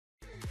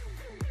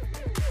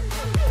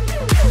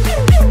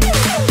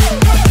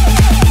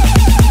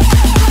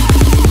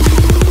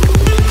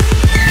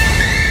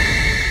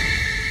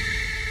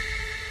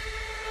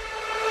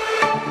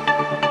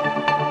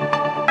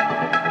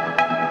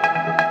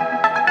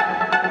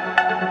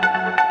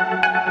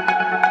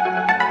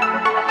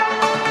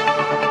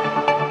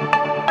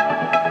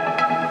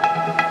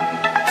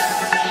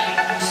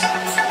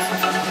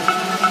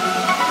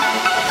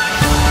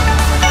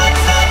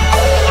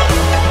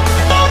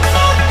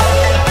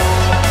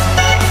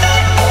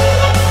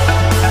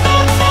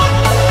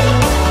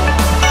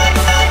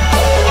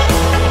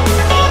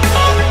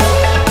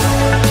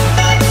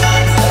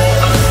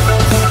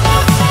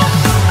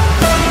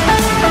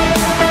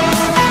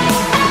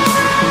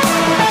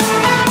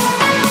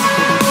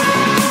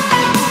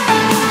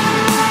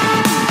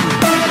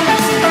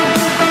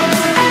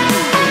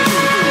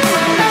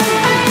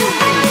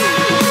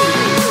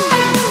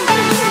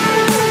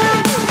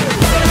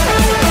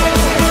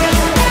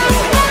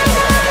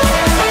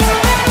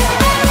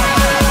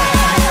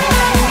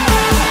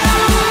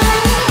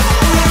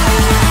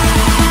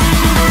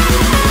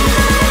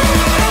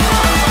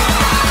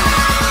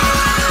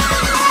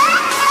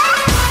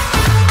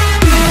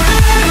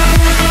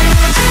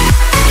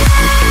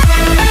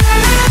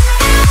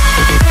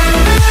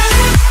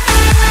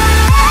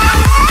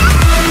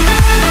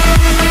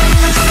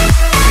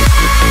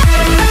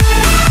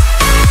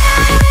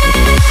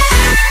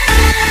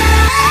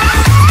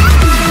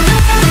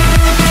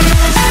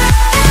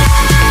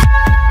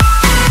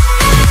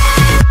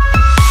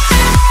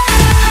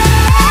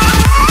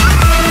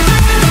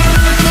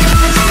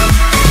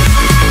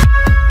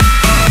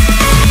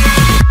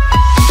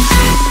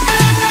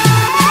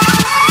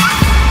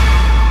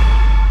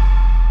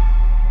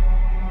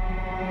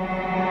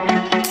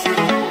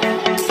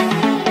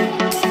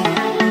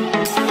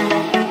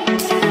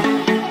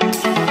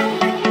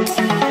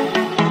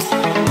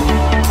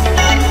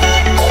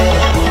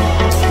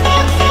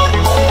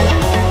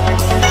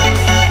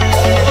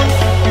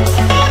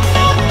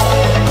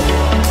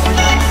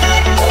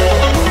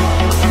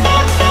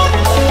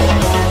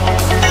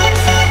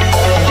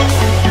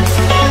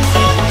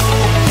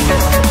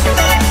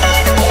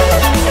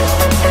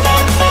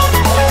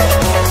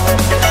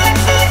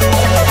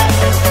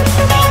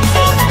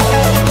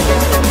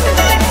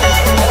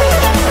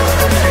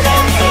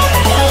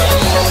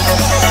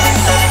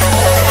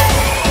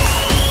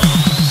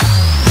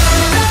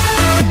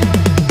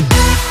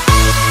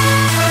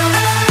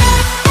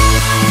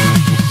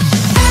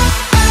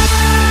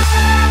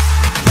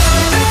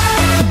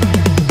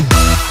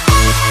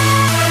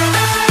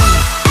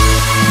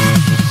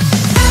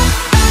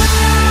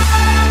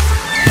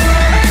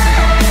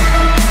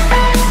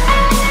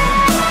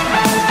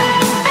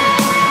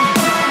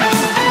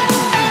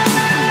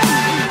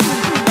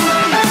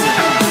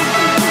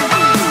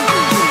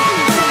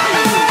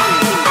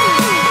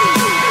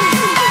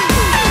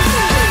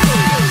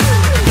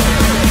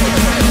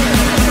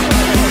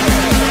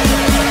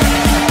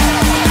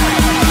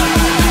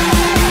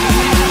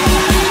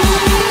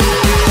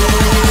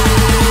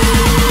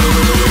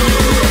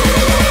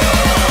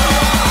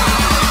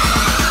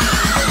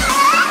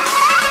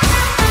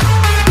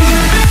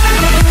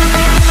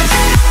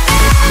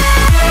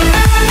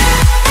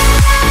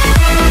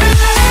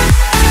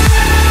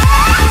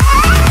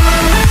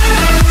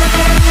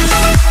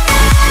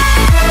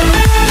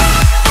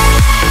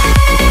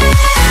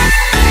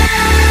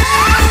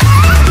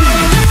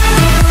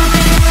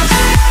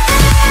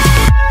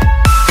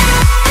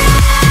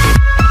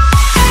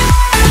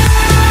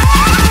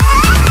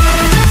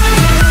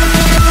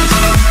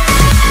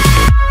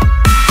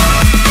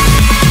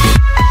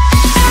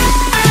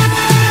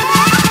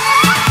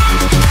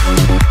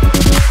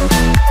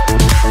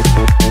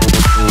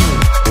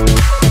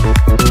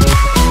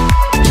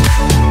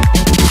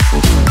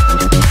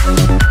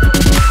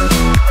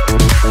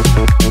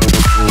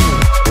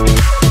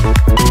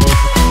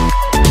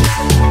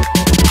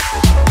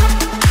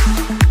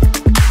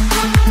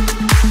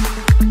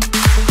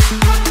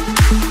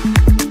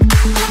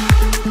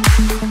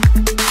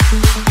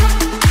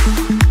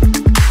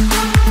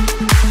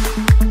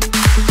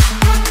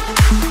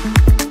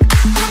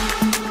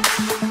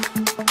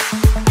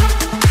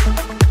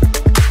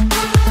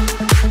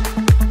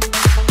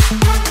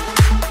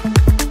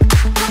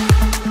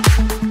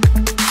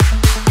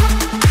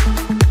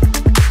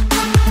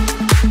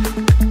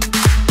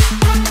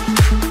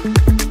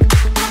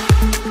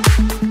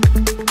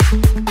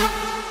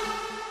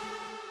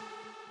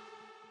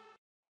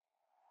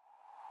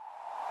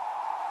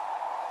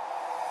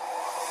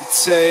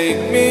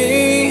take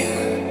me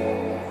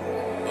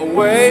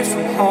away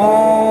from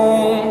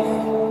home.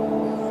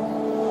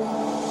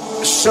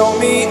 Show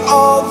me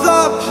all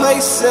the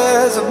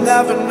places I've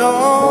never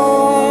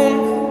known,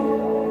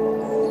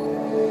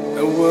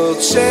 and we'll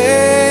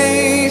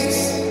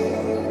chase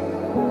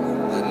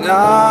the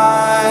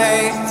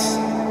night,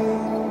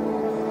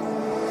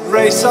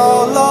 race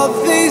all of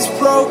these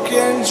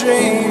broken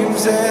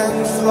dreams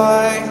in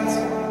flight,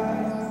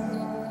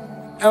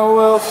 and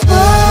we'll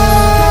fly.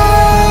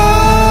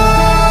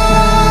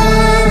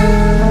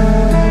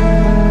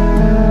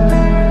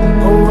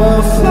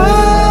 We'll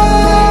fly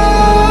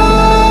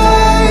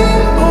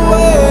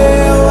away,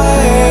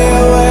 away,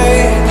 away.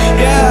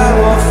 Yeah,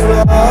 we'll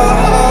fly.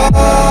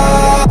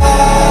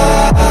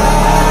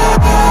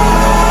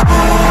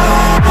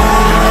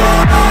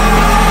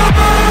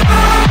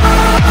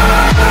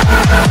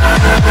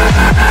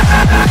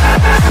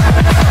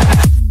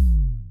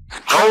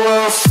 I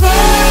will fly.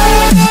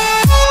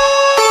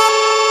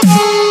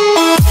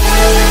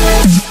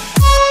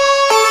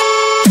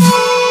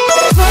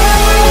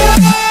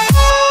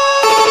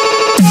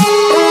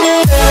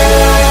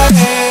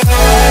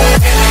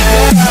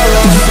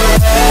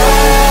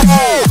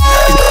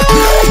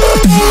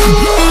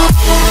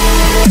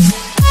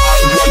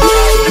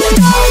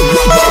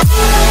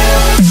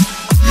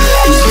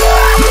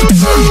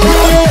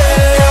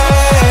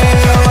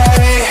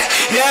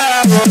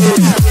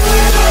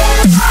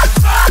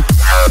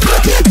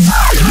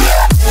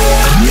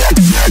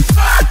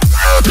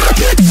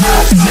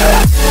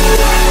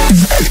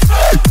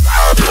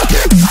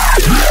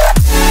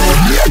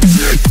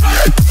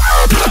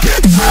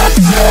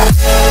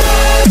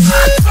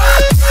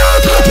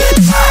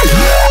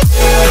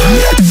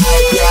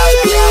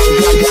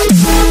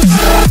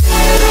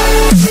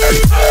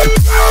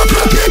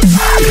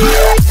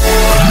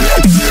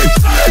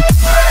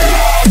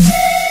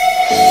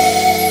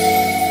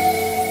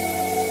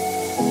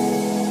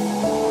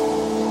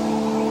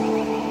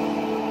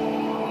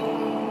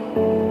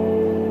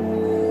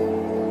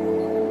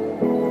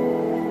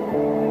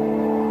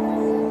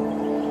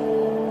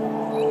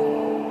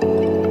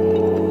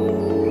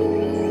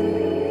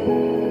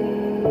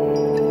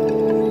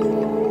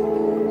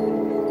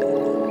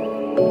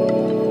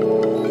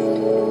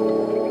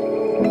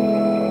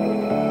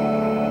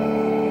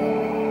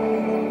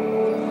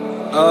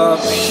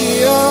 Up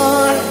here,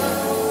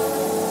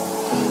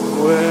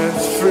 we're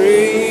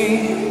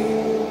free,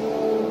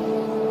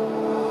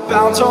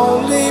 bound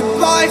only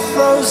by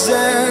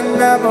frozen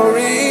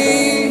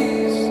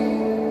memories,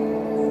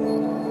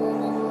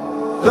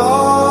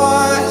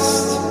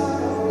 lost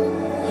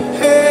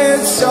in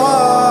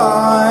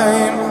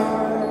time,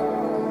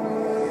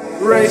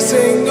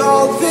 racing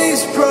all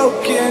these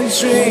broken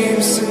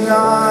dreams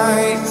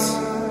tonight,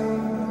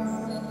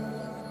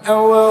 and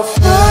we'll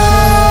fly.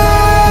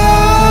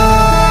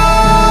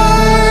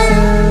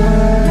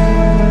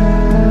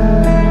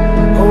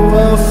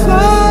 We'll fly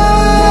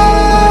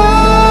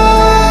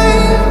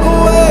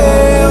away,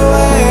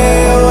 away,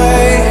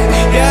 away.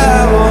 Yeah,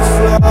 we'll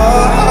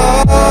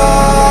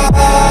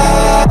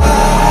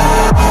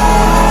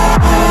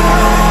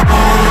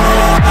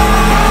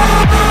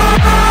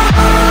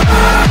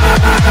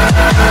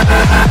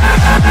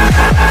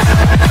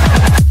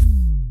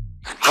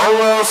I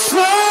will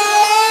fly.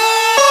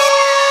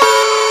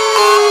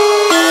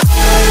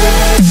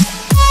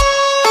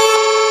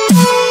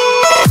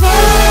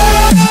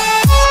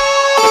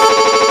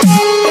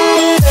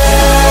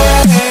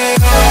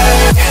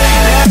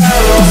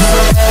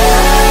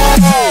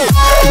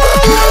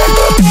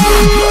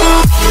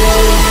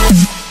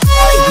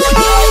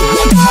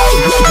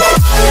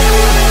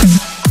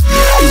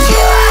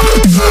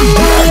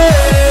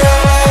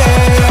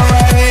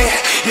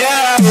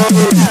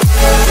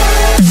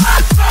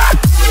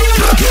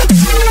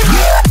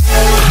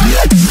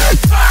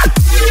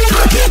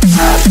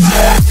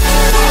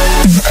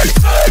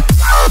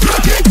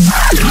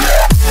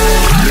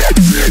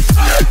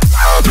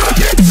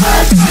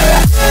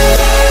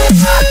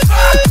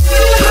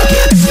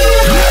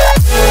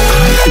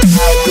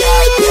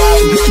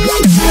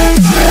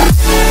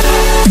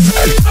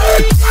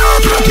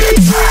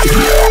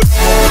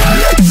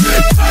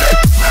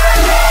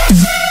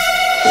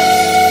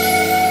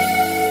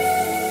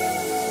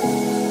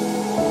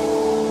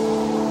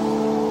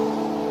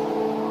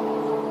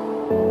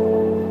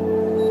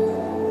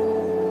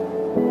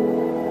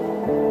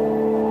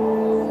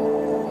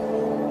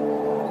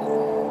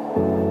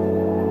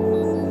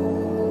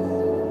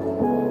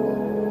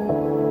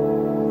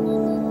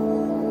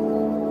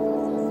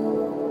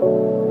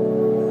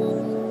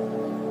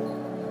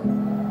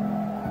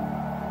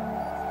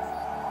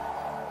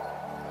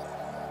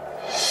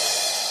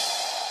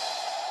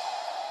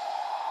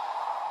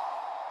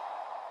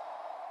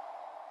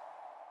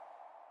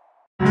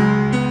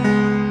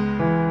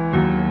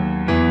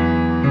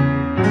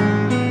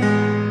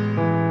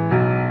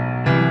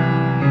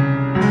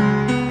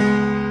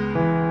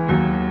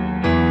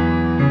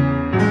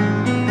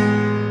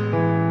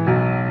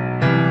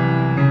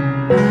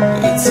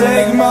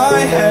 Take my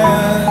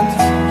hand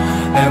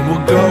and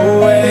we'll go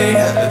away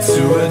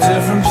to a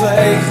different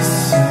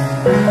place,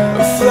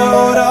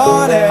 float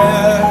on air,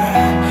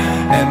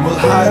 and we'll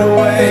hide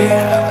away.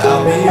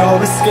 I'll be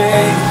your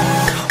escape.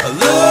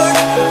 Look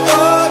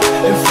up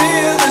and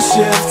feel the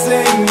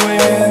shifting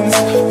winds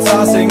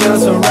tossing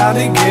us around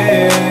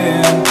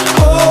again.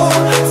 Hold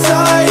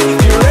tight,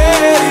 you're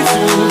ready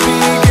to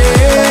begin,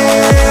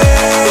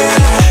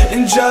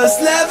 and just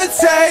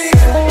levitate.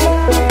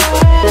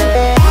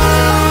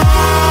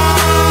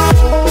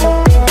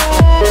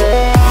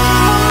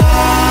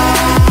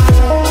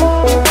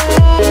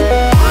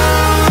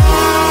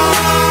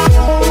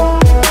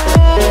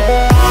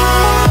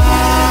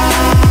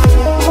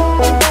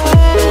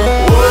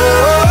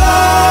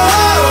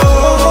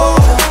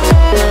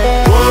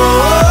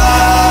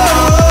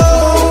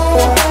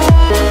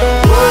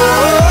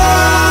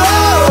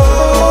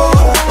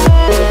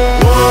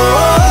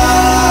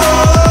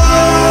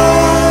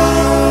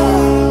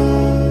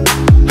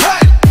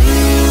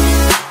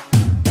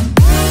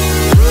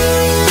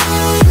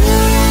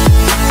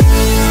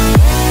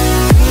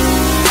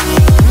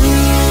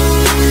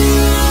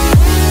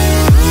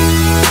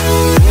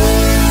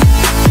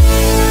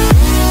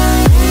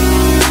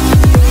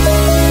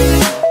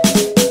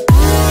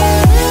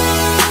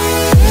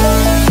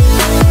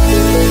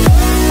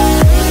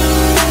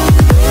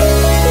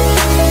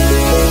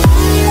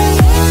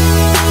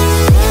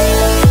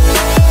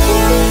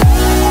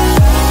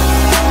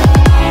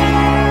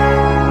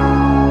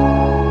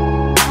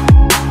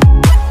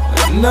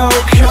 No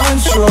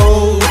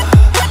control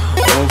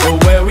over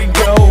where we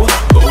go,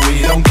 but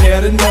we don't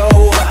care to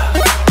know.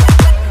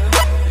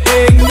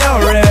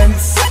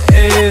 Ignorance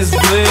is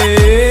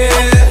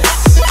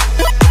bliss.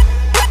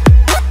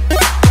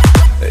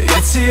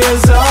 Your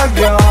tears are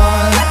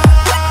gone,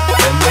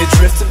 and they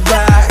drifted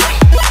back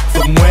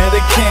from where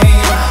they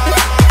came,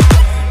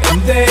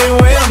 and they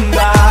will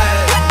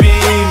not be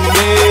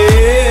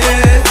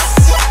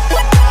missed.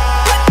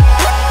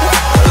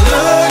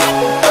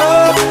 Look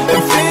up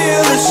and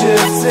feel the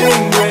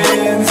shifting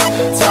winds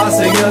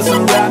tossing us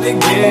around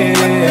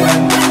again.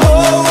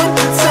 Hold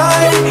tight.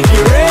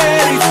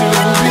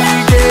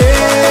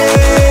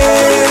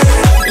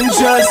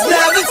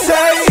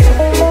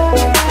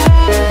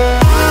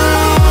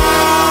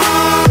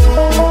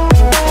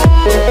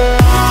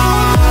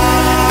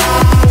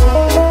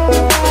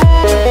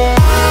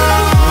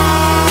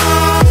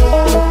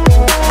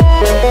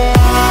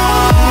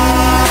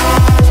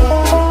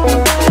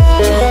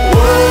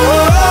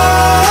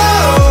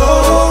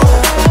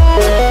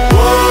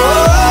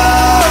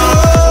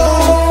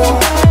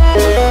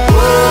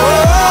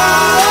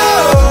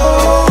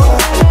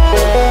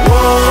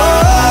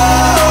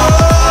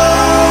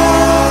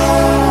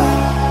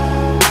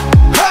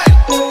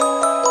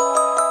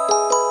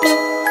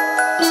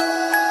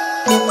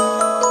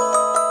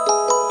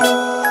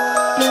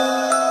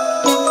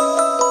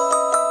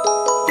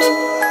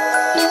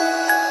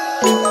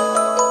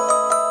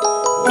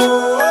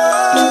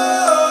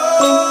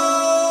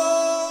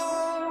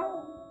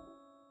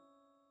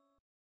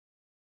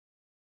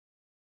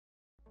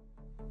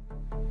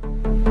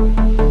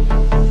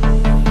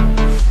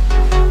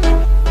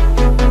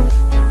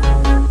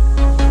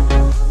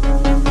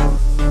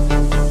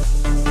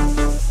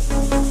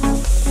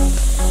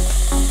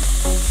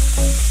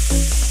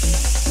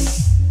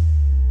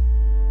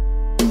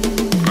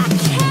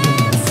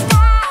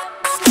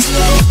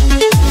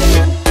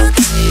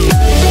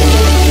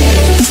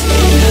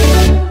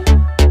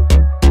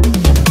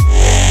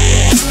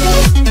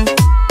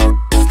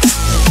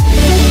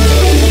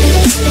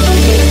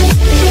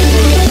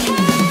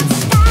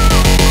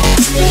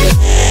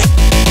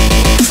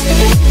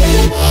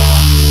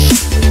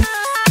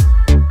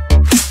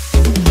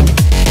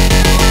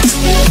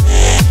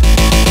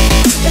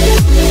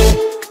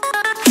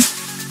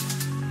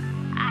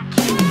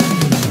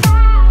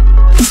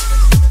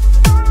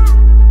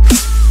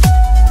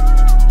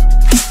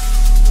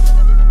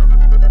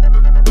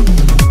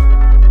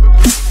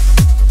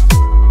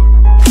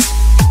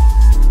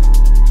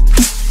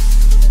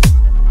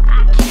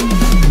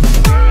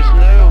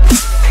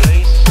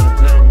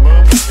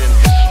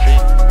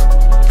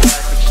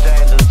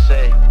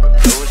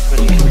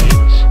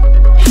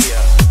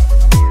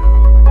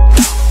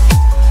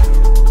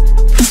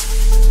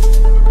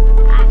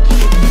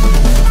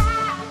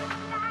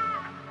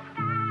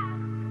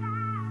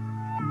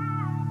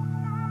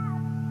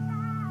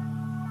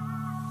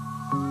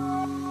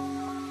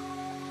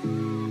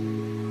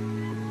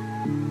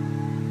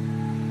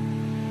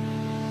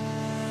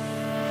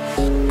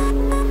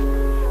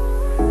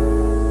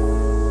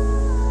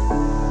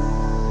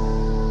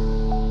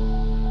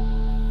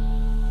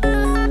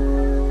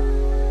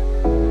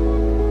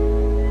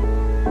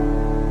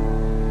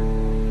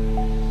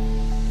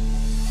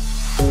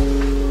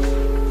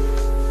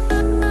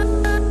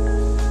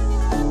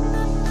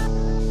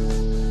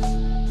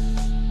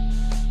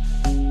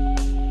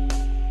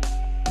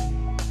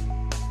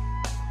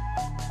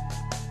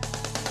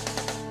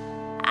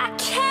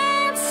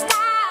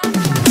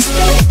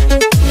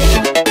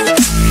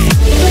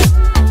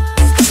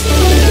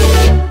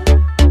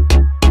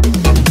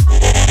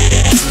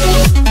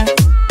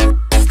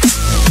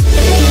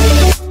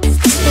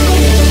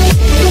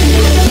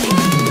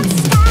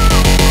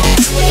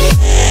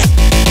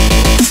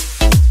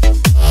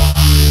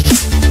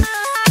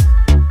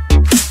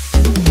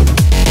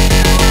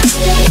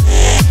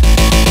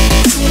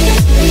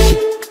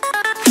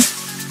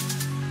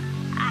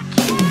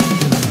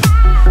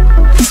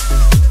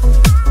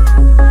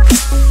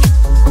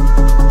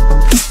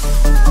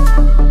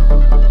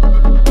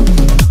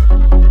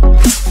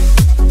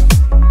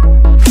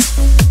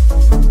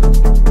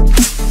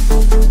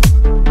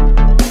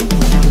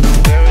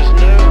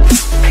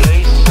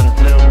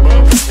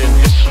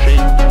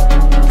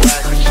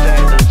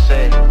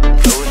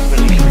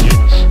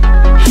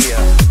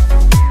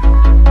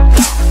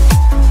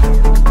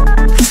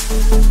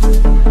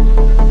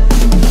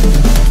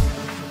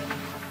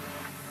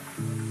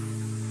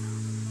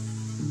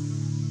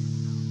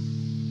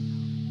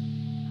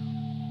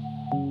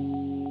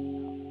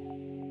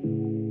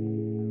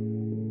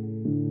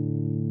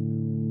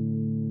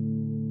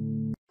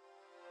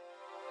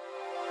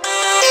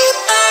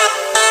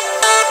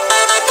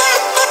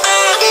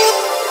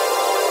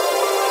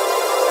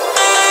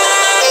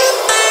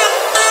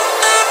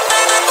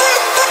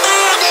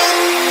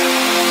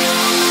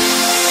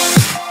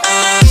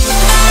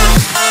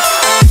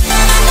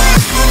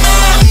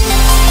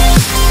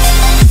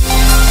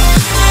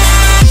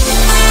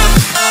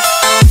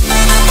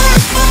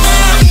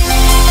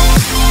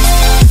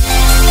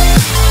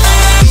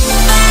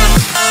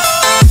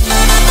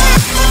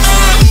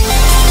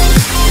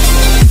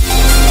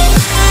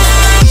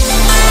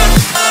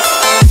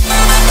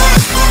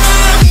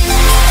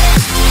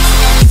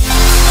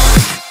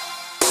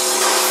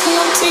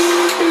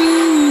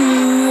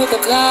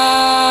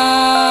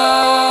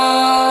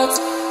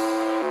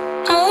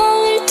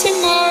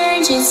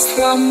 emerges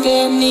from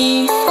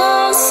beneath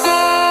the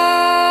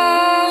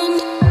sand.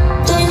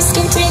 Days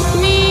can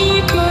take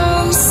me,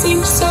 girl,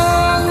 seem so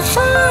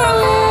far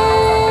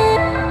away.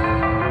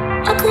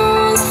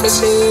 Across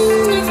this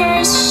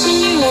universe,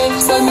 she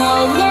lives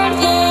another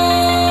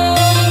day.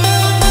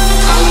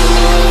 I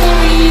know the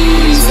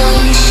reason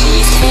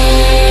she's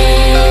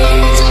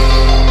hate.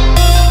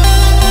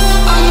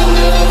 I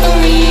know the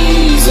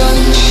reason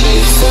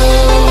she's so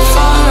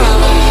far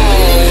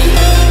away.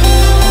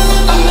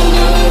 I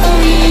know the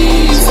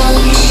reason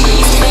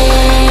she's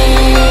hate.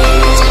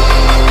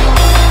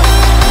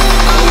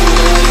 I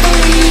know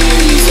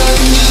the reason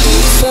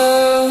she's so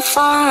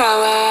far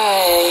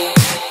away.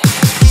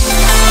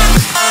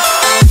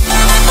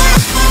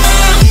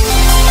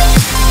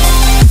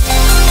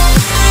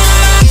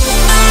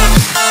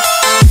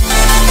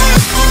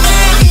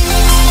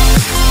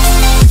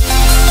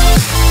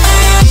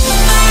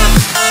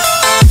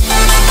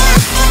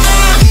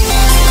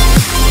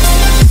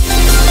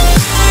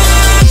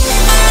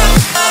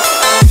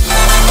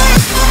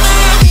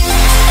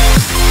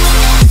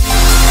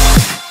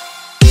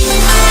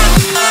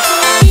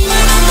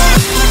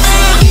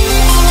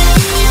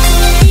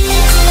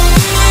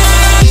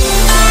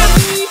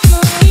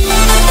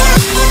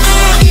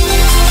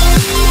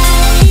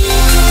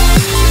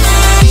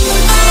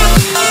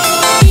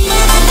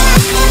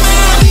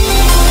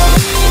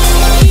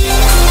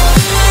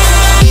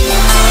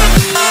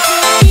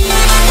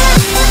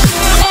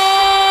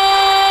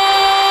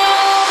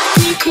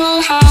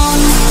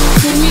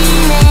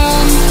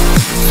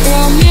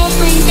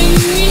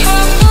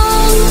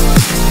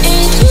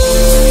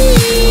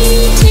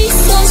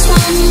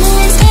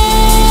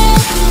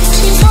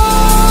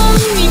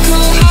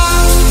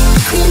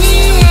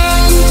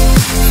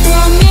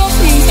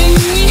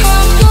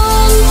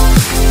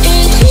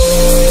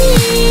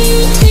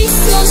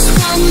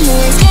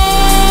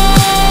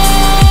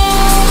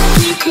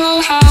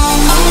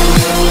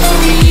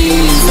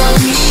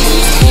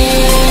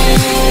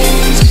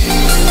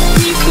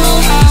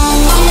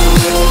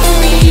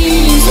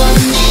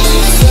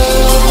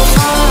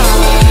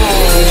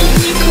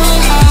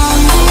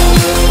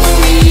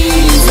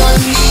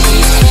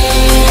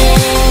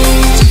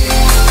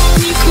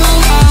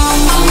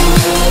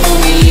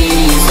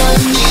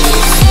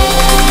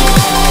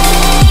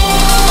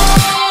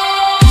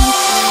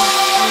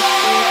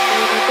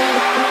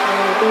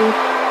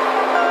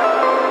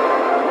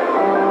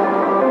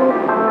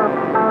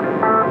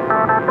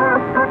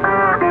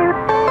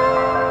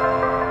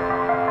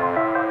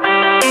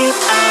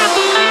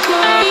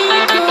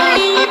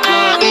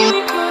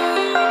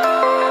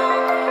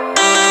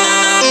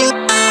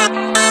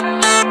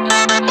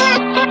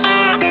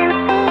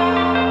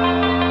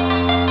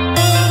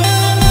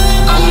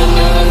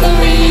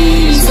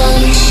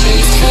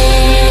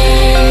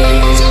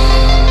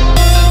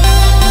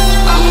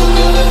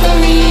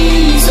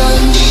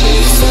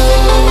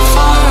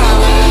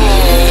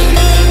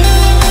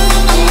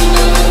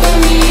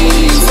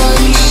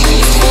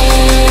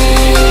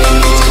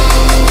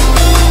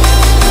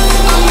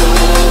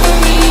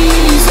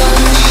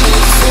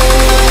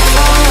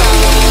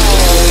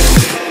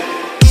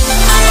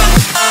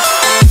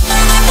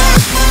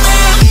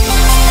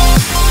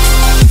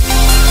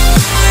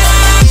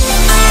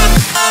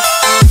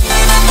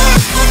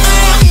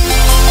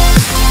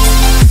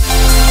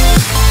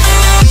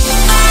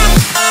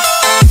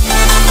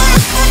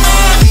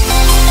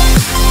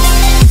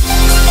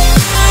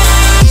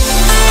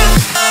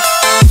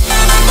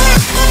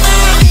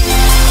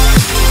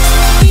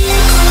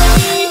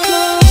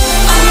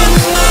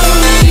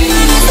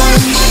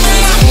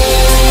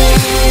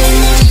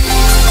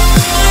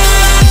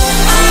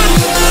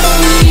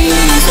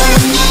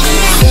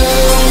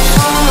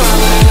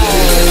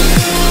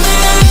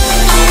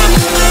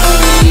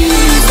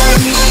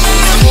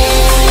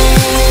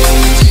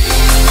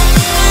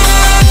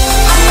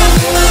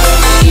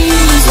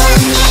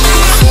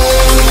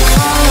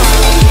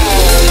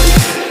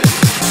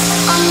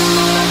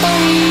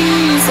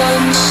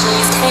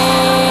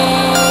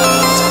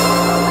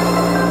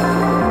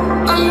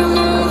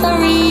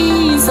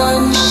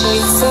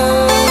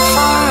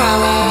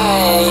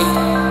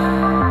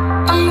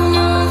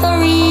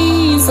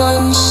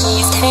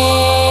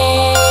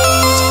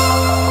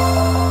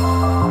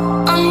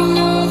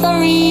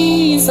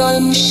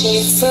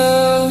 She's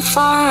so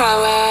far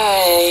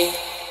away.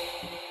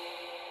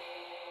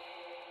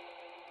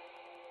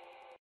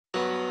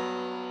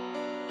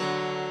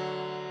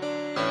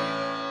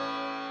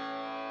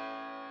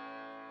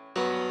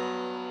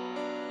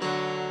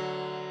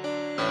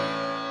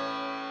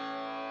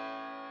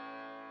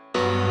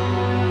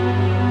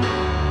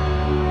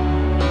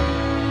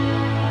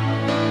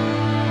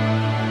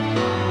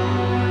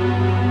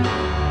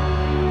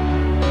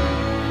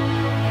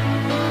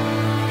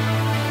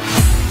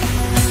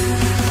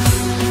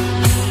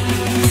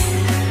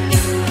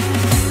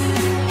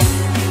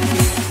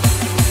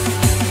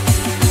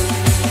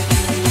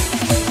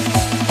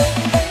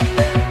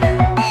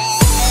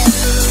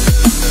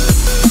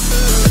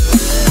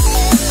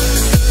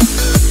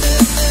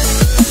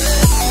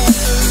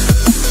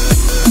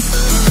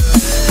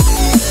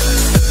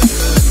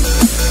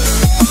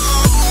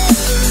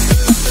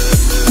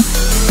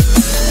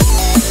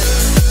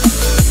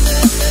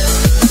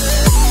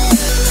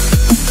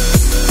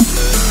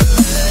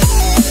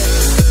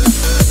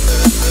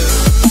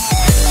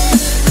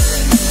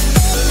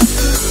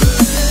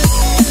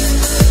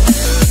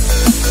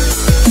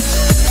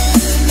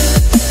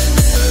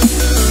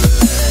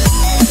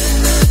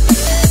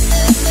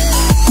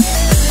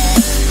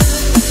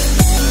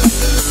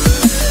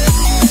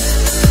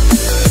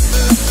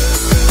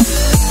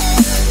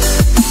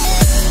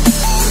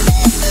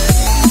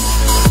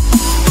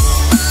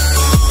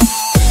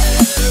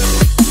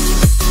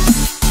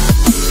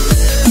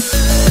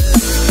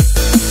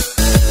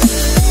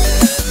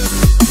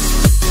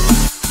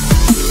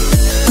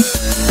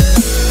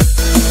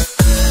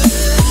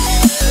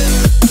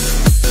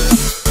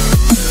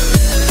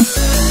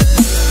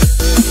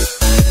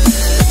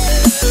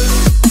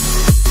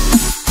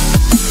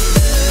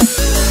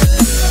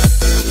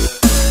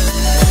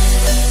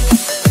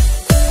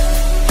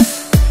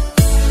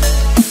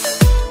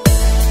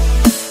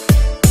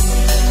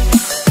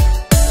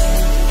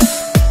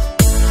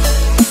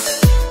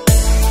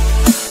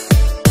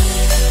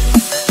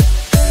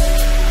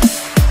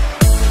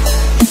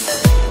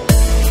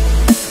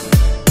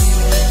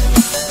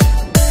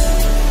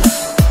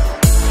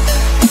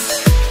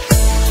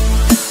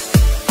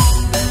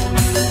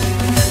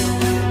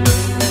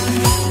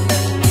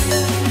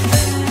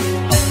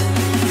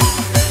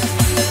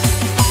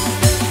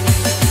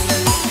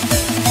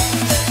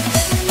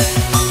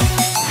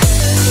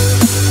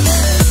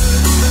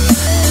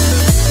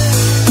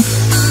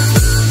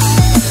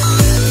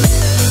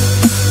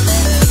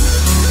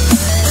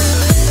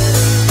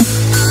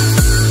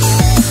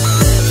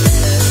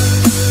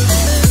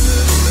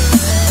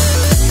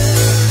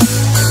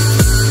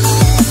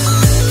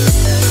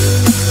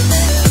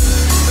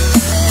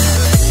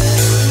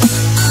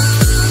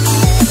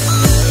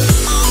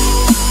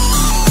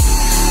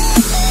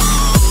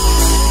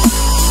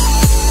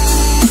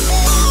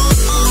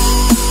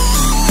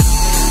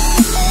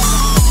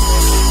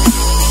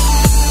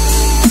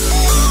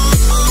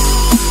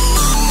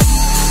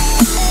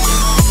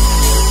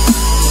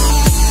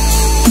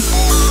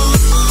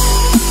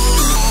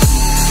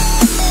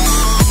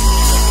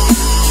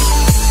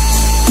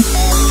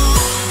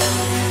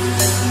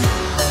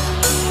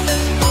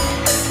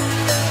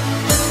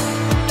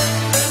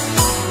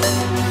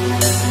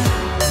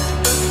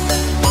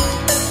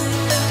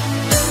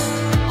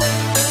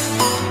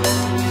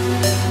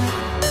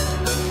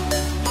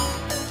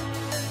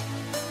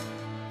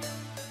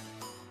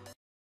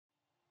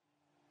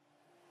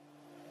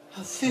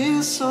 I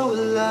feel so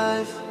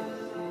alive.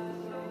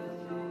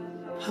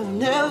 I've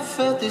never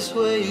felt this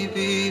way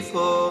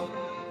before.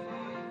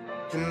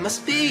 It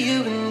must be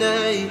you and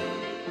I.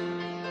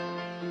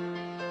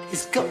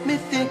 It's got me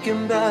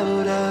thinking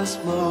about us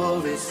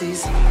more. It's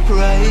these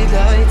bright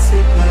lights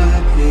that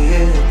put me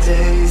in a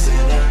daze,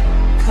 and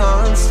I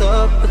can't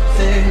stop but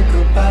think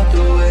about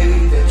the way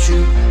that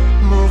you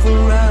move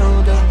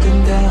around, up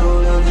and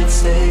down on that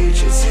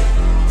stage. It's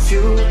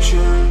your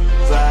future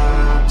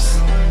vibes.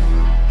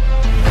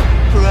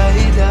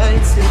 Bright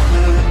lights that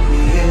put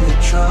me in a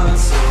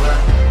trance, so I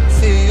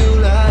feel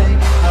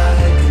like I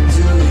can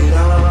do it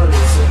all.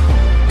 It's a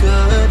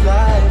good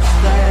life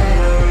that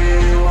I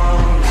really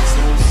want. It's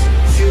those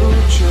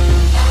future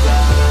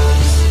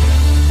vibes.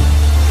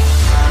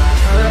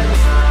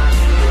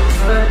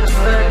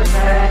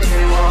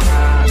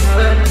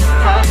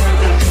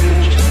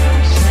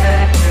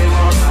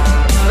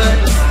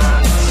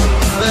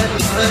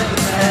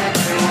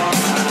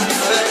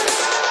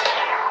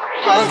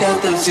 I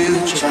got the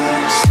future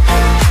vibes.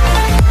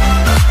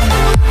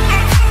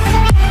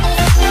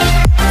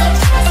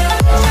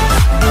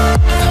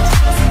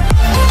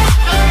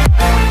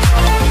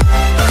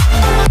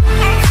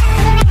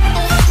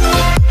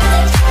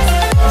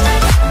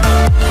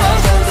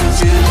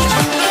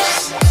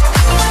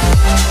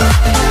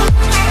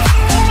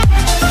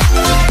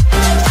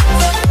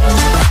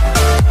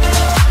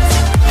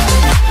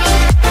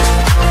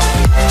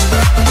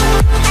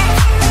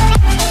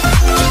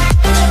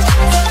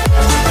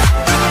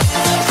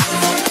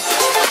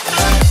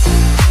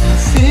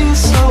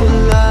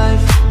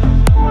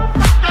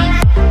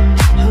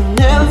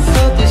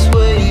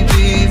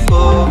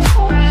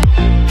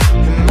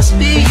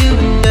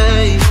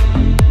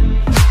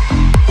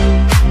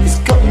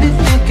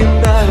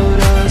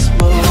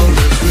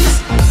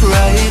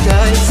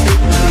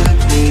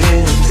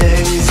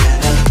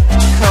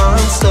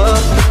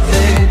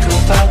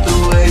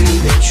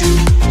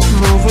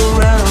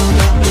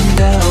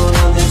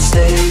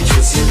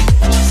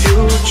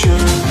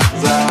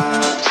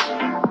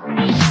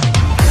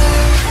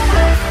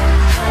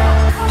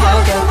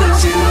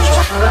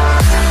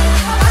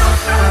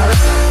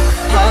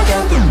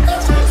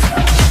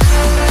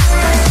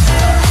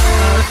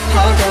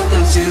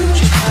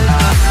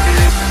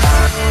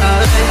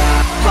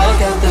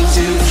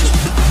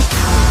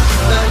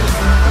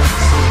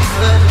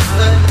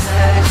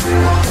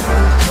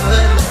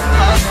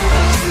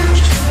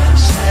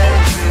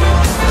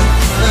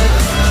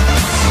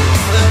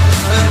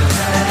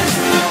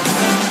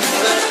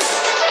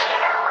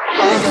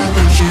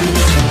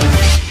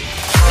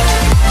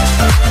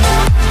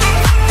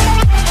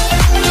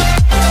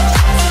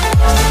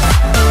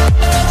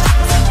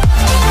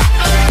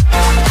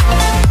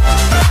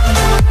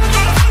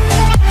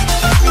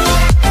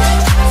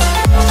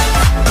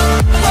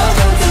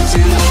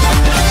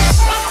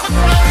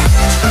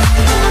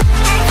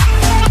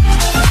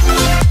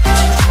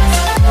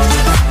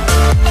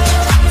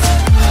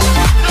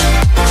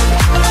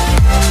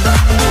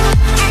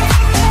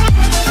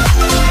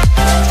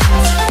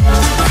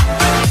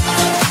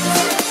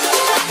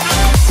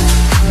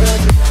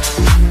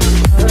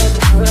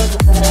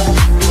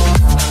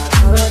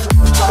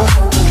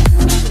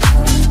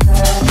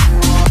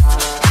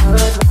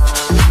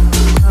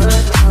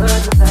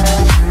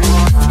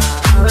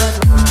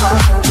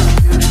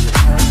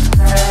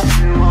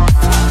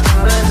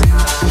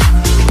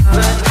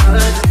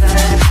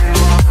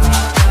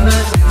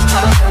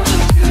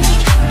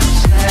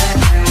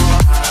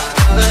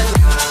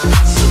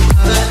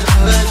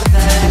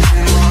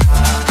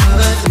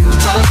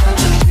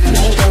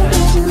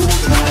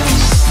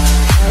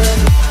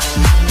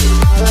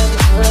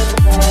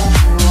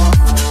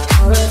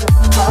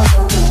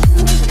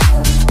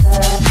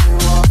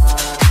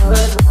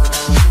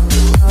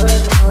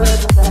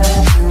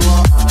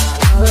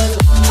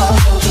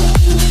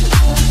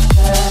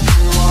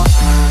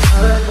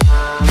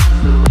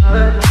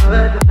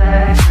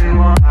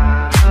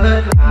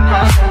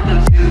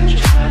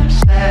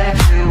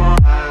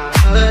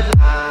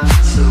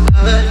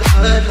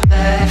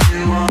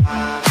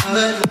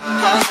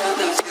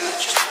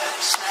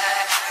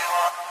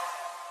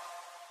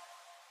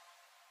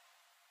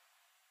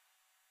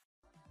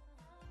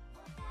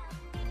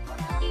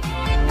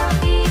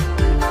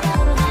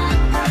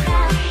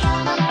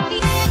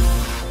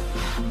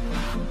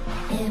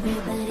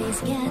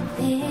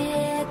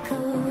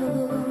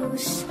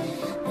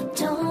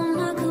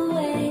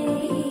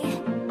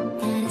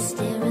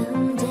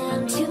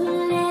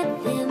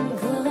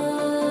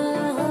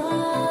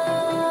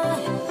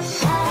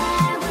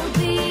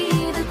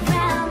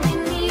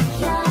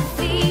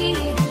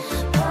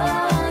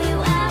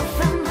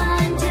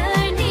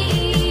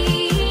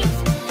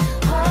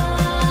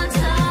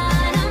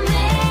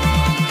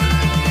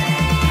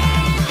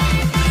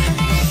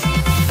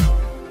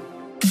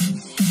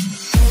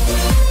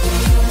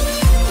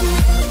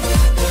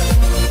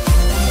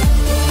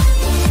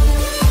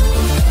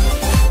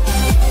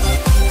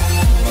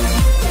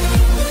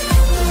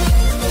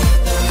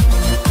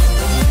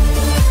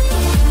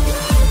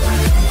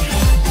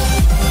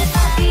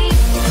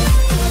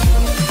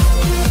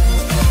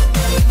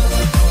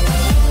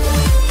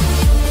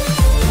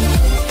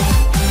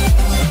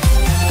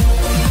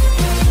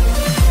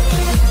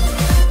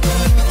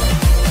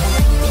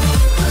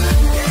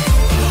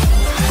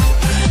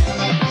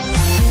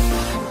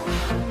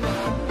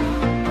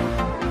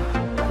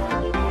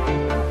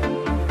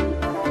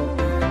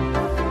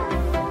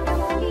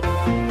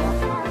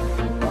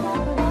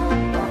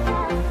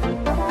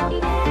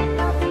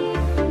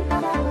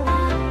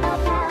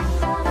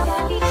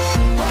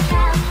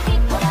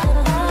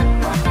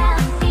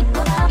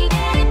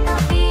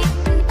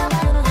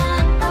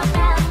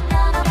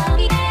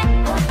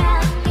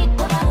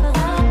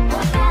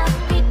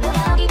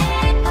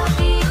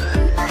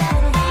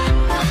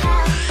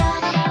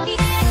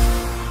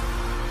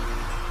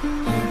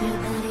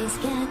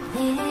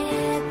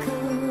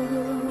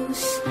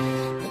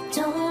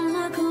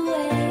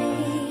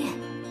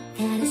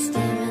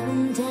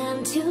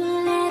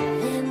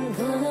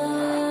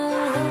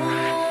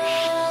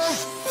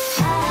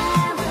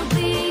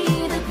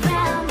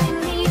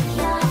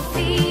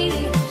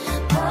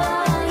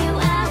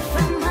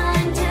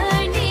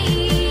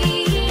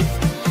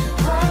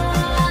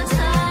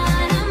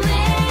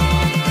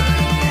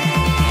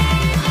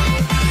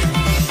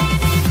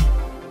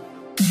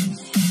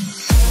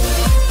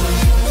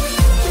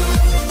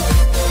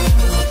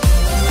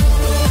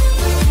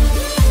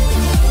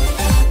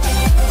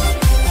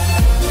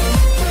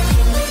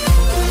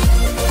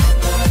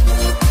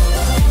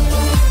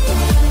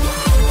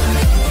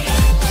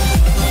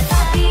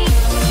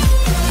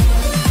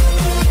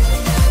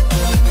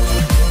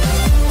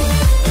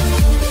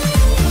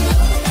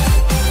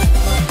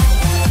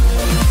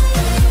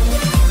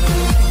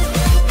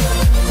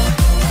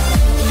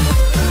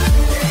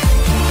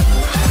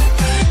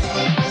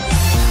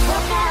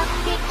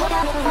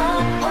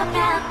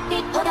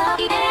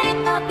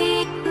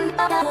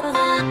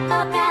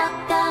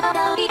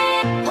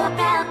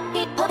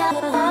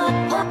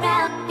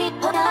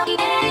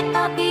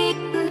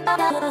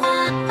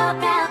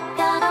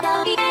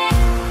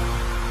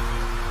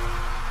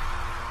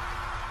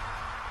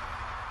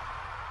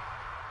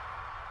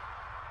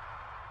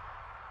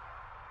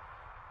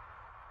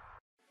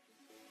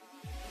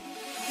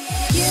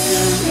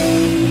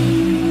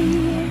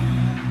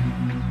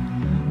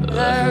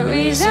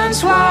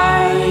 That's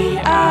why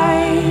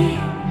I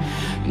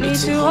need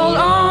to hold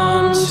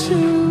on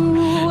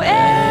to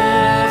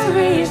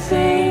everything.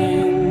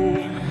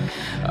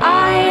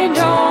 I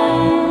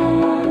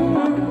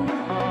don't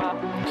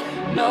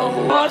know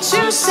what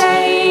to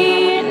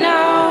say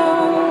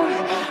now.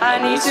 I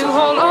need to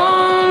hold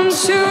on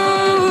to.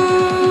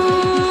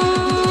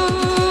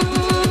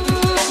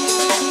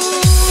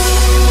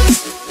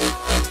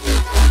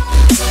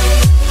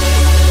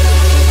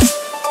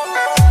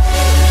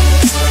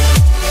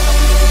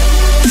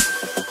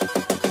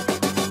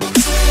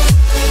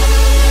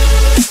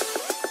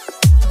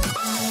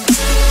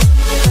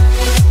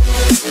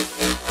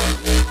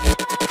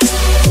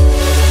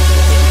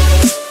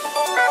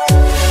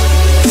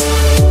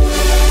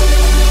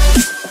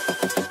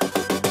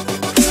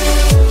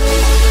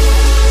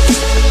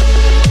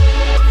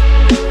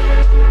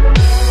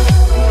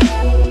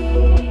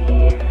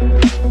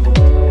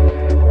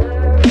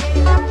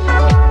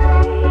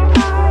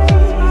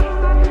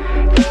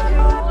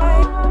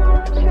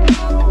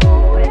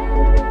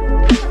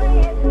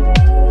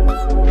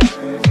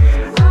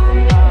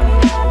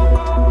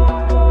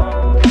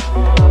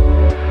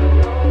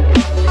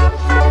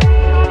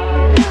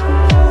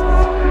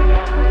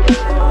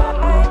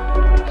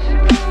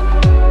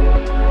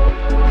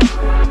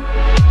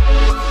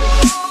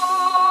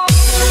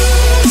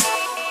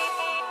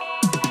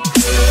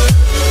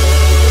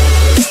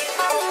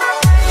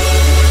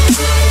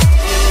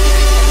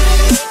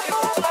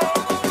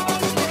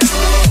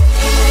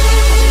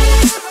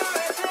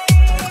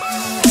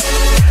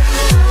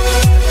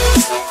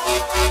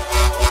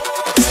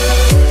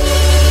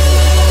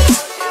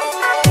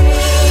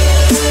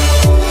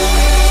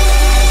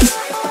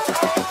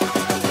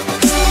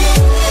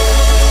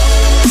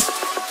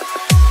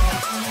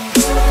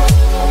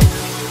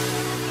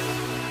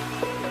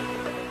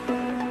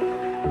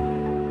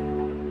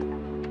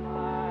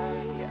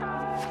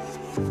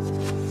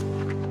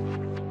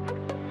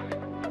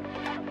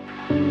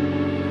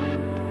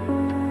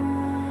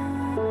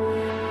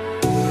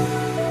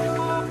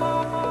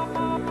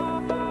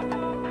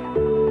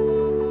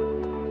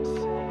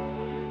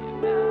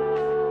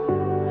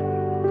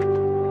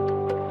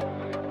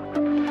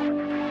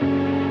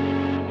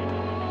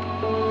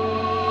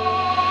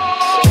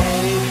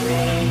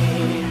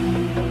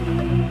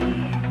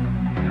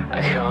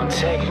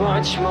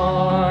 Much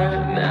more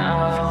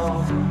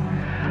now.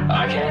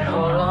 I can't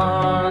hold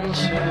on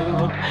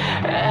to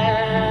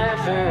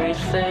everything.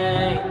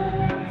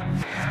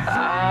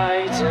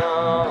 I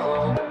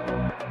don't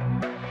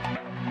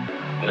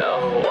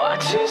know what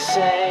to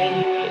say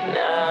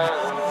now.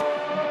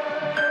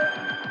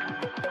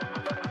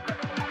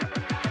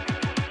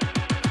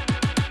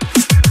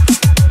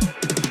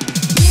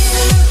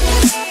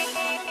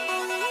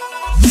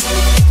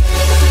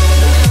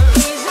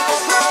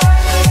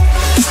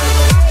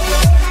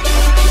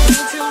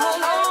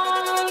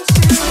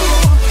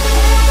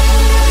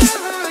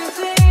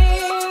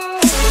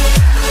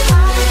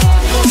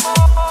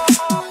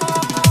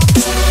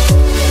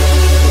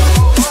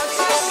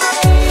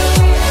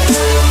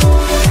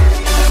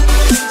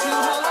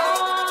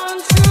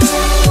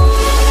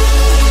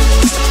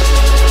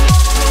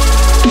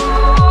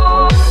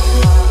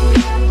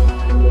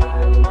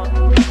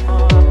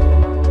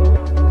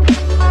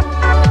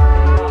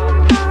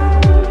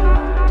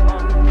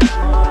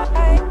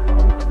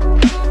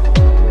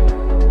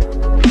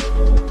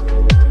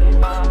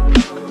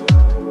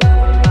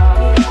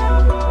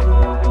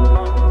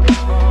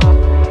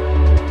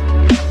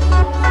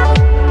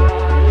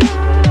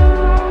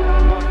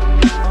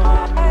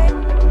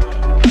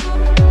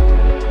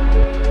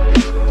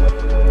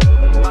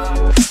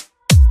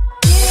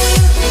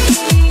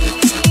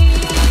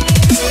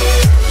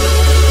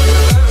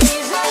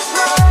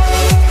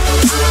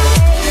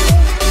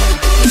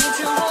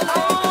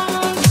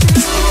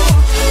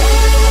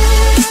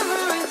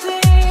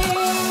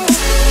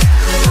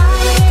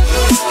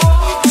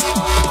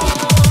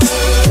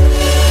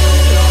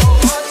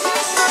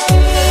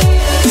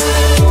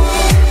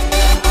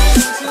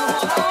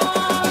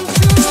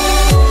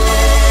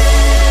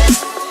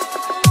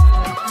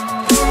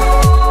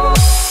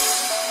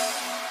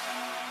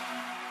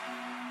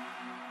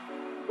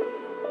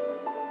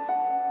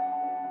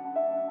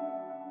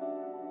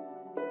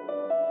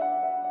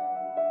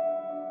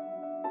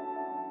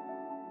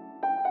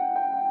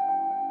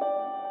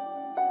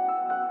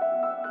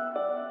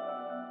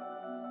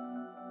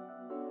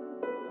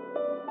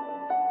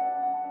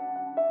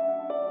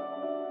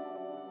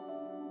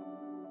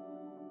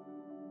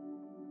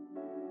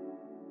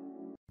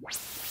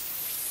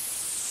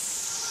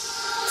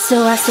 So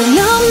I said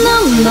no,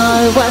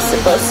 it was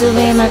supposed to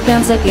be my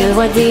Pentakill.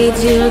 Why did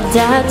you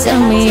die to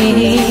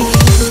me?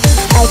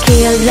 I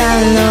killed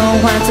alone,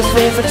 1, 2,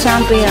 3 for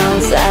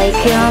champions. I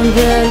can't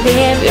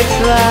believe you're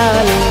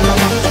trolling.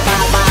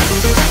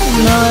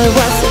 No, it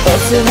was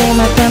supposed to be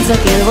my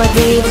Pentakill. Why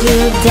did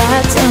you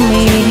die to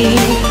me?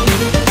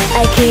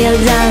 I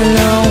killed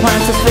alone,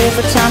 1, 2,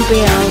 3 for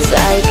champions.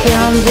 I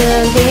can't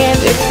believe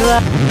you're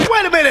trolling.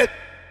 Wait a minute!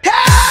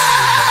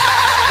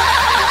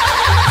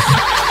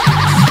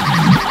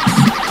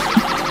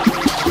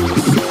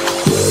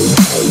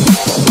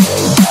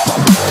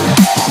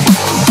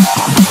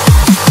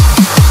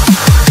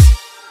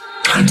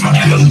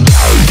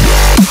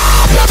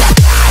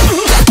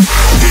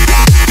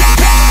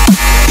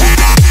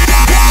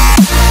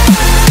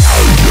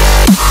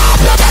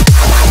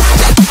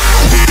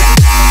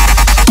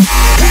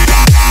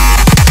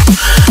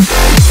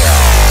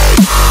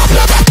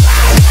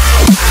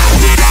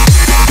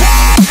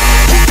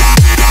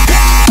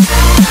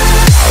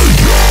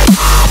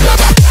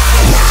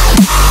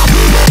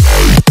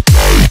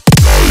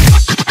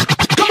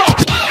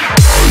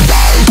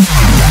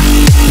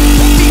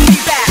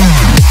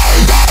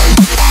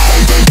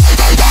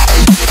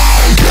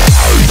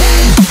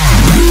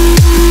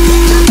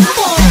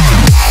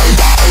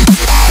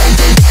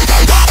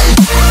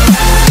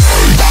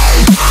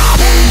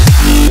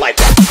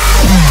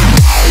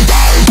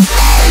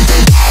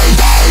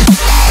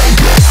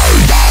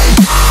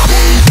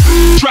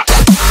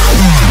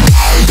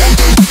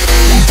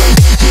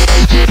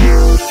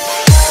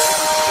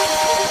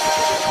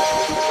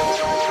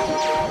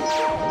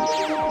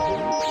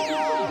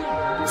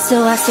 So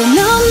I said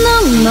no, no,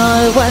 no,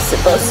 it was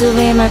supposed to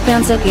be my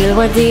Pentakill.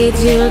 Why did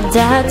you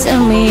die to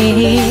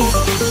me?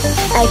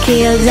 I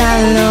killed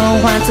alone,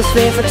 1, 2,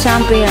 3 for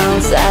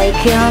champions. I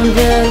can't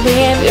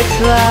believe you're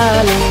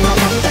falling.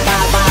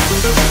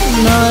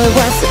 No, it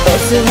was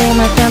supposed to be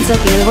my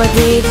Pentakill. Why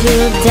did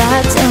you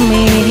die to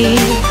me?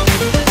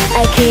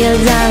 I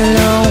killed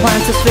alone,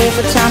 1, 2, 3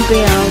 for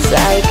champions.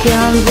 I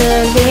can't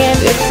believe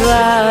you're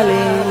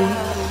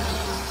falling.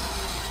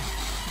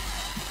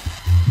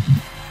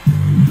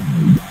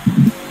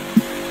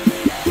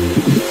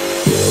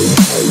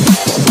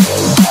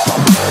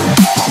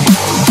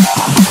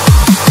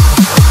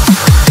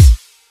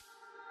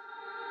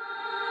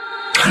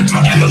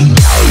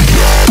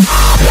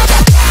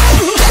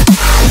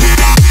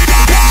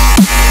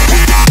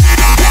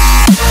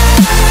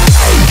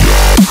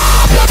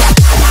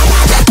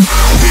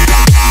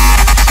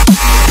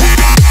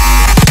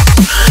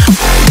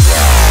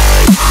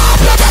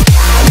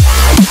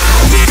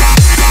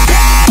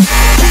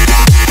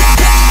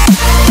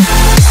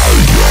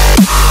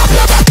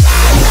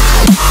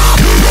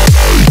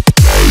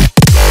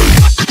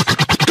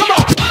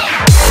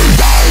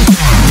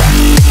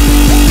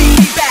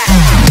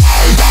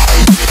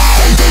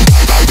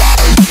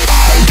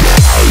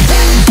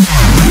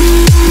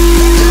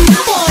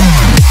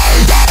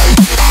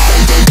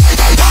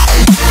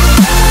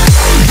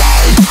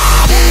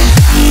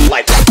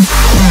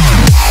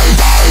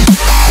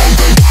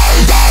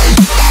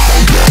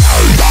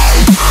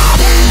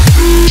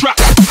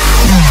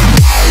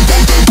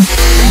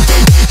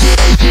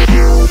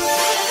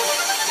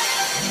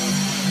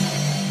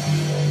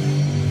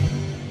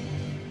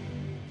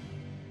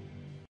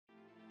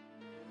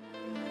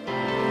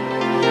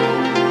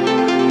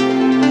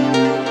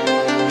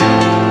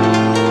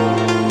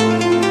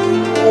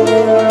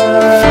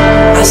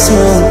 I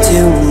smoke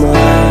too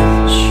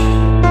much,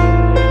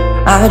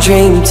 I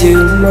dream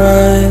too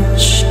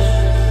much.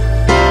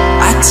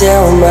 I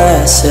tell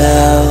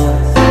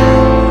myself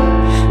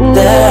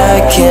that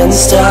I can't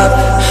stop.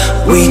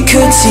 We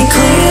could see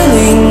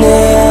clearly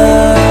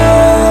now.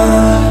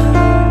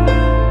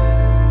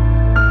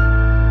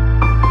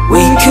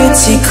 We could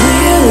see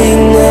clearly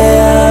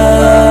now.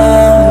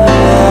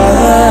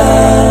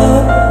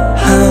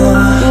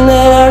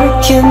 That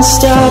I can't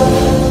stop.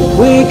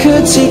 We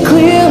could see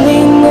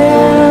clearly now.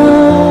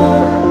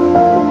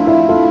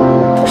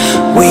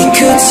 We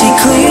could see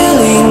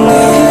clearly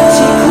now.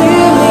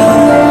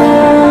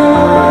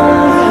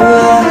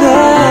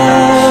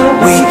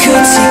 We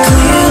could see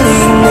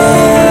clearly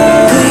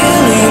now.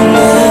 Clearly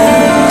now.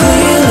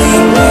 Clearly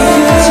now.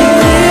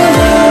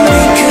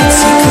 We could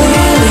see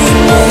clearly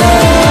now.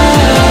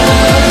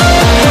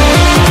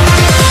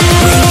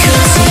 We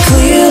could see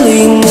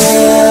clearly now.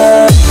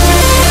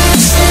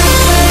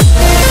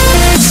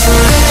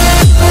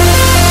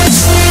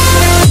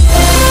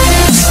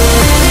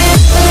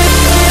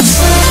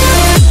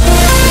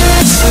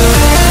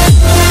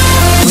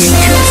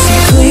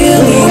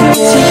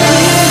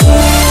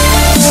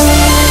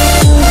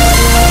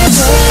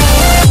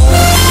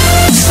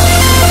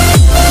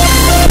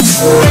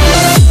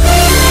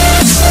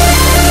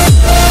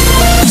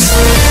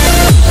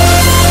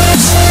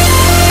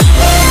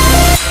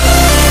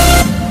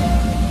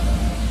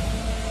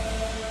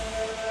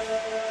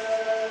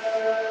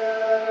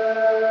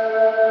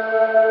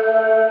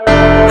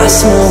 I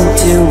smoke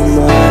too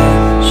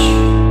much,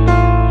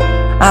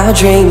 I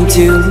drink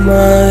too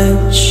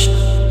much.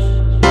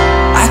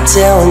 I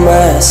tell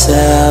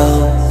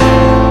myself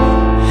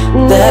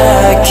that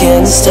I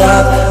can't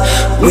stop.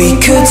 We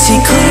could see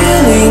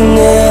clearly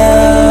now.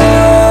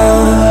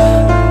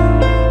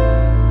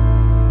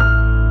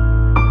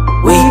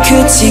 We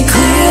could see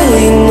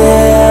clearly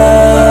now.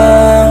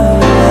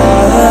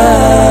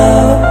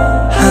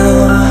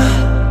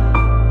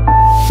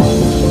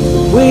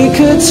 We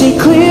could see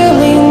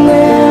clearly now.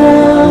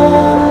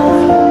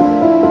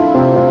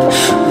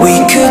 We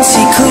could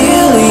see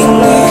clearly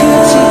now.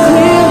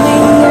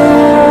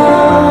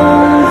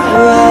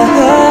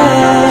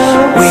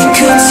 We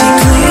could see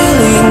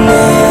clearly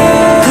now.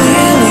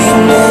 Clearly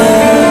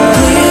now.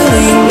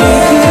 Clearly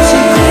now.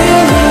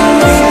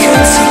 We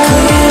could see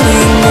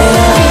clearly now.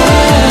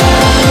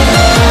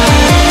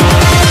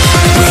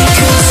 We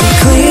could see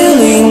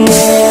clearly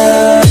now.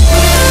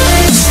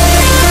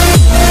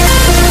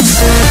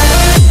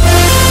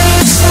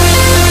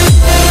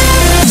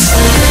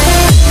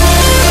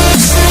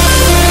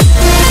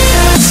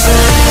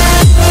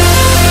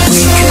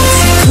 We could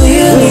see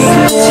clearly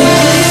now.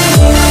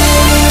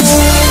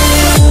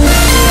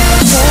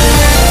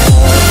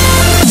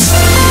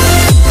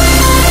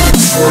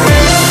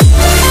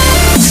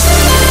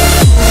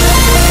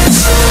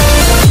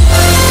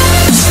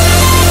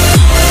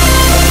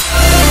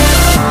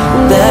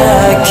 That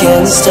I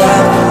can't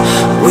stop.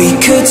 We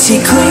could see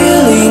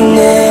clearly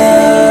now.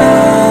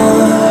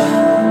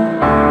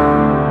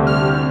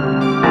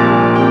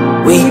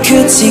 We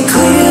could see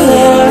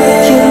clearly now. I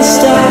can't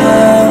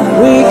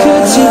stop. We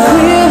could see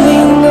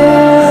clearly now.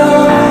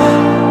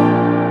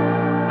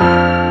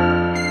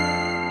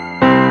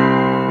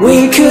 We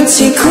could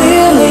see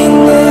clearly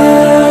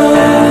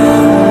now.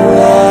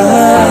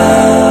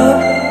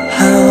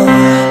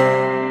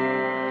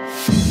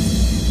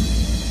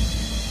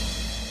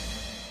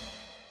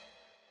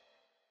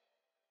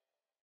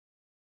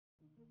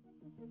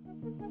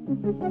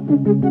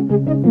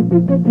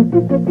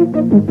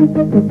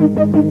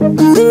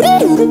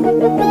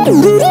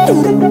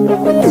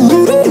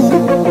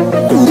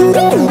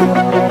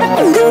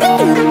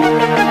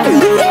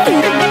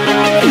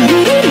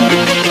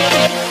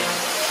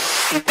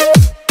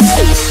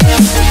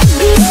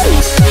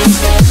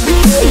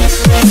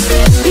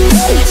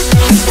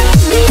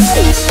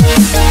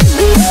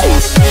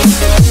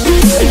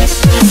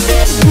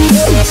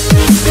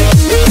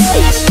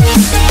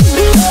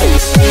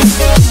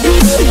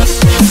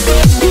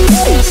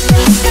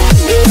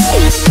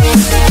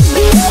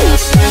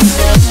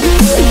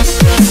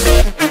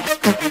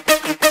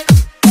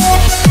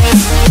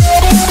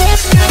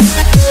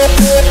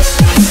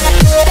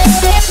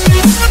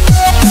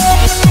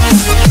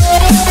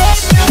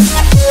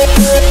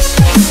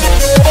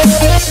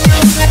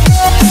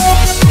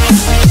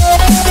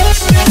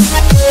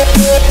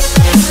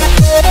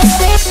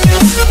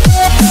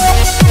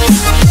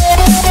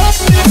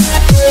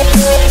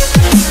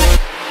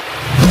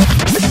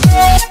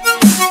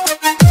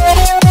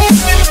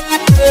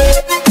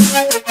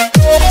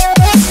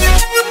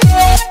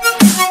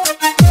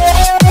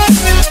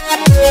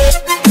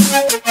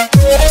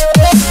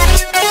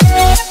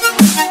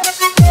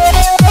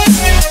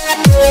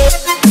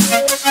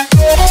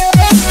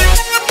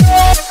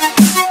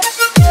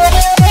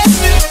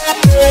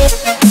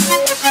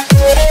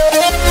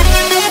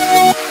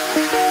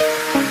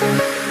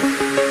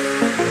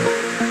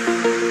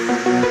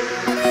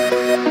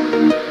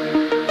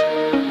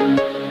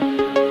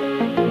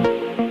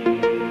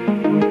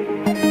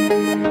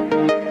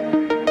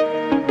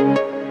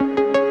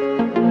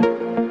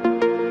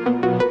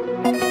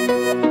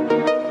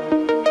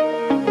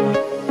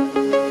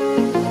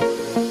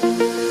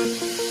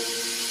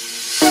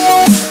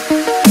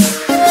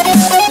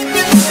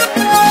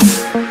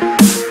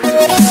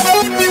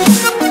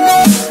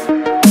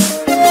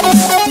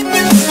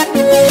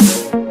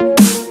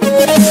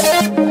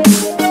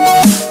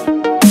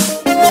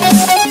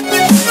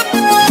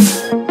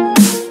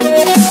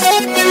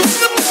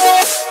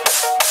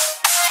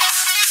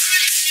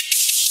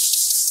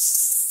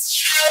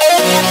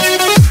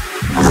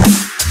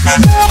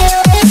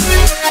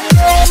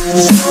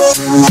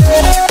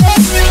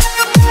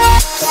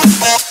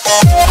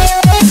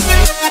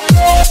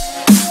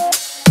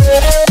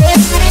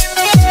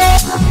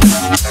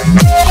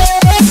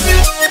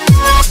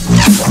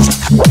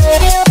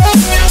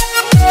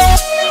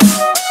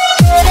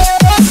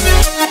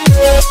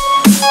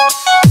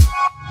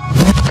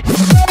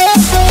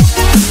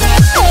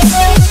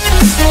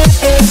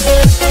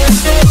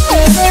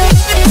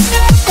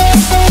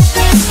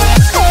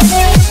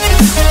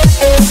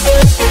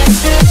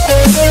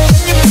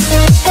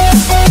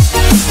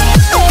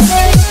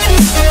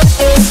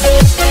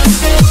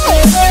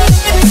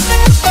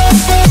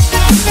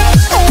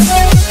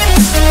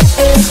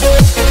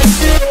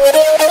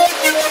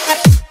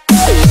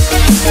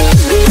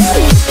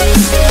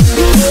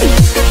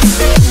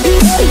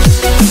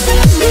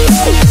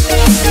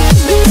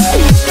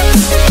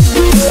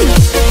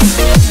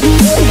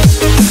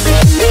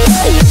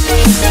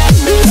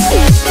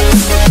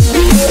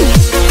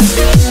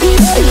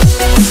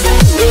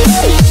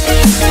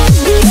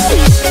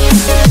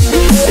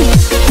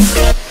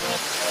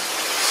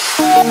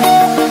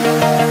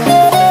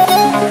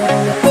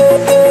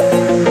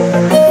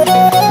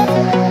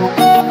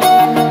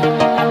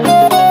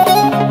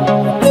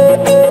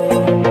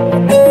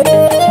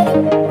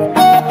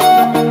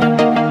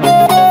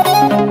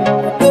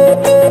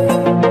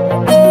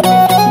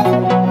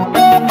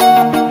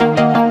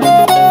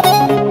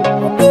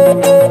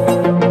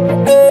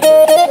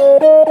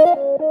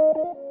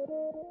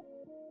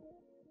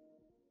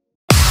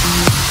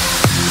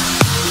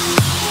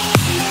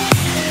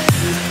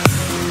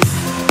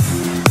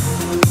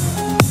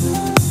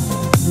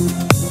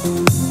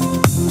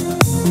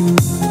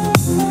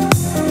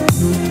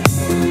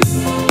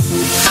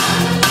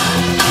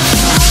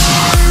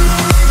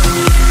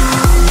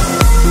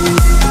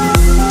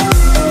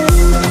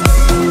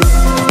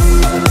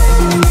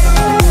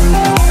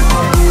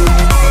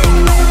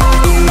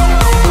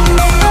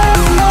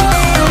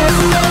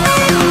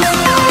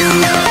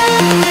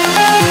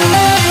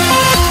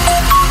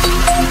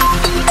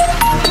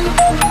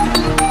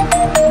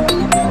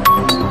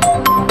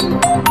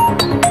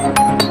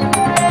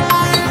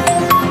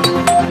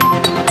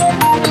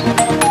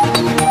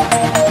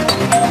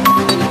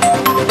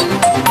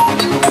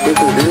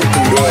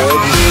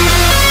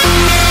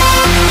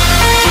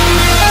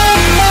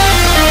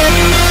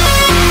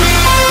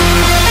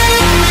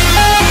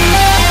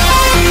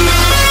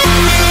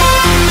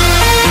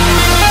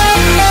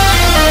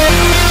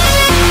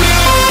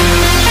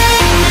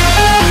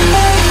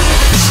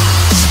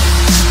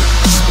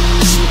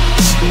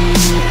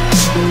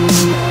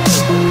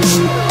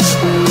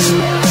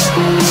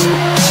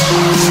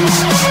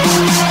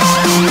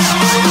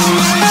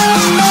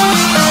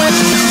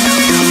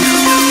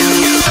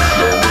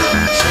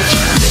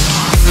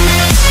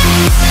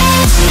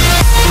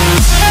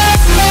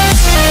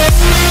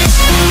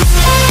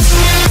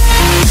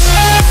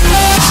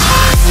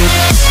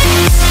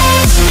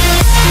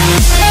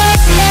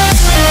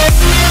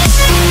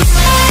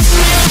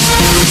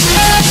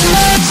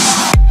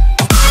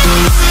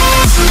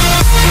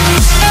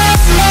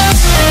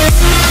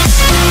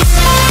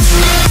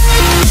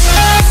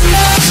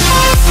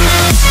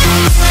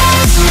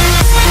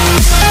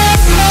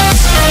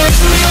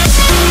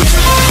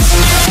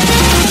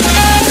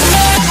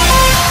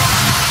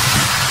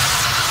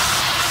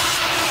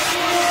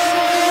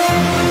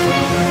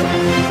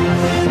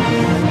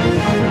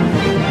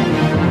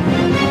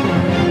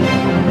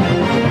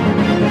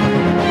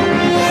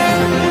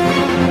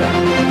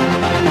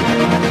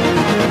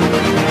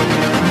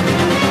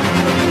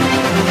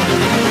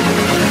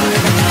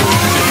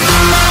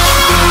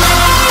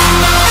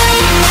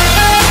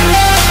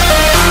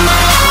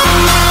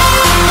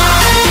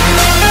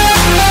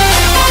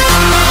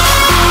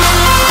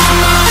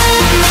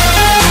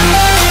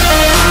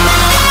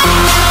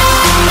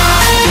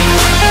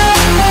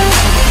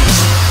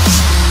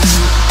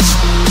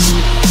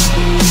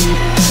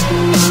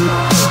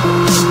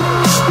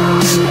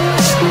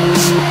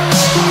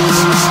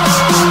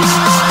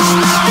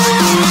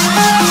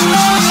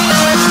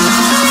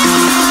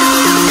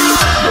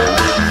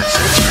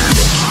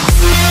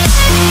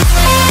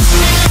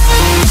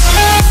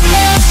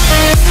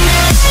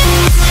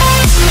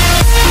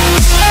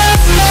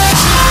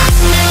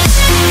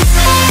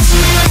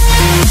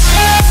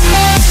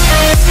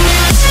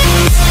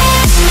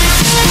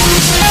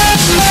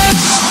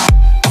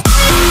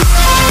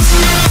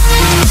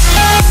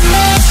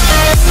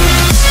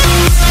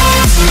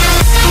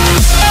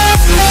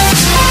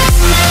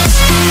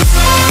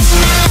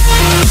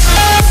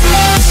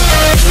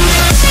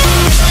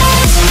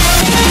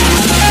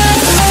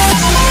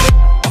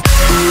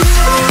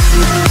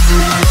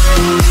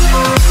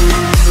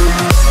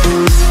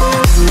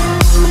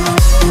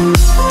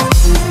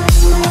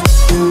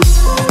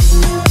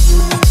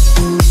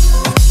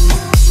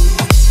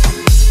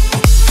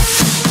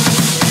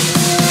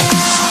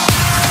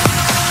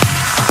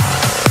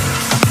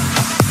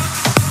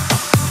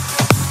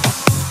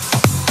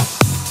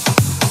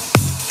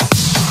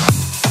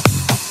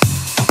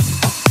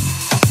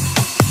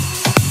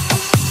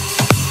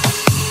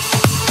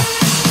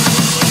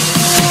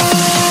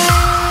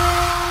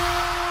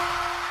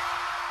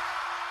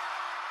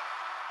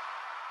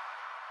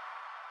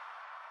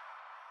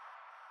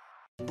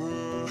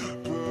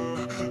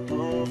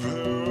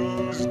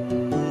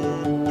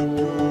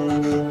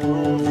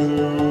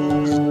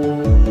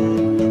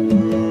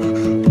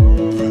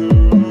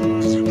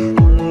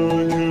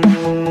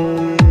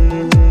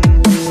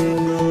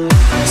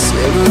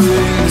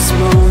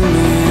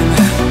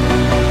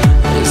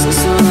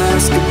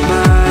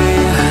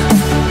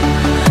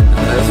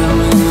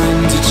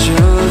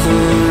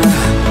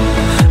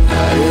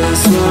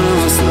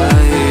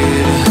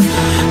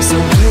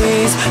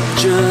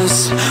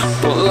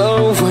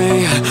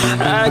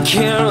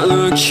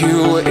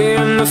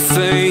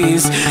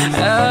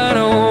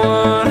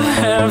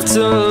 have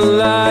to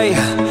lie.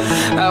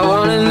 I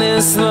wanted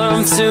this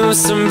love to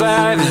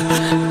survive.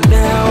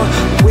 Now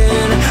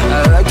when I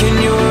look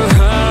in your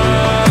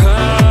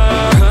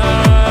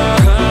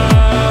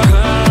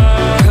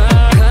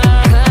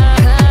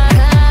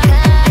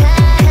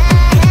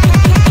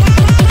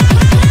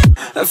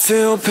I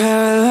feel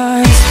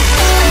paralyzed.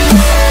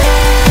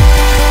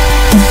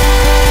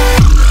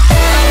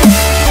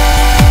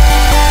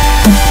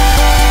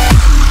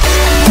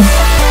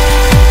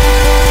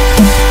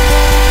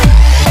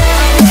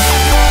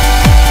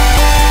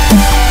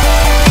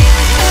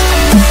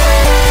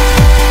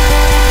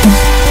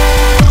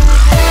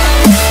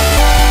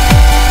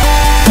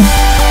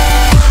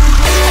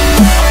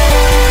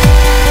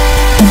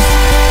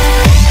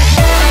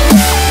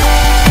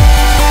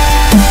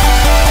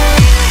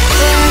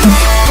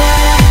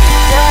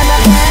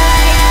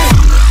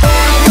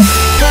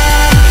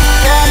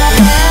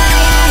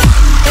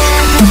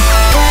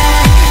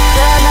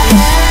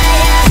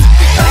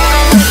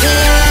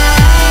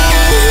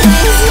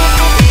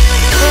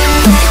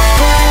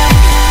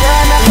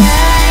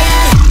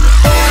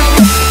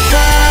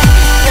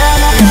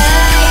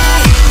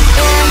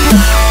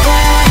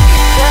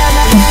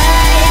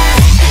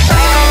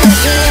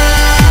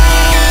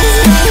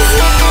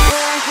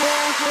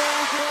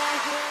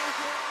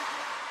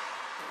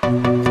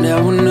 Now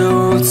I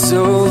know it's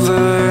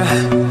over.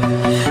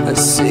 I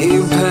see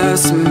you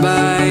passing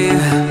by,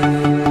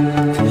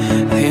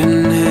 hand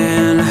in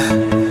hand,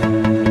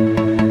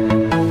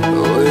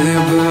 with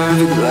your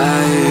perfect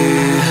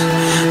light.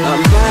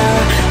 I'm by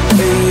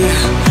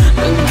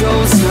a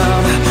ghost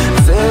town.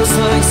 Feels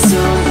like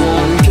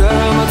someone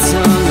cut my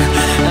tongue.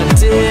 I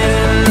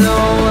didn't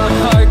know my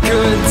heart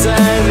could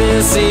die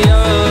this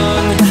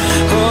young.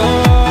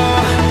 Oh,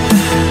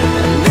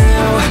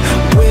 now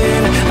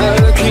when I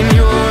look in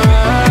your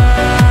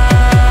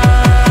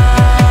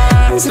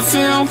I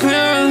feel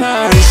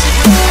paralyzed.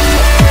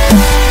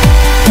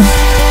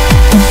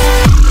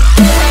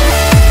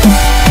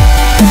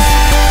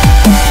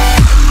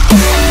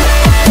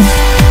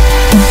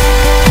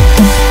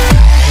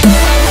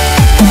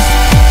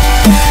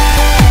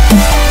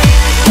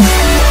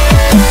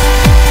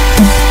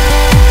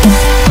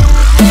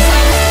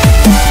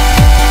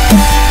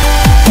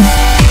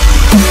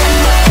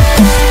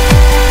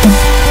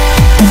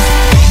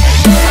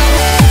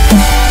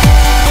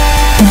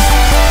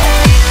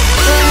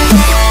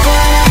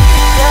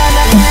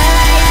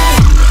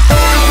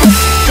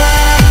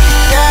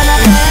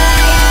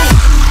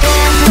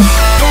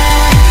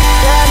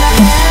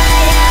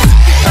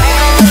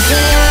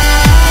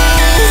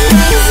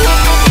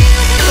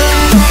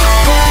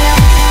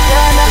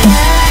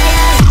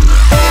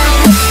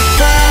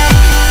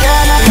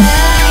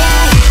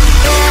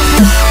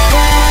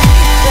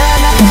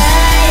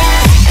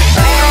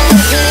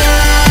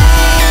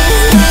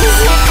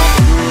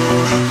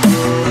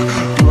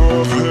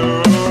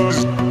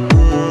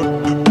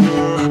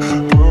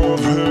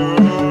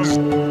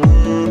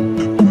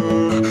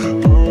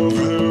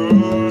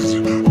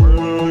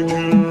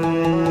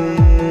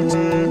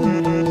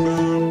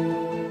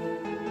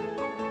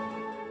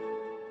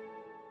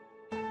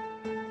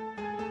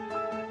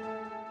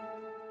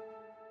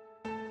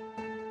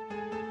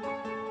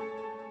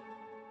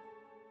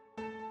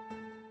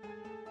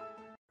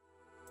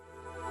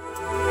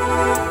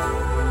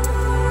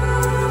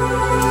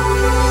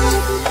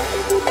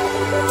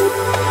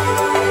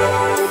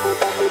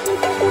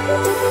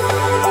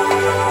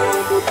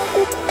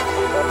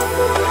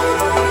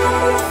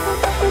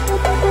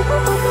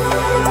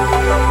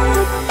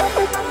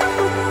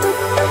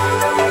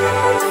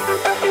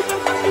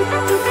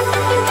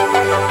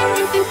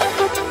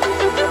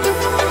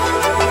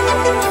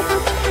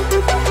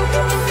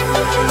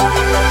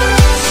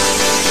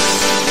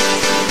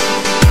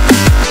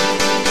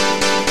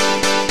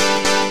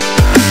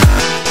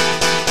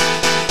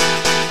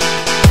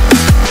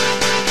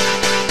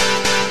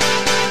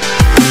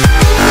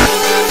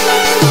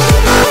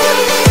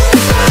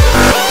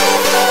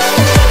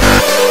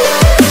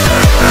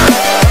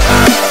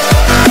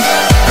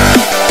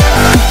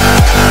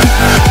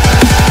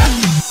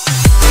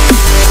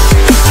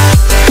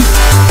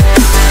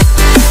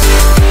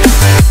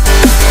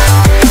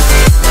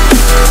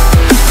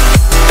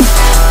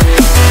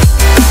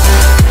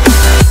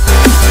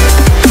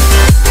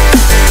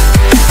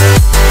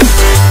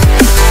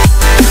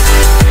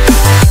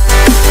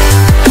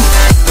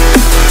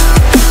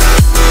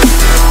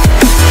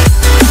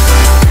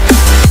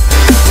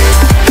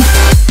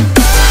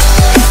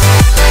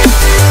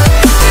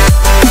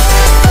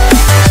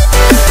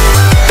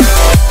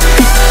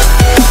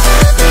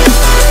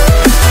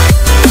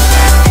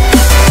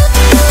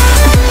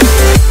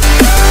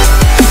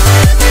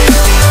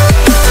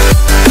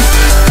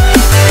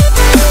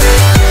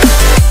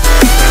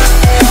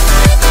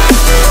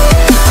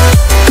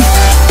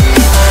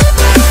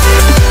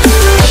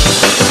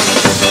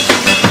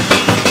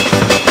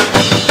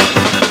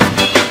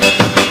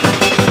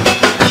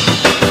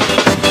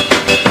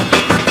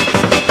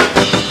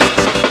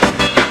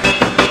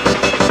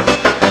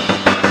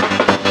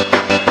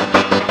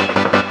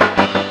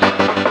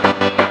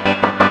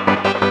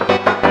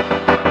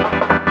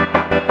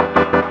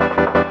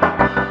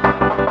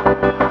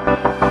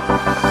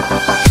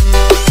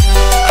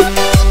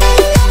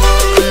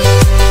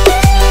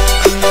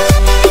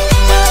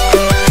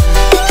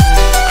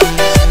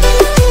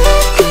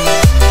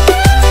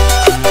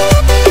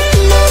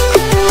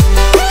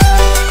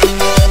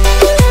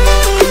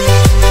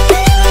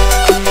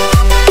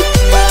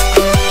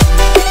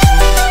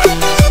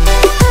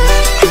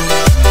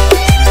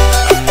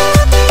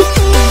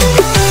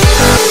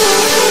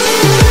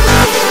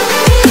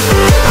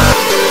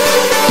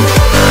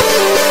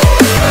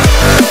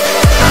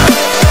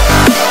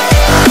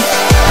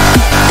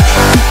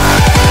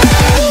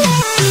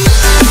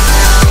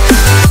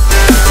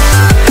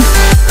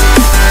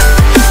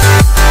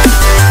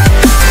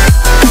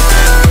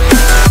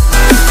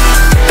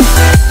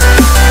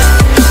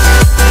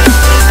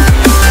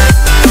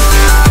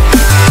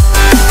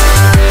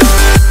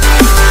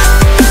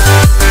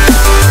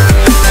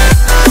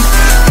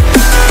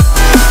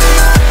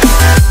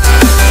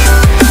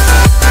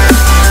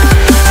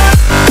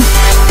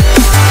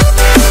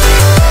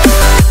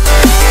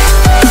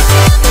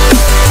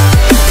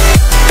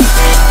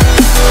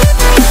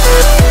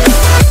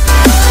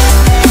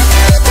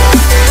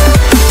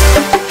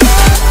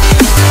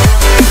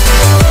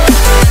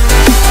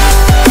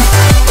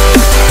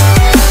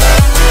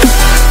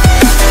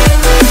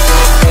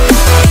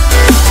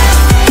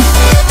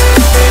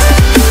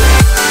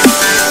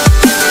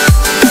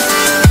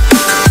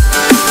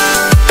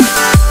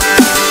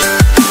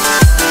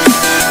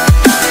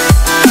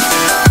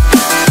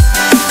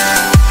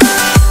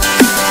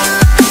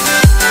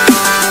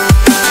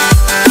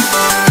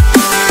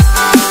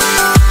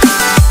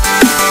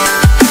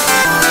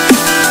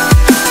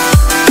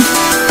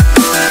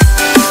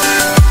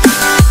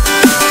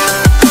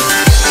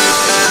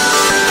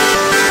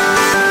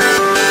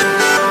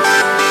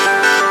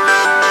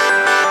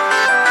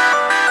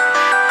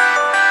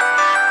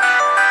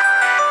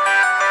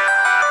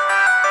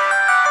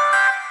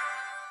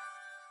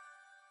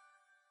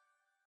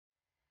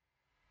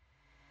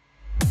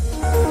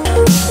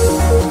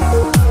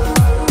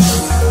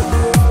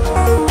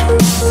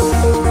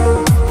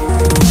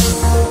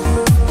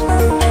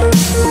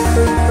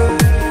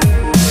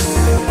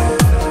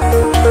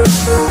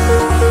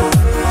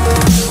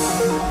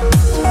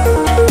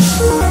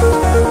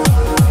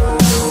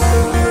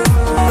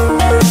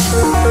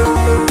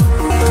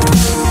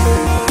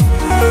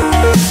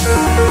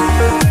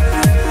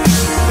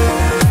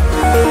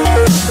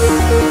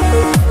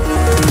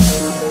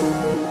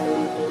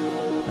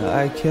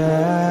 I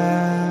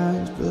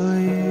can't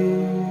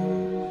believe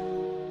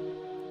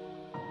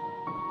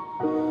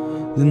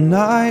the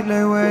night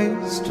lay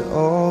waste to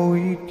all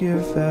we'd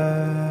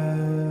given.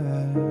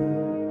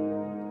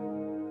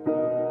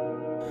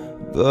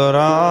 But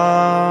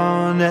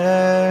honestly,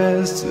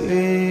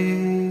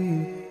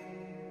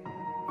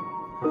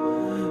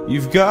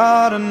 you've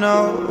gotta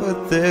know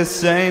that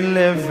this ain't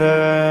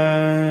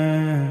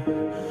living.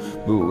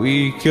 But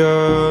we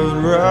could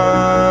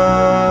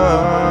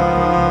run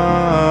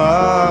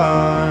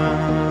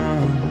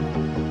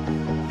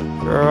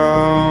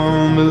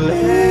from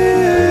Elysium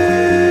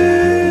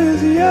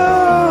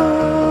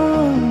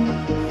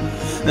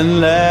and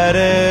let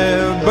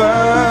it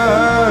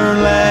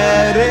burn,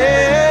 let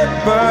it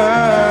burn.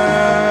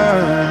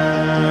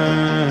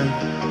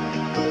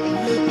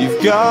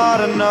 You've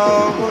gotta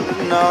know that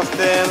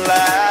nothing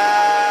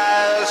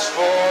lasts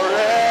forever.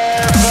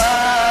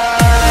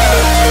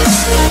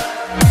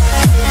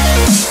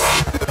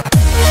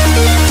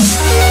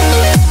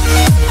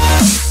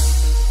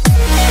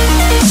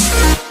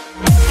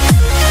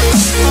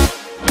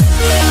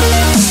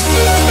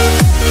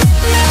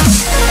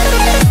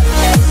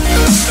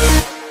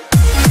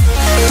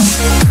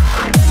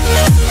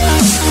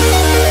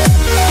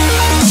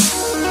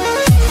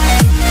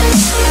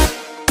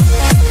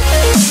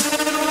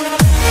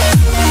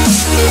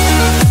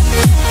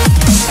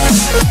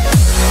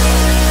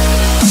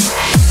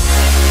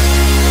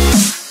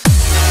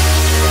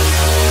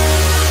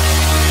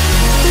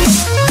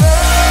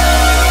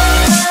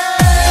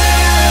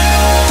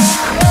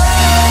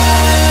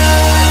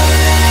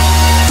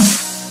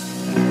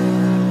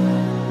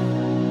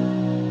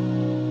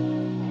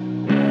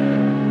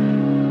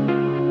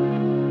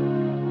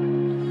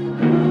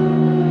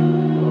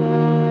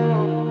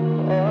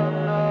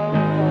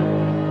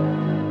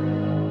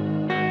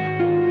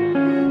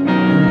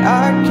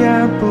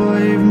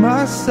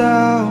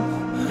 Myself,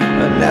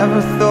 I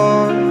never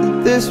thought that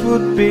this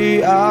would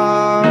be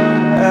our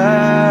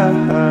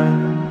end,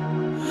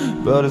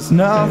 but it's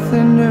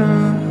nothing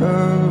new.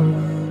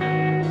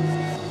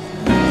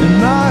 And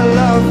my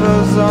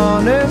lover's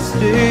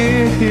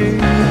honesty,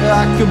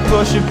 I could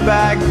push it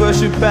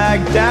back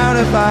down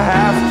if I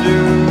have to,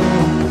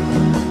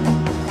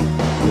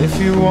 if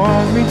you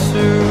want me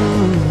to,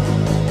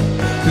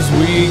 'cause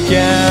we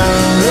can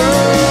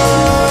run.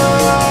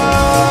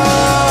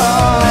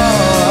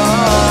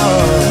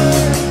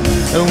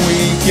 And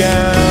we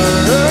can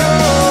run.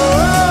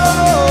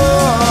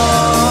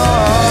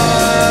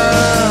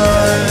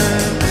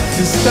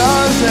 The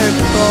stars they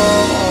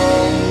fall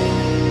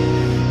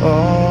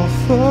all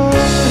for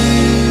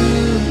you.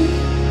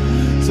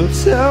 So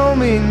tell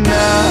me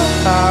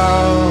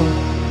now,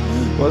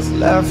 what's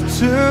left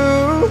to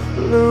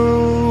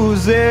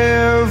lose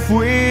if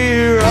we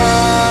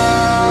run?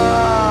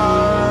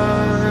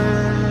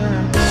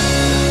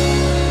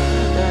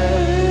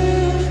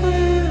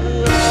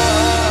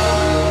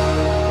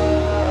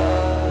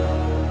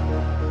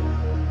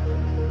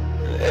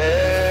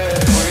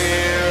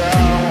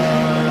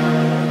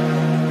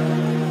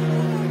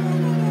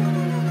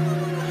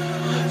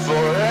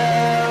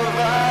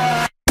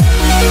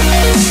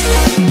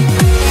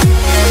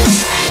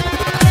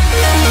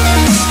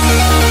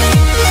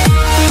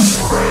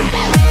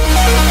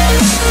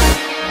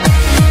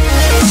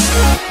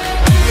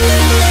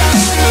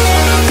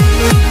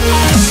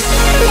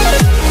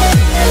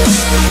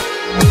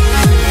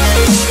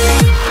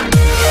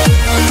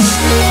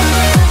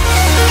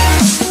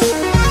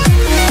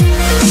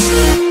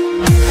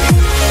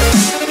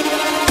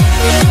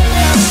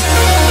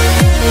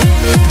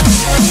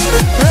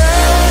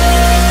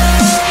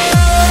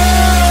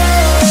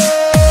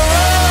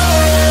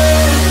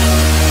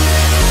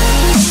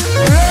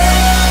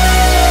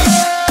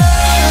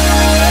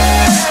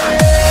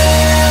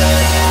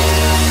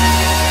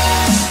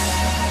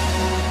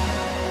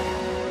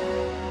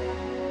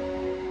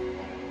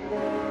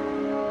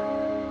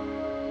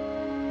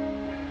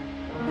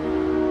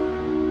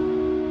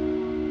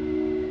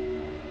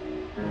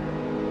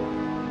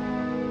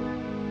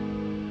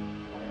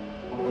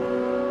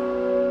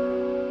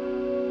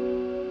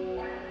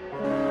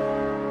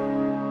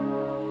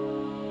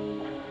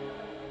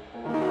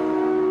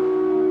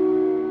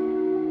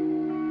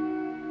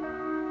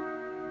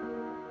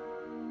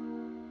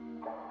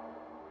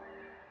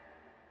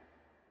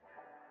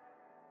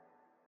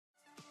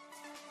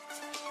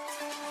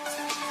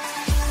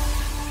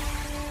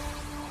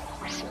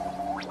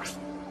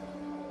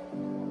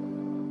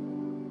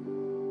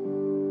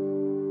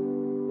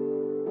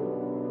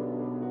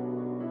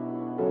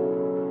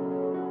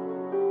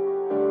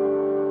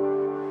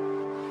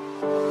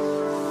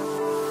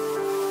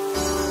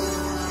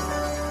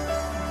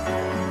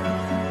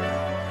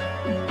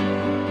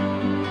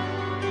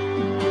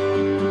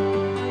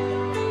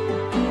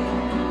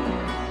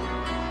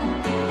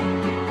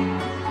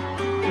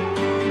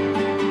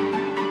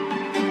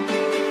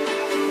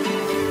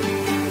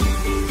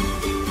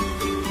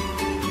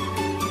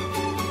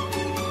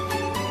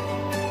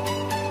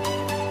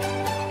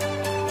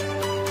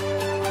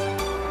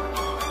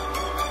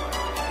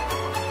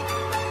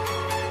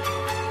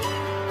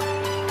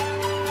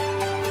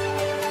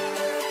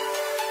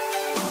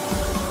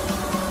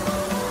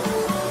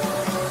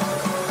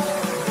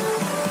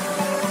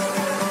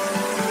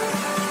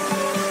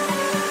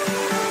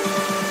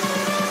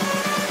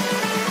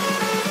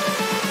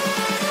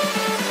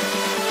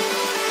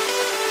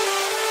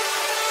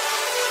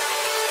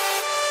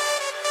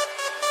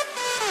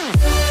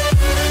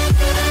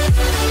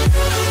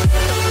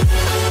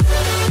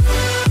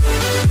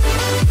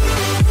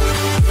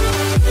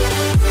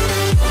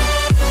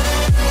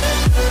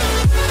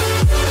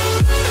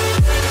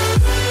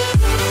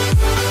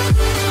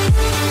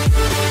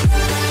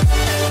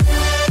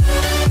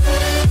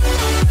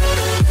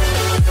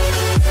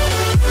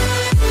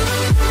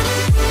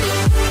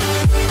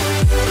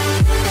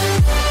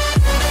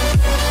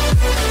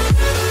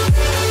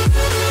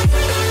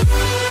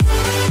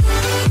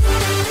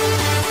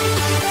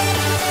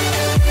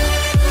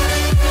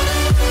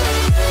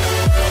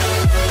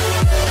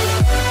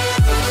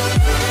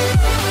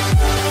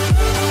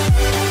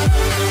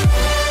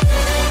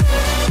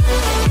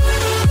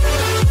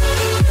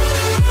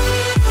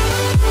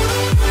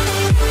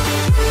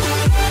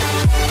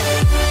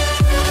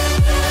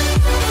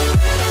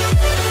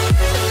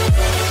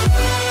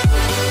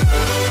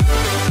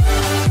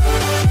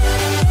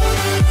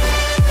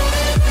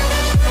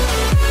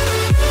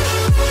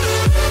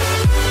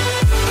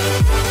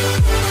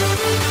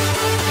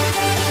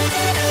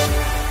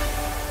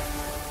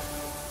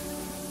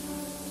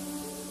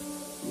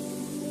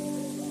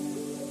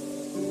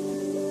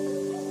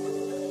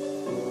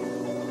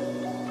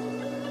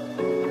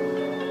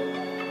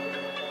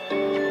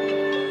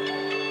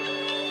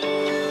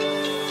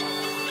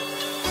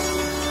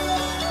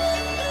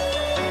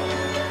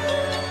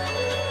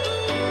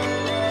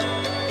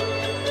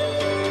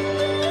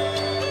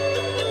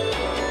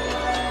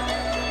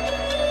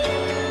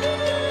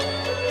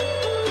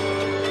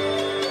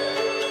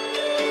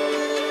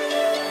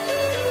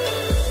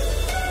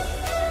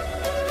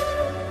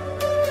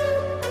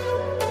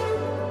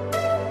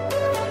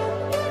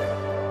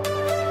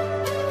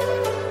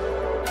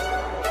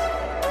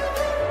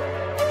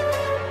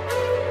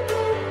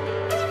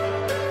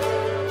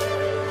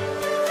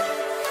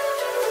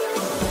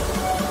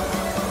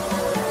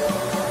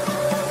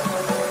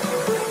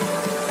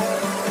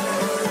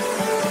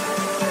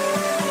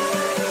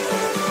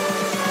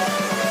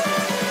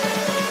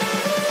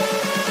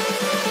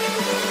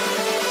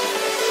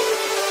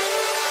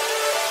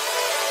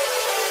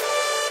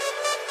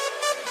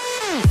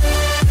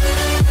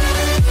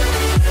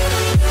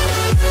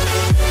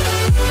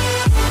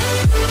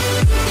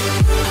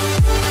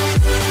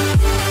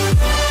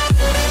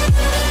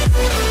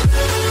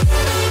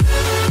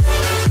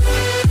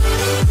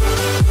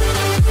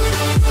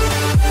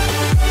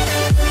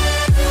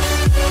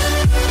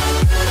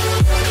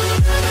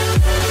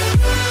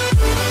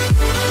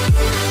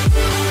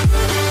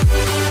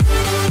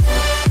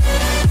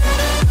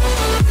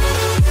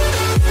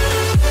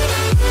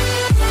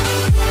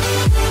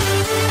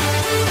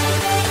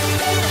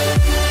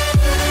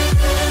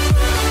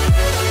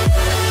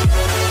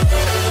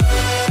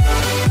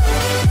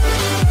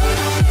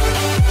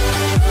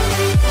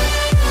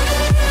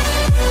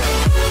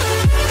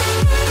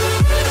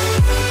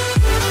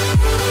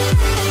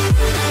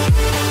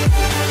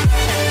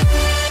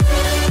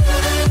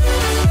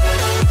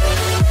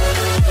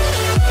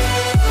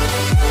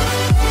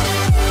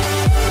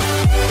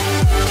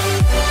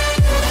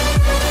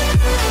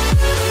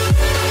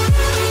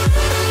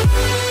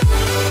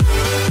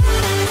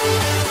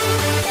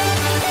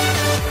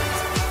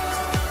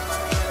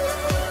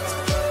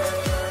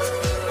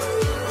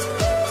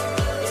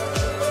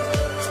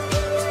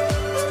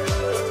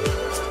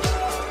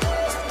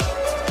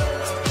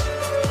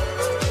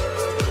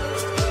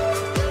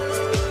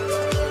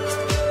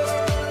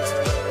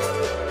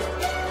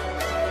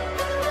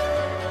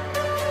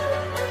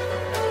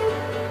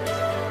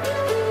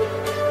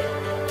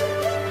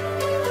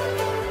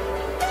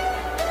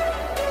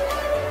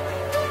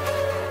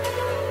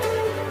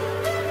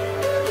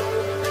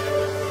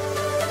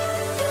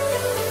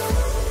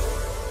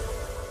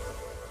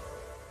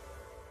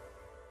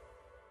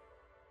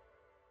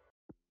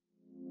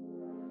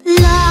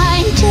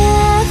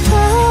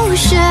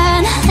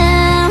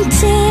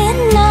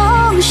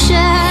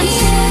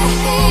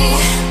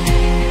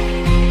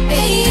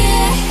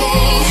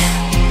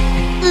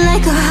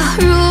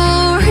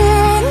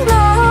 roaring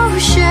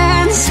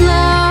motion,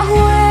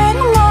 slowing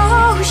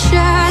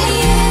motion.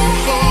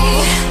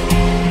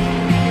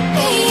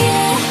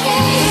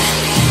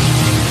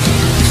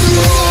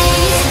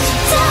 Lay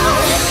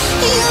down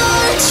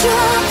your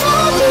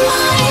troubled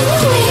mind.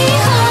 We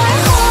are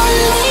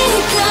only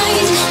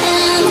guide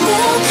and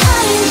will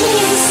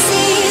kindly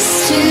cease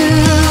to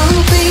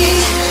be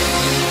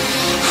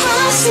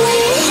as we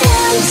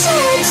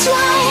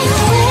intertwine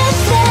with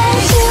their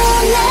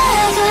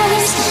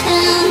universe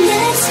and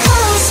its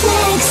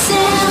cosmic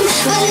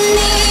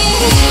symphony.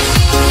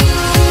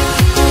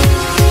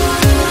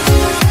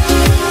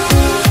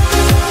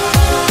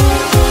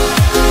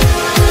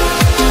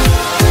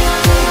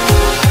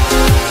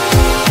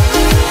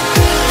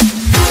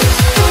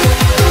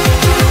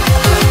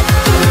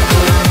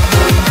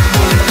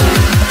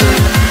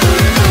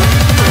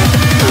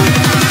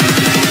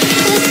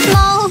 The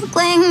smoke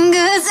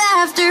lingers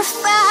after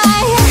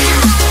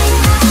fire.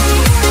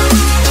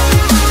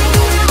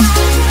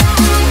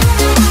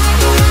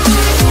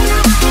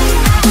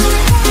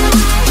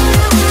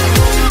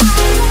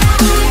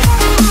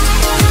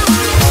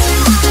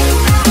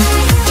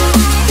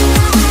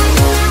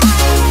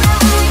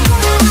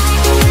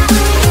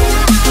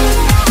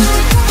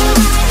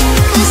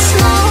 The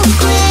smoke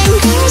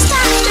lingers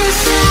after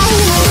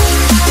fire.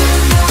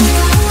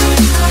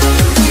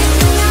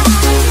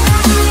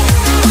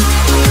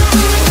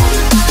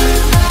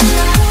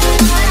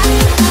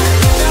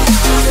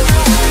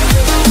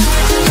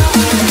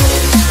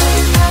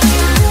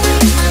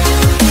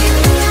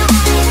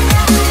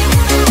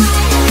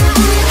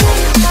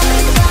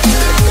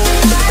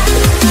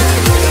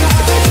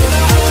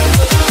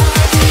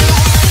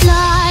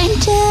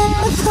 Blind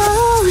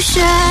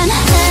devotion,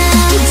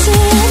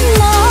 empty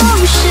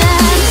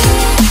motion.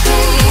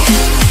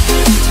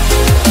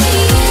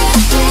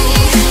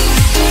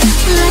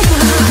 Like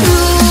a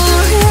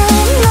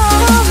roaring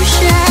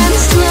motion,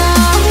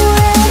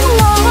 slowing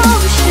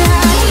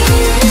motion.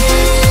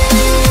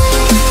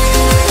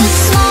 The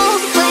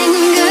smoke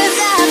lingers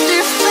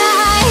after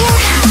fire.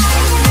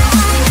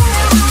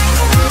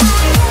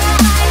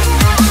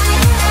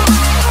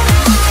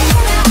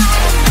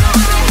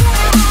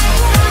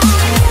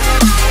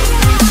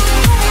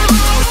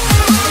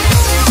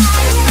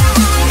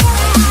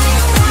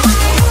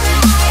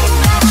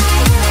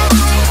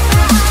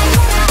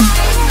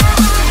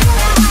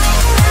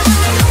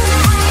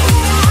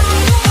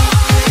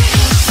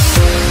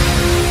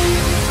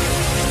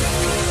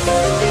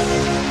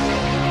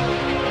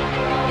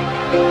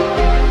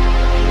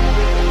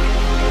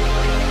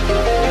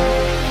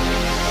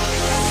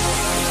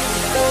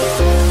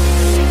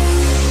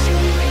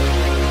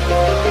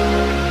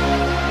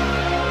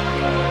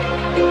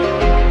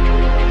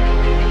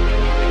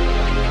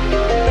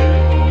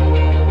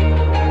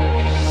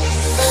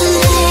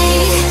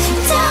 Lay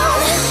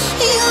down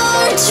your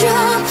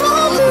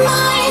troubled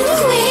mind.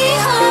 We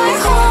are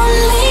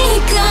only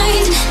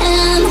guide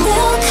and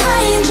will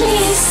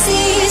kindly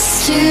cease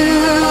to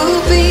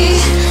be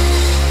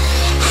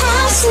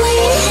as we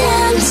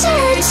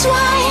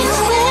intertwine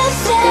with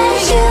their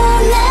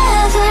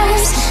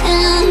universe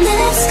and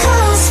its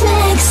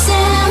cosmic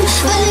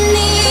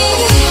symphony.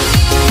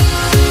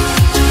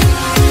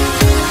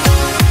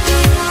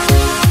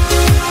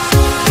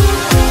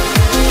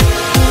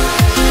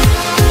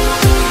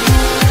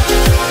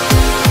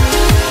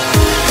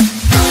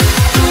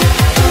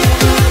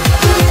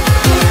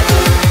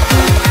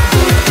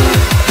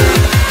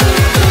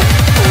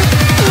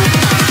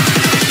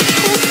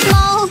 The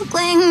smoke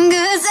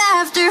lingers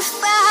after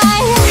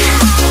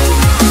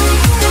fire.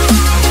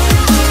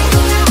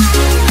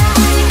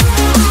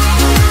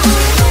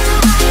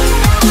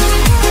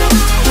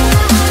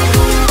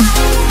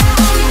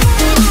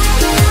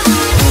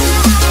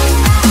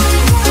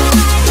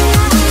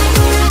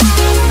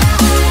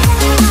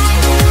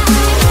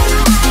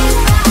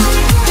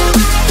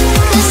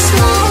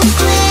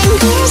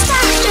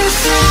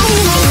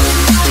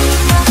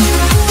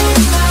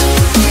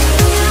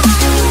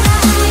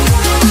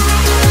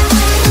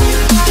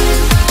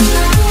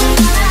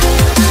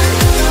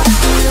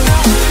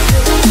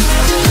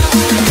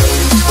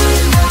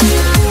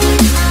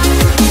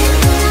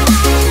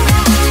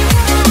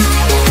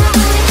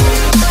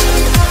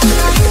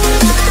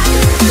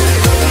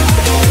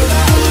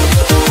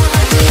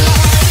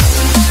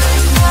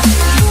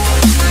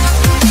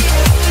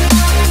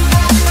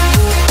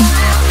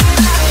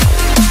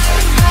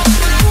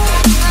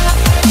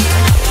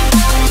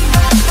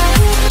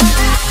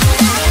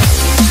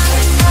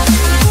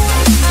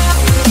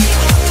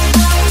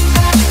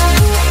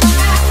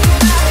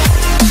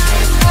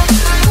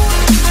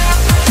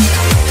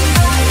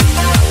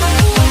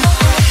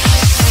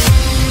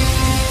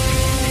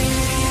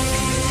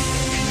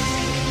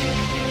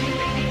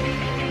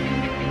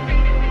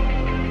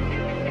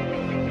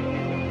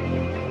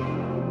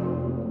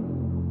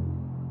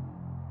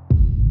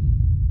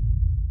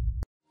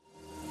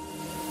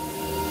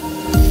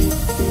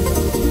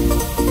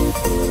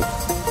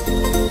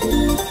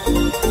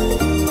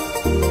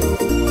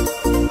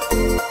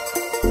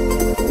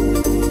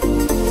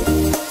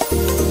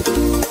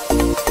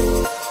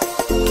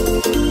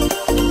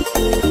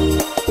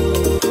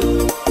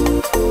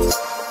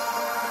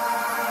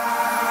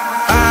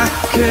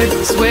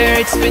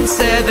 It's been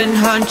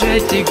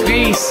 700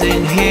 degrees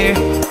in here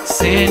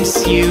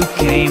since you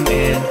came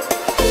in.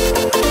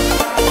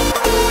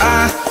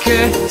 I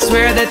could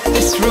swear that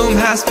this room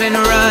has been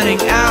running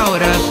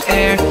out of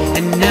air,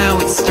 and now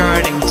it's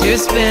starting to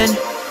spin.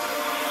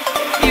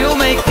 You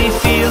make me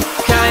feel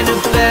kinda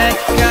bad,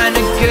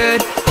 kinda good,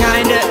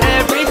 kinda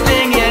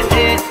everything, yet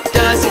it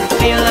doesn't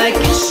feel like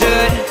it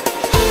should.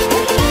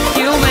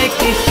 You make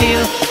me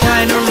feel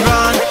kinda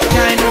wrong,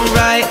 kinda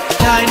right,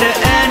 kinda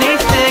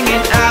anything,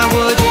 and I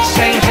would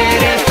change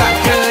it if I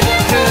could.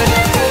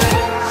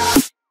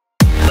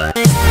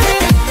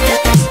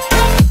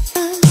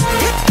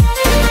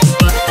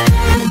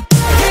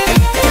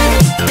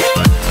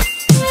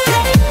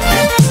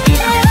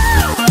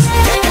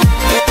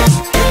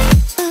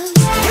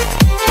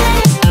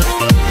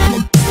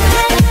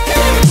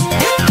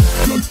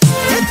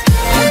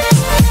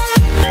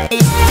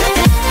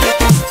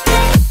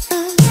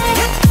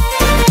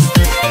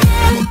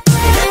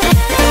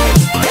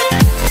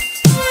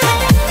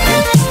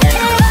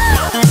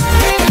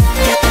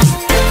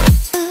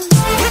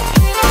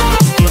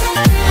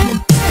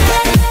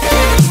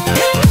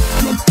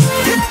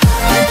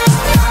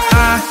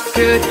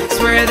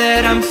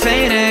 I'm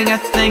fainting, I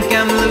think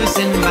I'm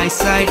losing my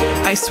sight.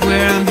 I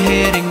swear I'm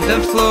hitting the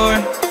floor.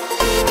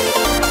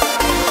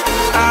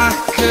 I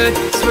could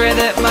swear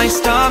that my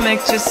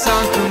stomach just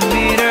sunk a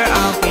meter.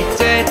 I'll be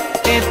dead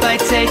if I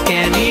take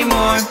any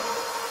more.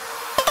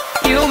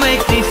 You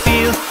make me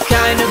feel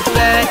kinda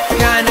bad,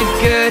 kinda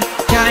good,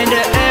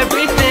 kinda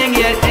everything,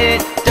 yet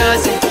it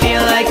doesn't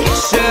feel like it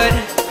should.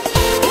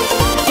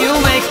 You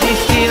make me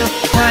feel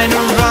kinda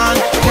wrong,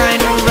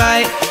 kinda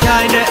right,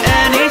 kinda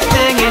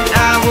anything, and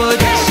I would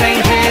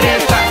change it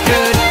if I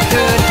could.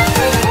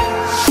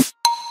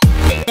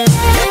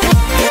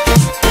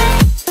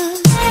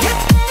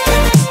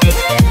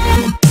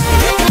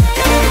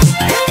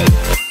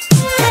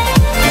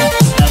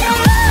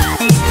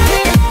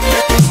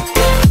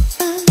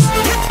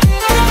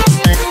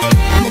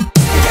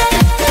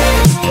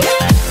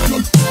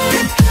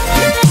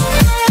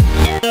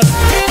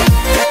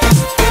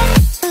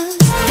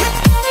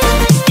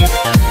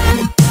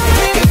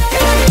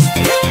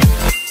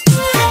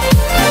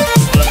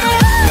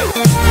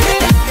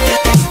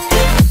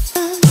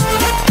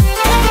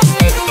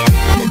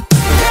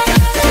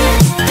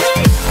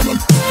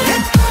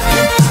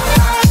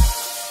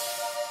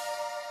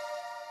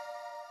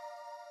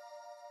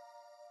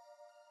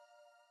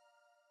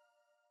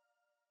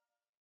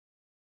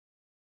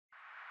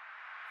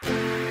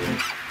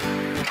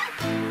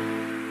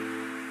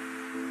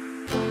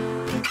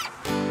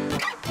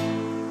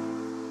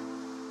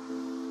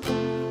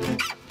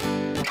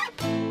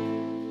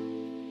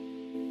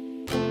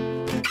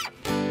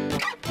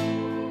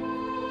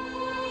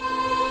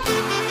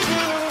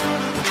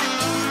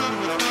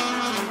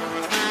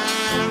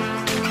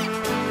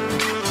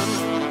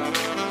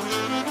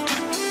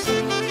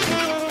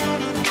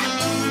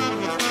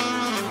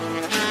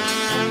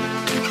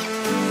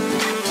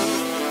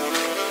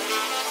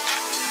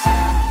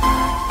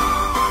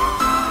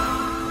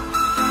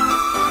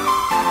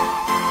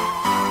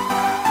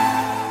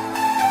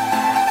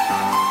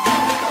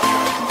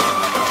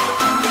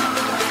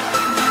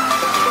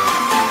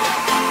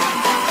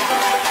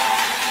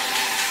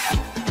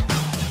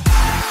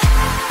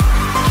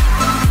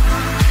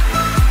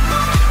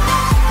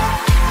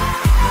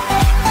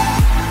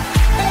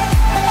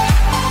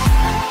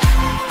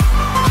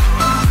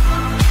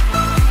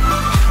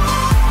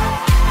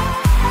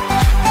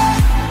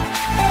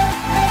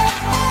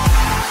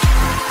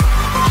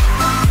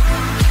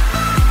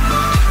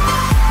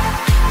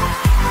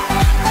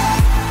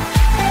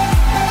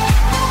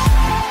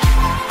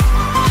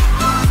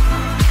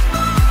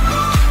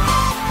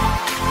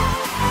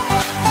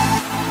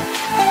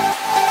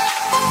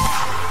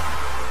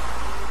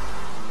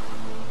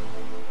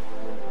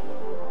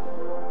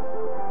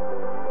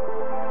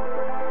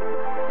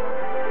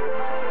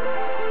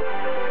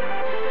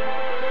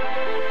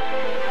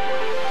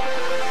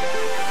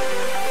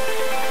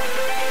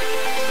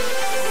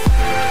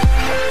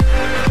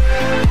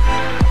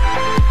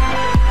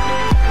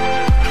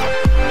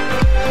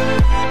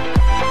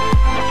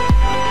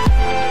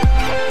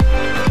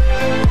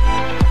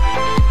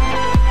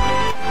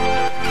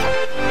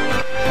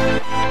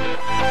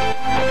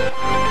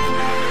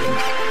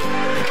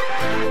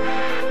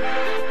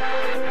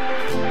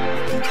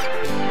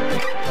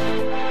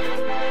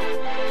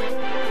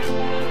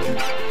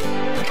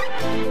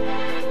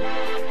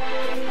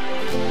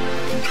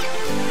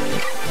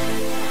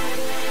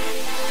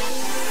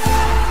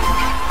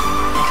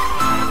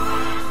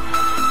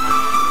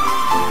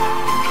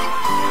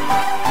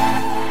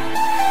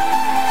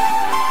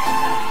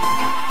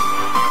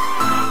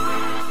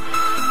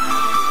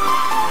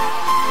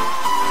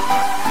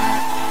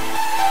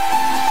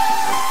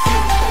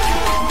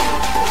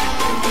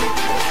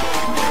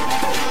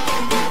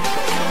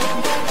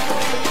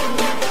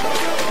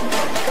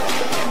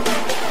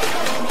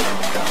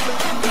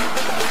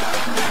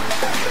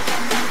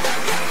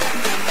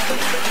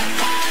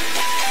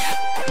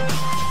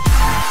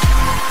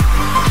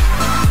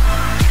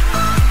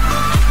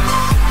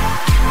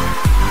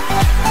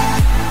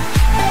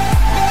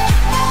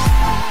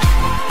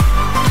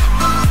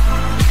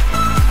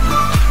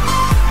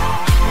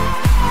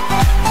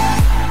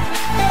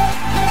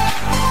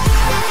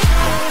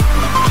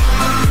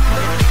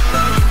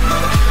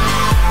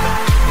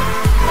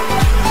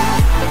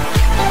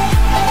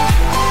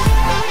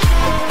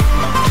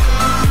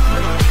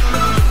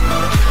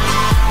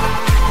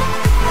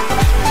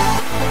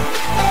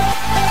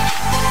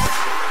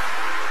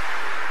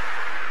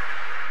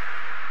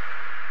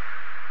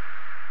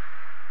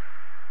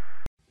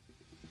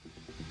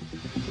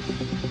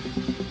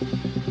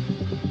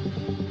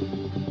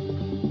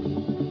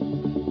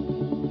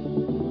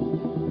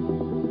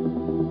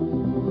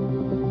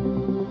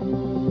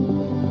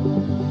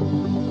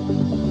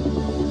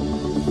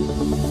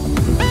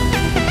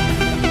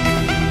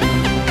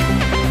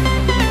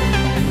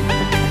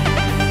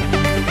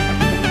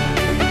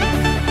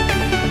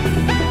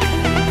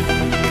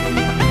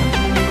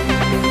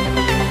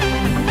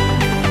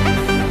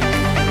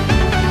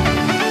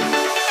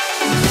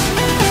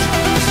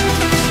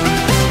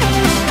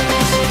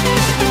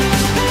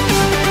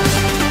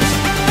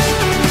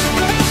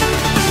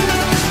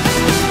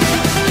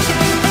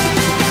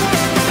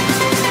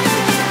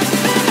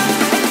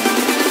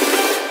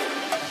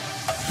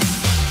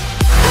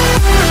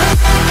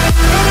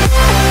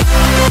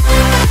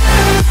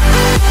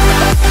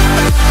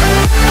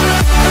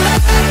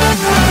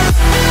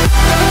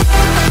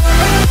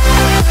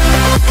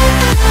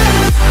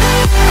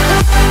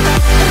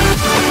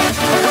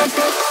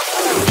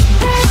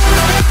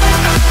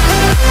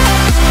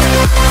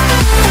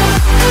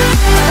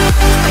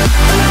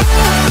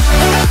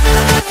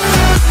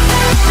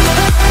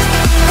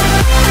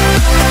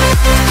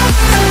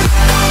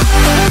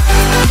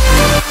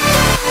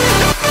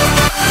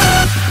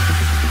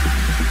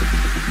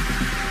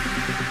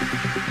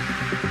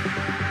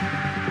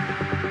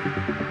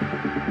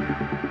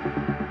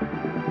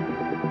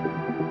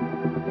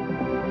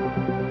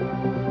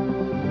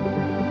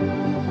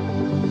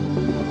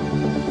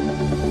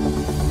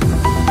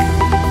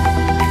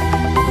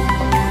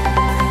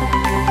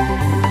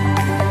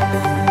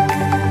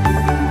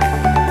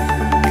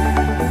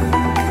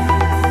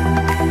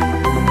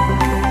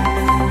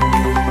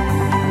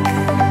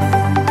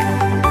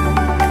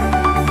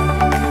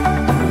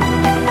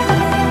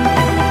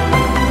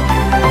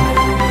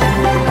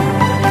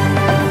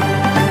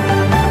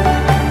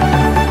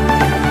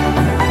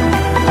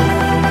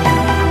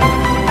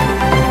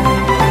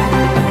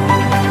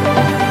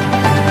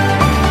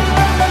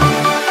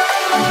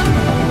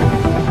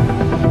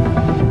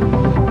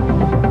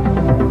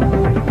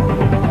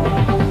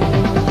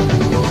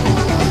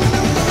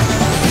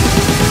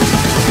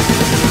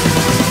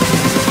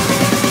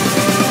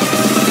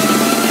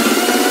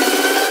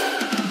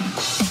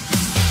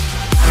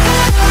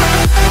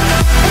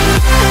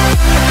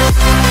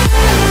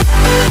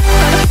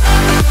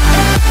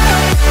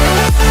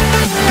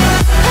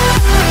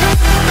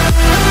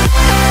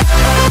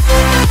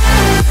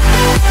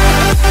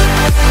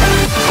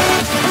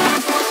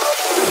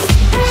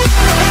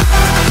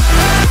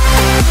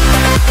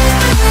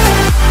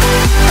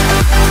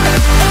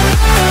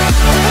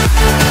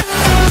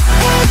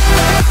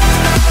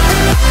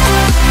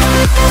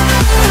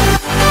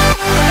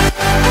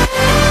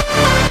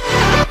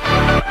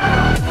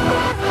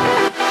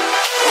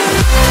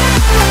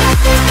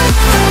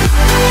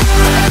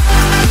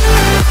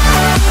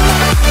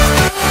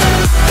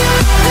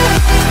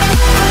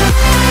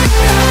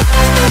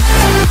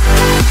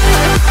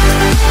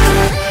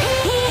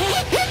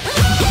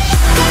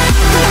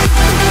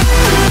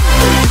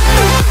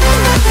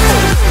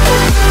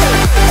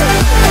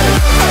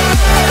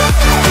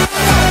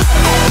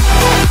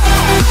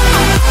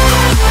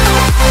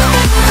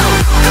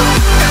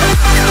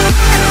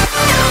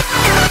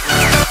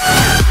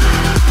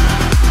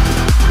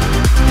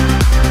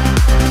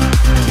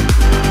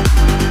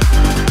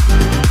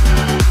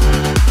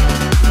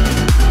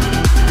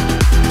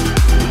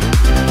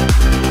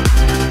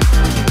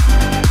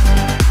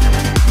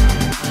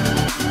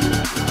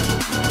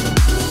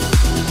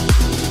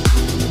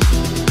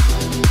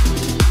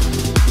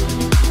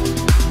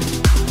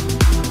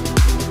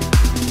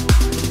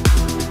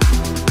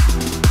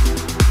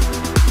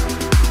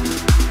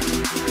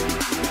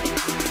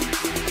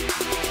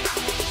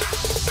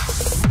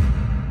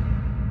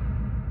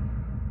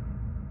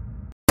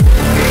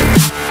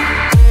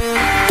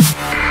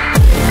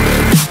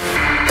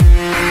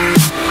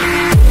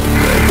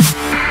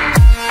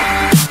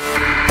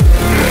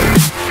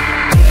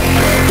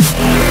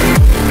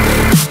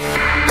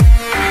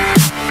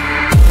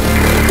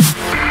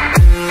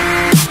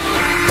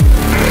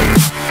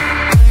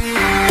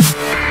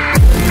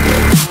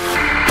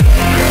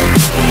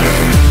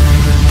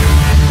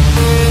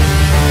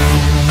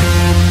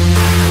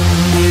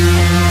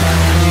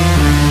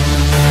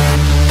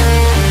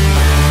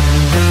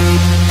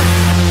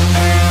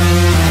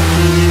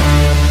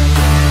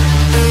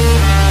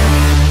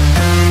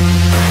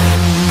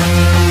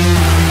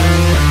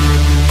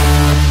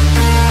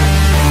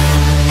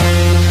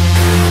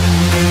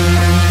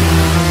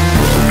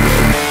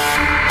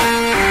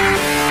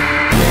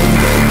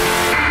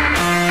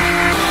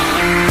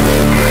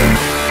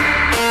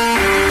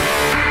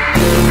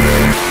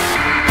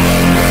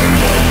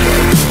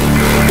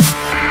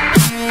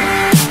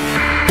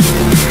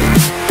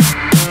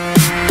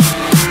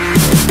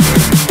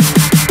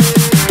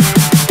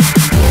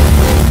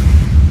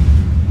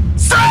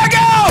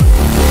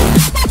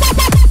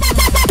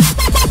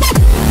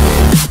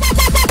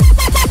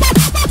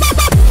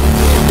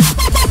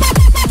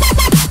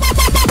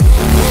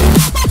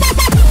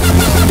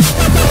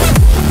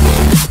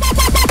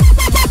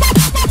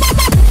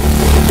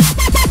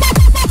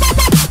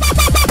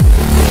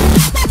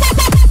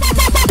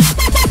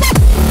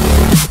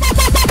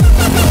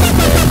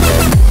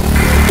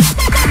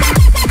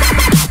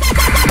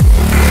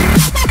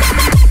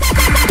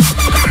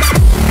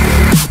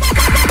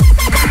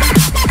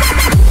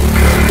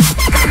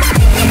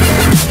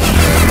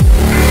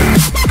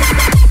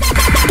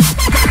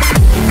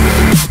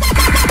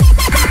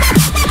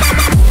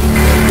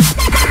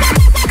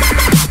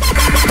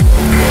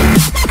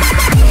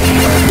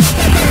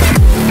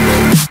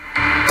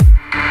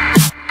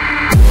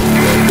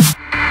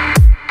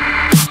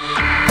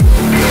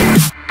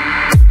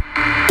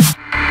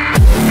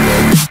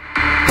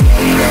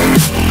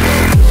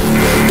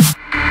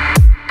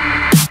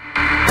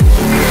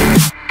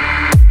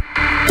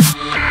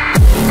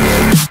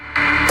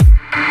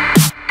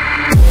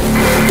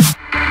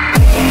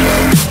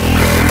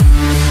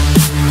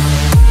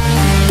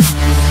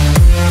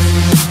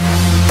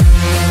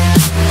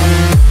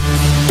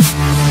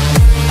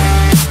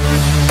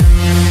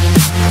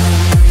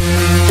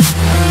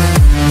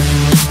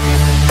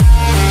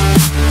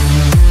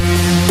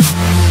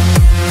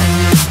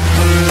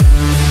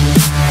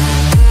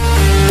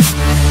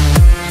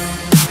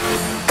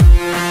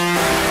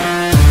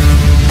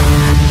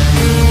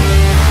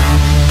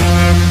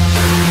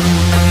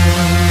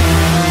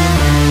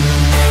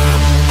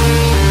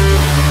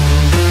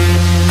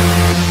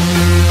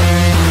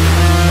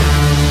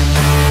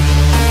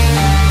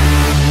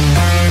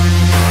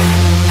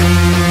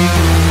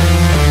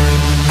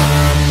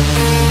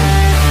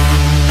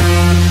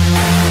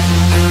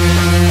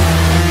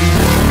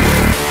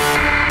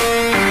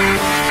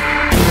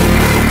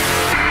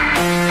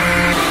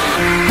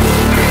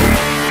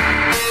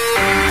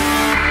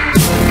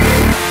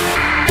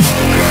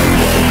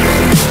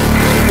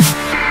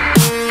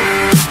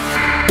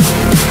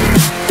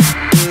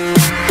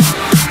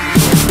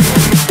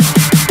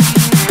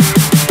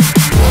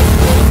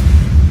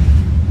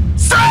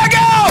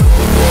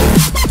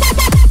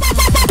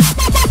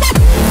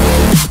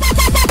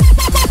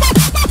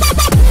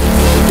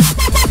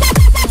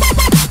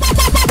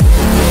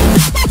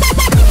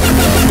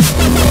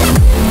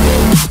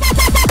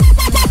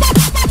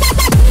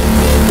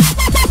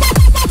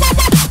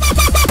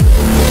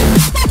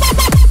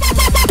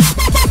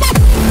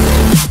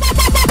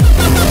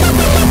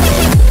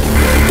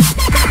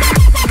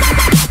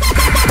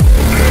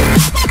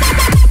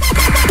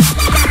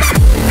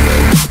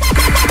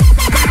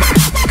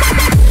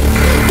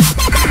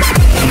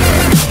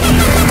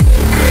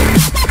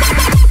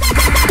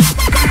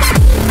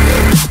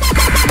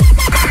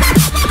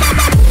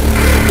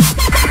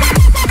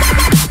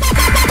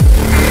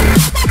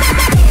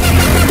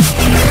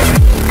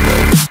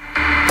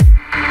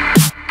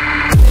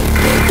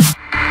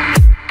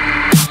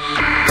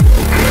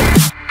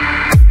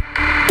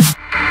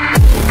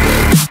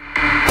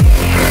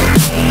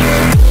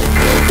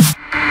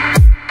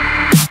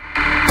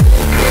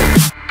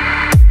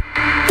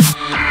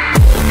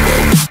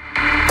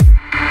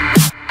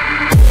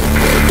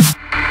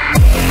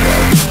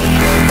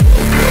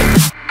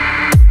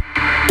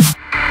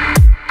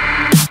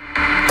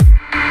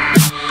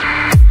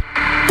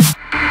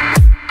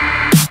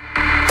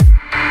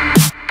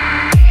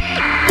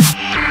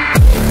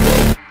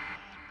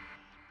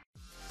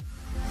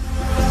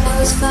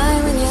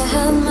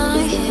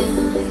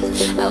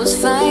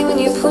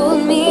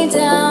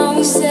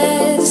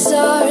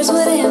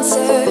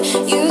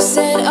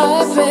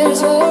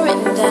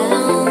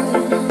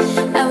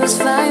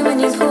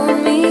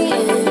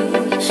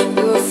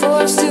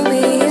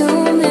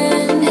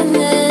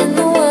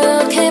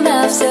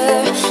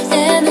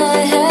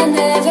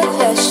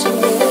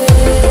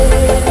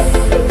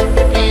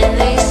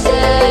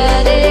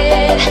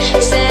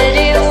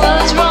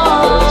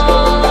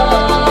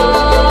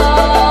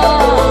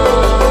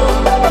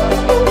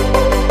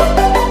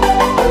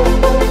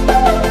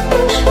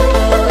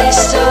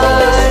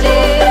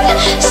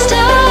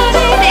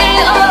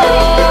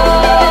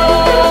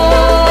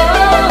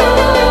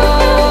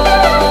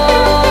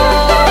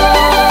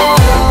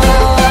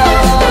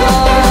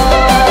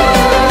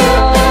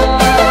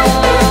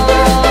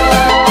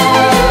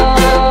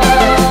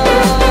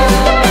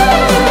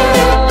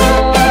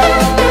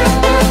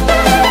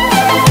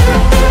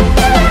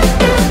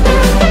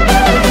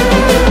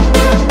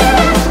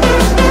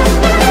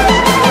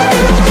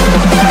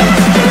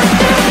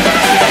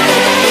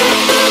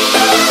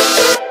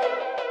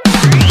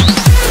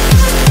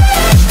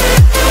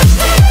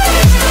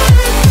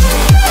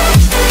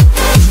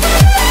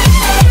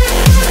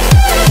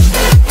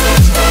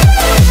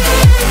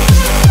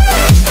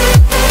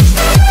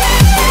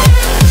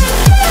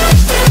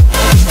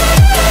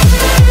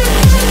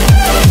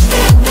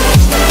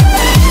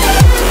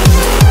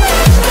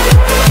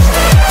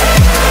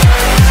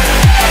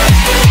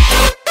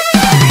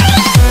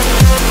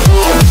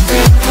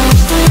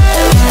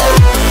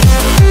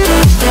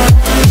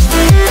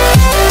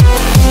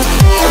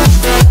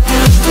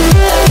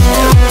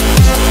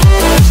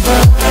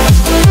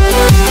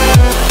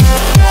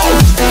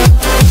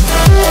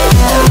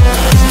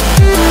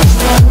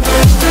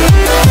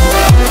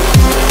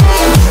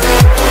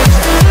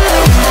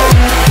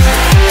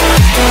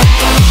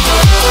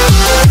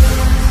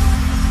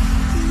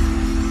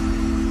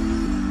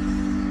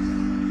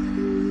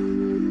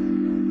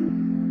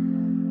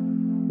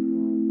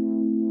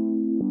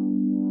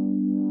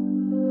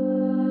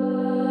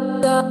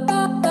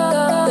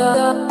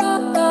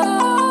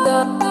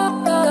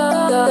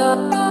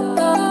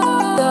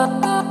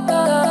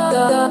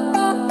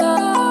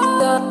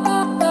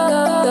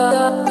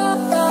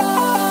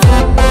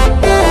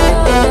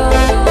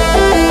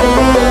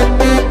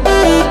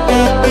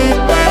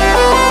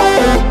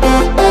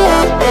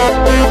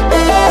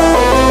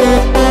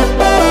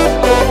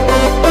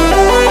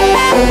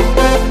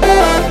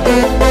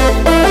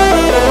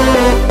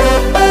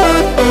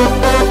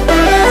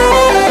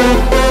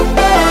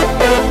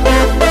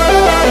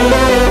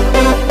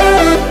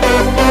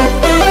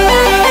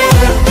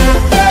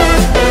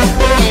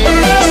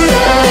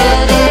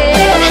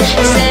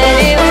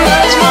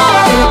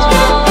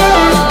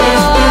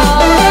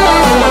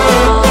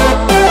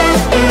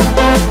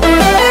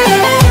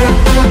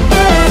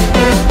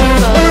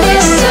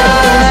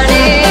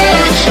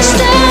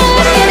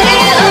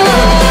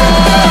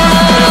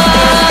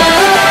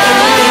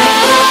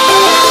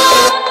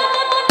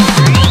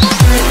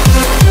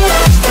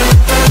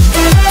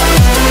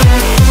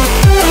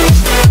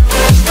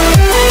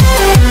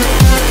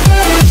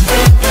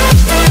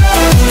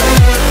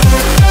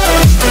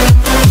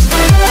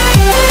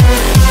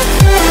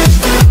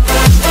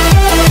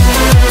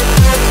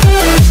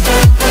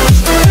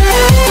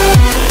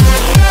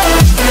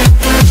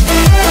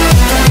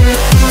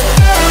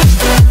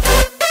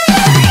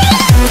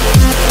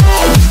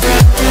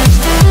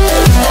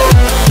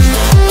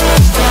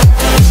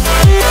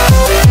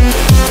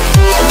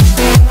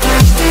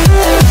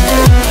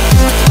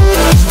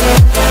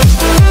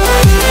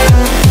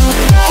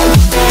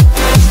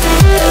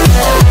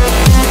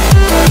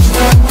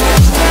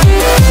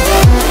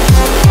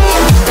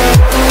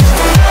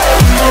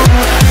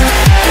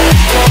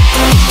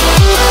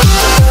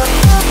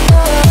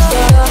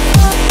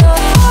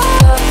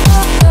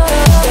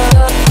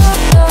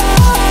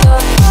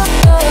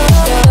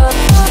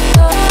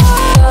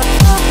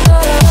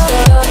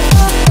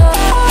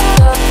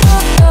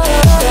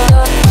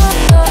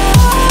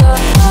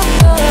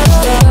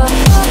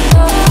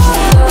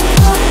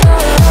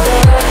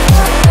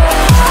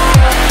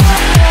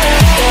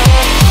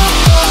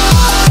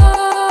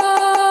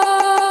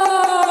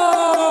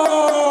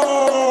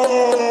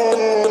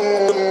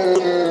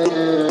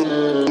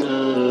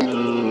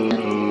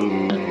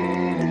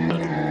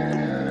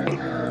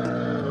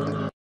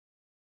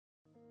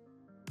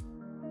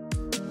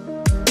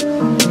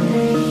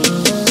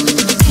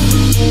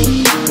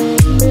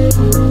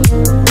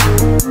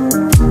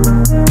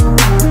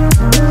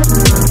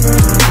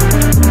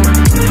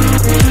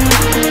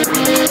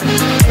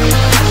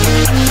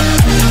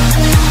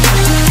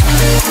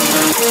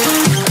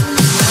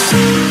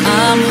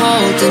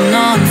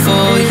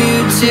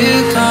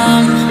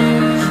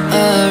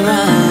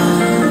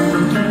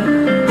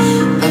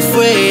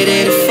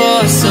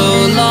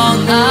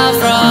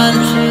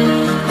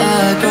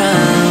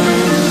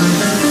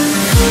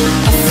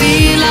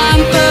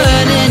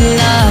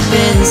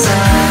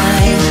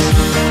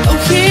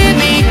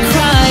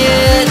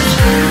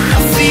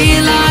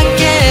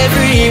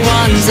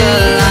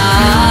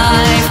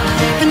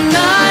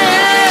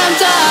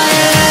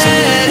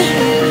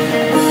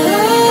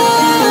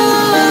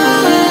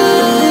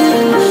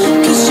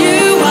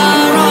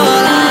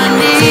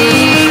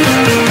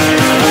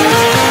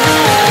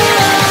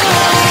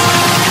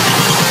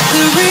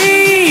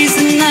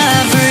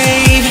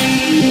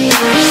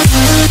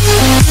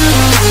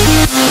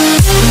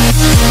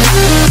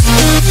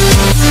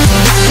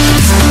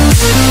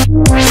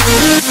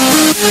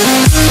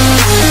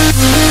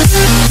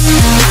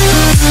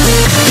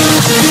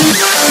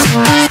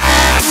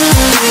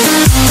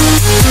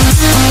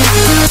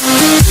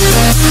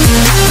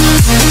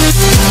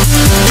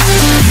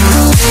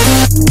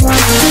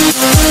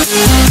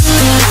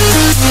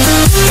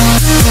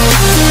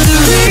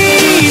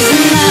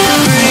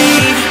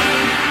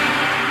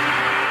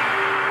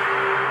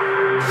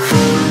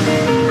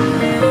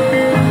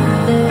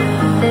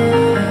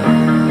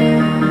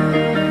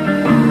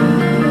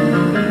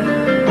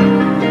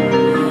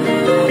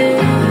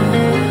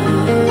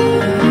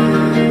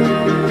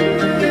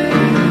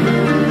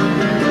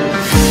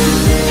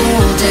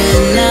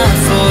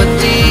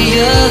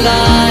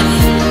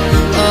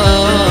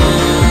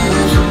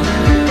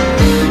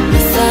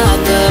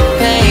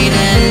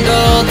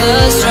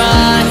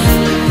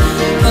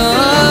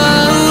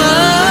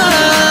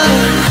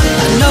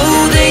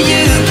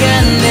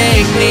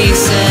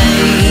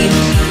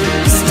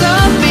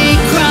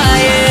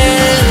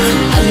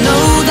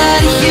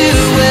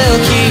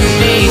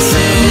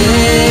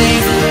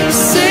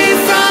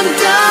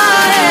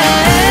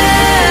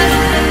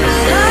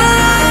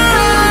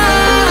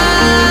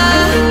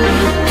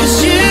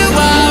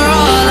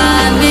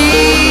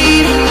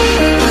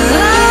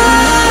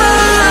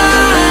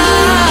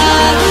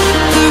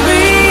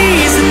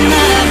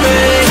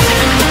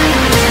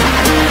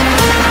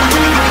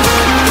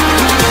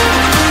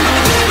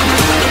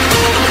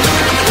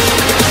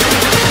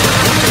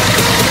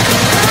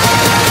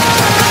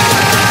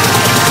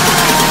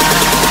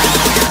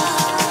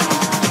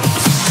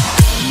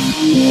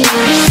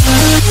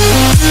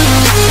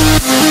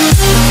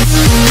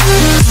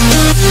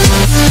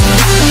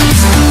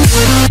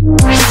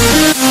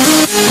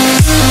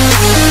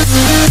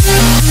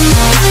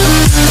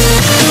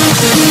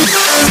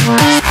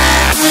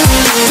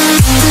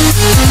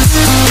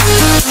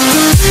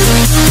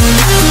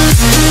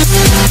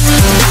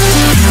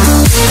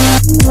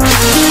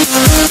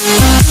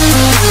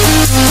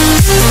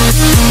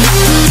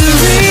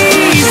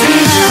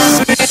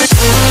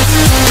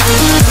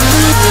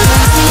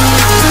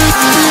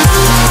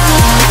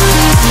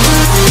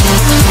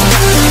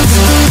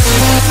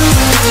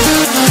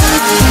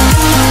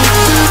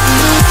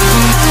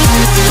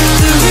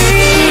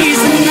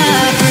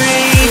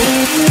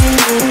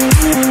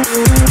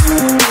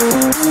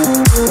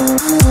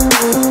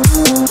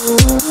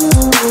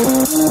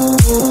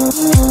 The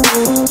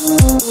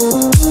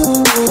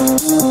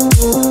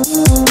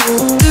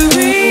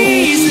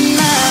reason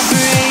I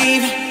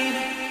breathe.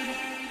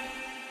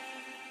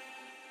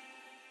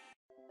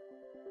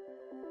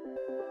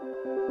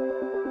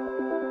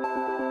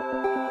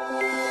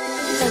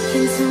 Look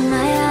into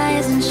my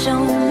eyes and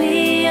show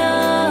me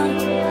your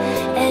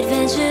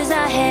adventures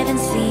I haven't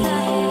seen.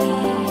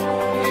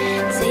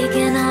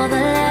 Taking all the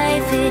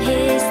life, it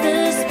hits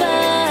the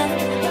spot.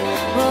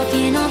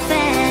 Walking on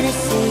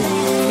fantasy.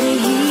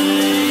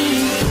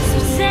 So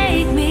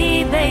take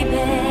me, baby,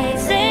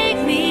 take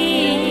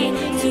me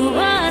to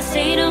a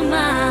state of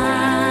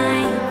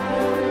mind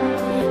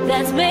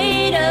that's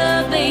made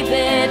of,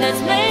 baby,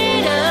 that's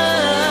made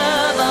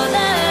of all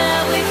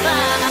that we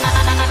find.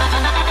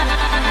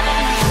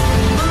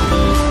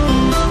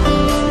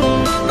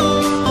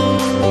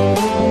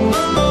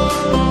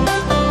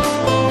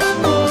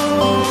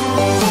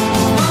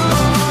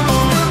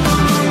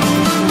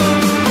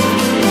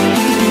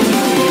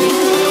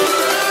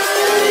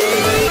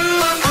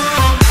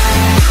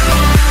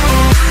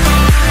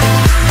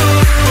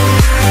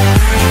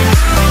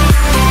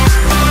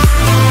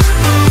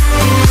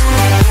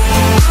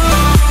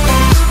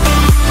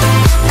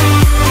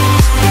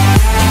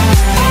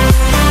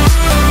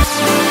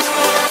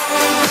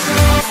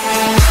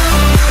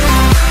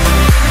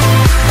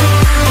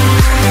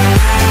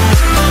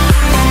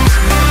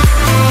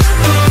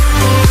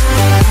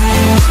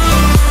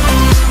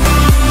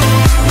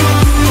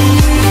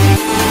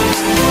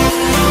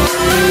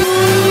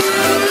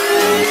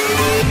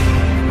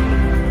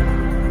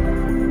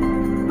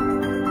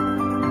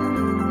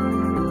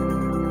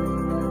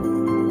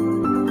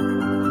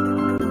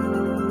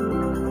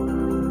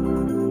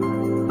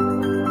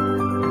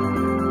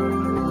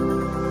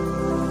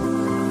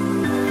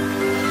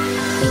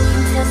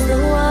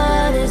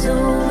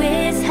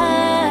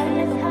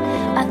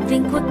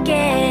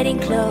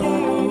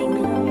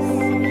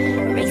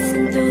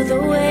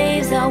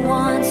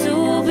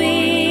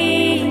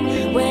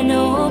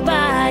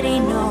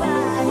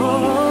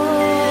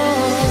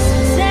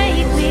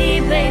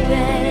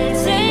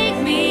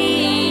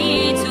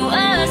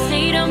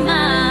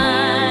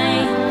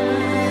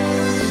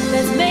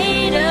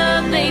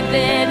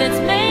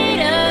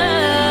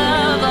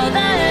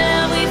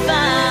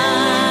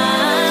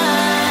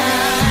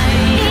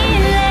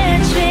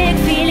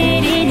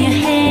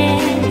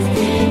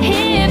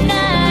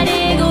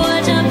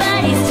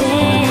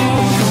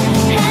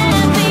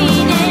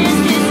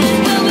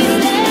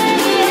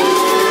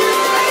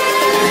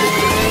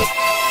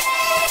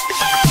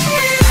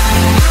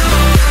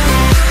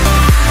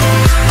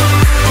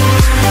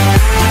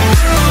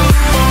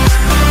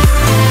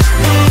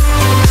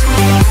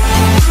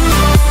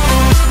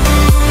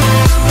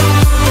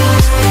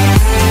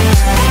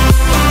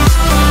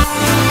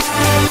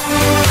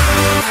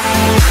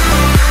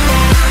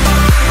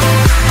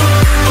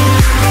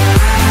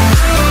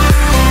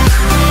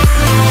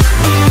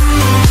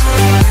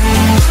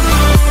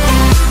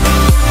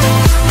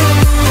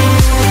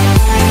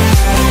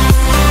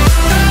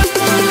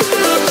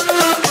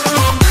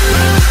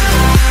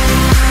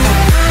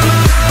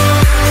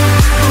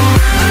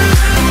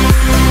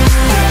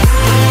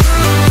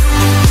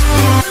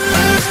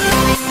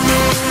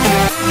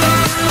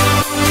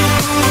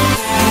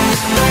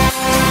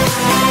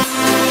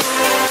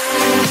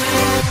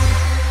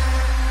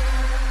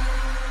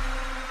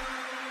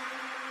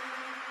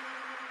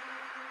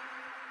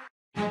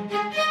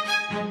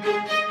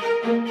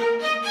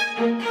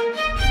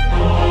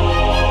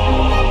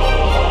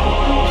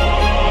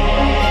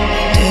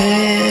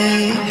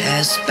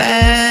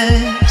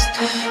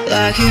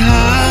 like a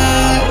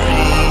hurricane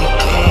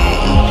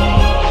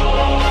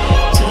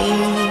to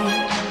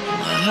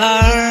my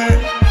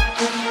heart,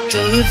 to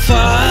the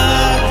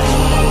far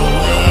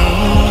away.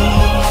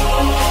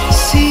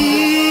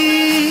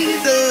 See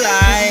the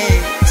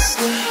lights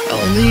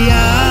on the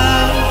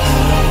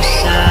other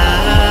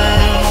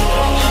side.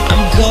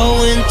 I'm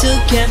going to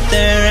get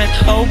there and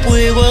hope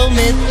we will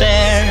meet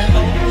there.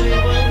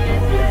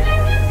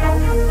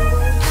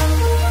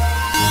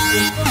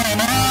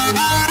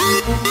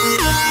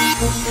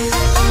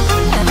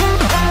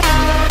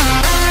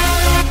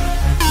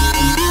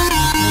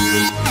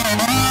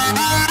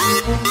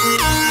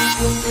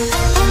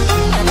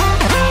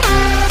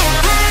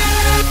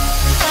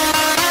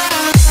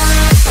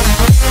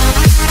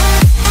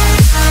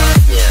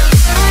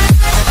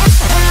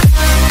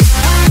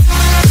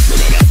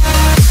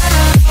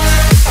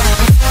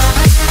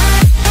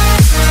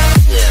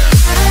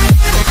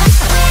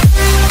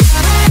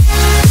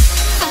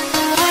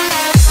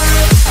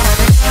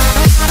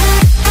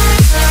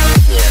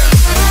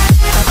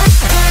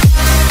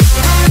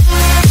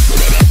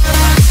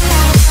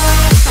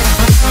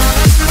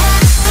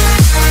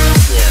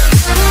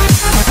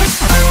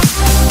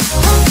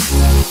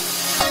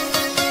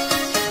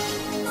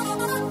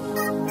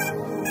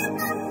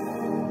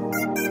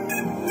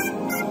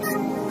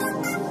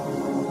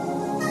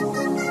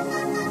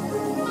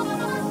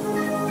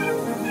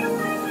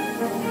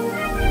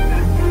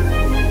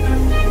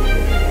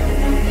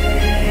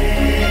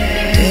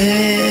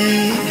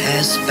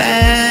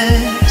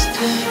 fast,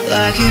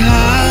 like a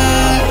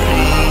hurricane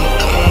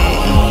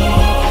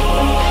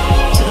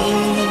to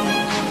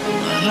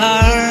my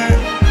heart,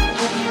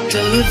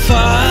 till it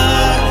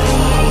far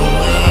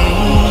away.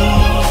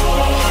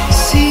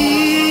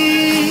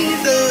 See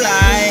the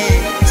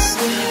lights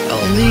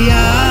on the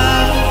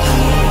other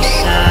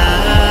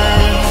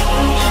side.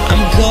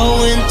 I'm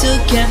going to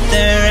get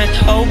there and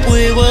hope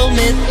we will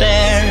meet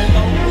there.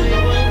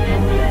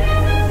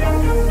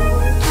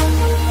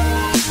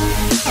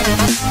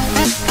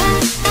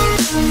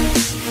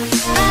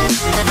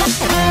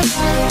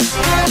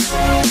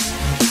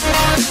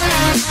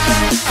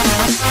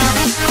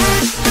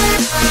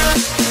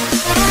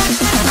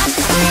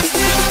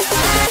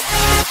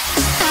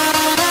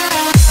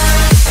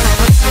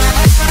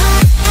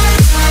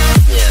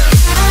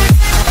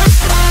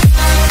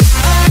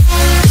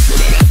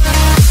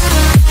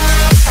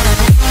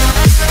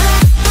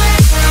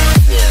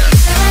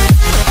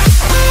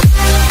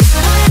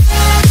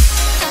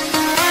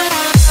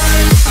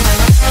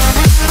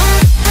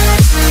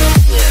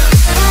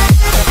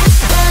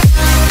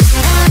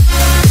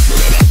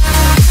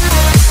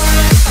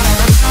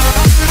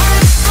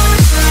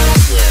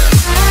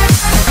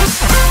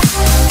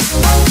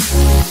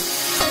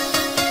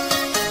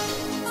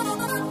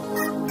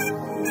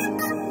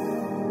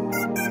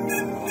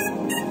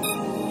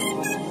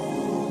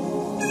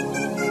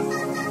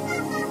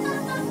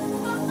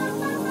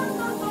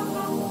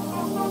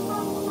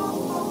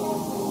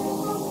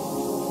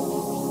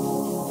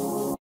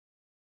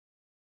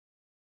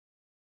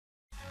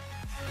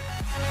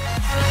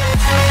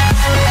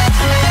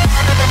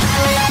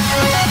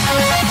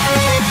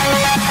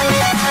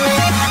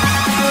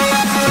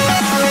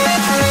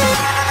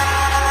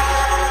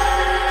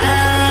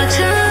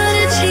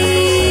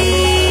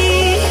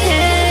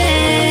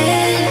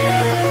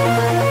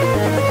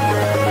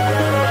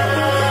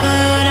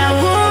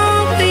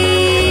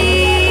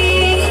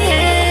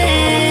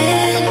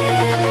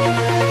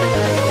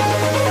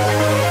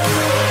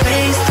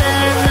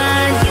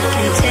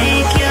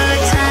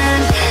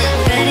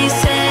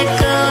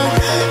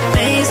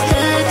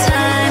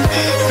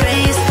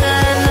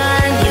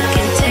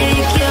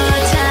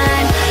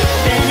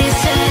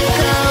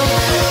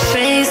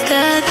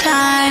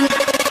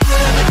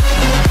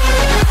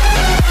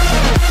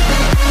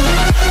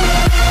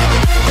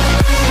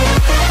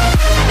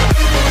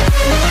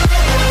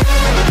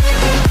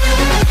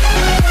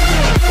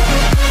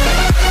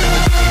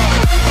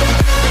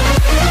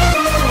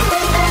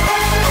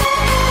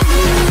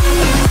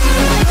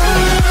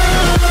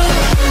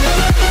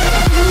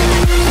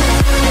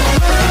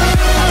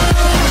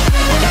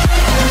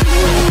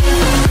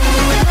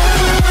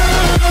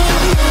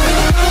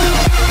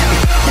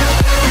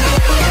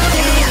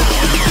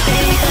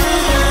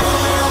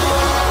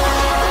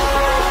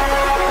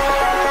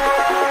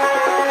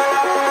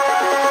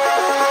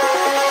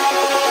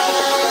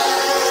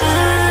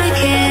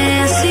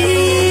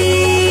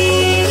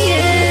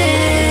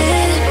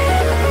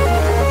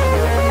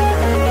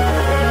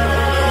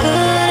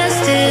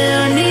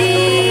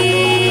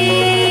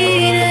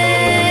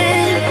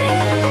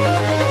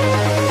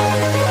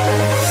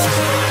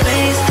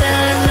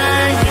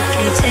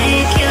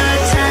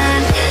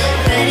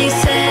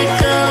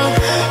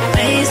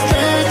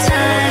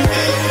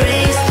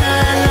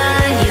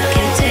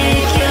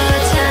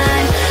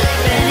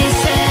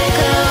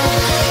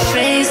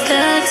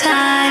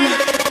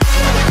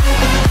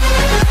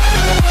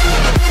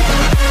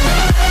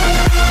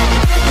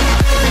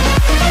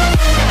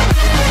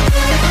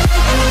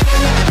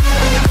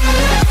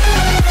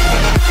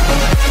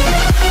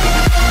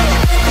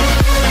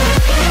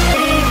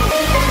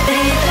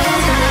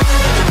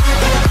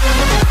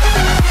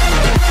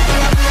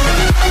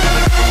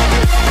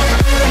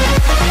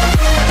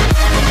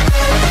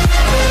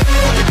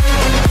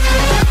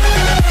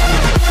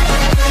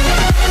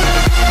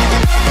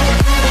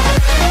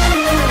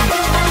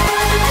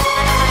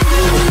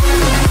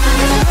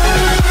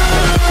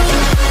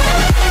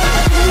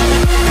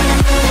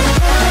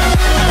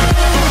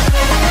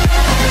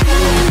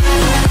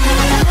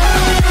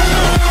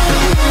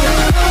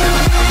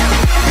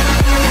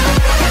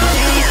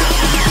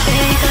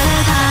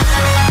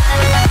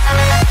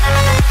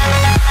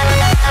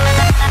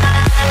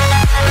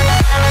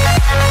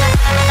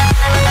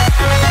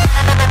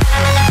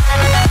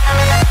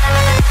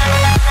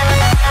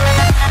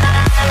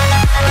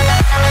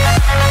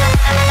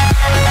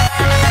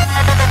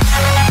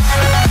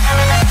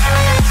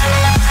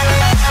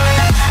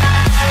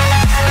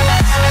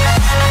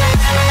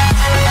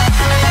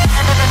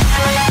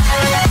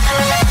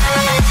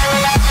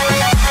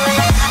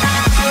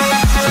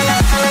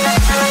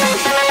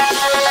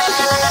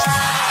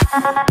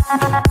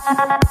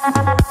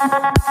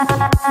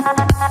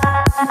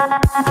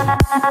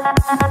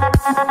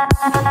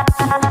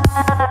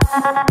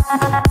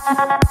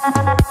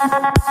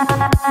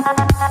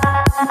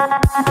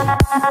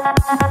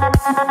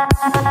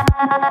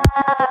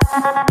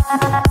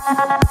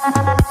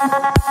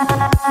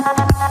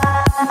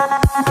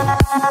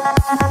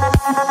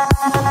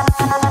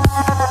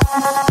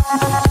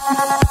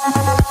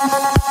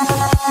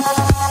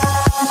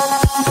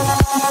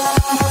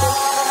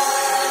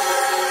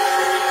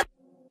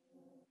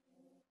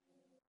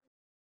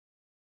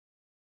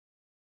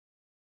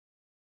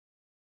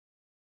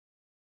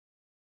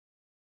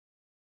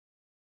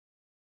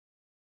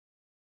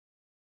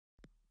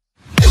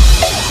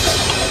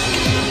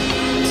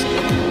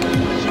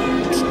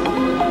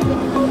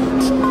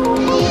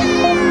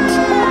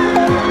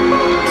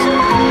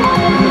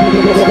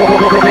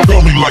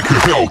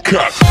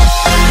 Hellcat.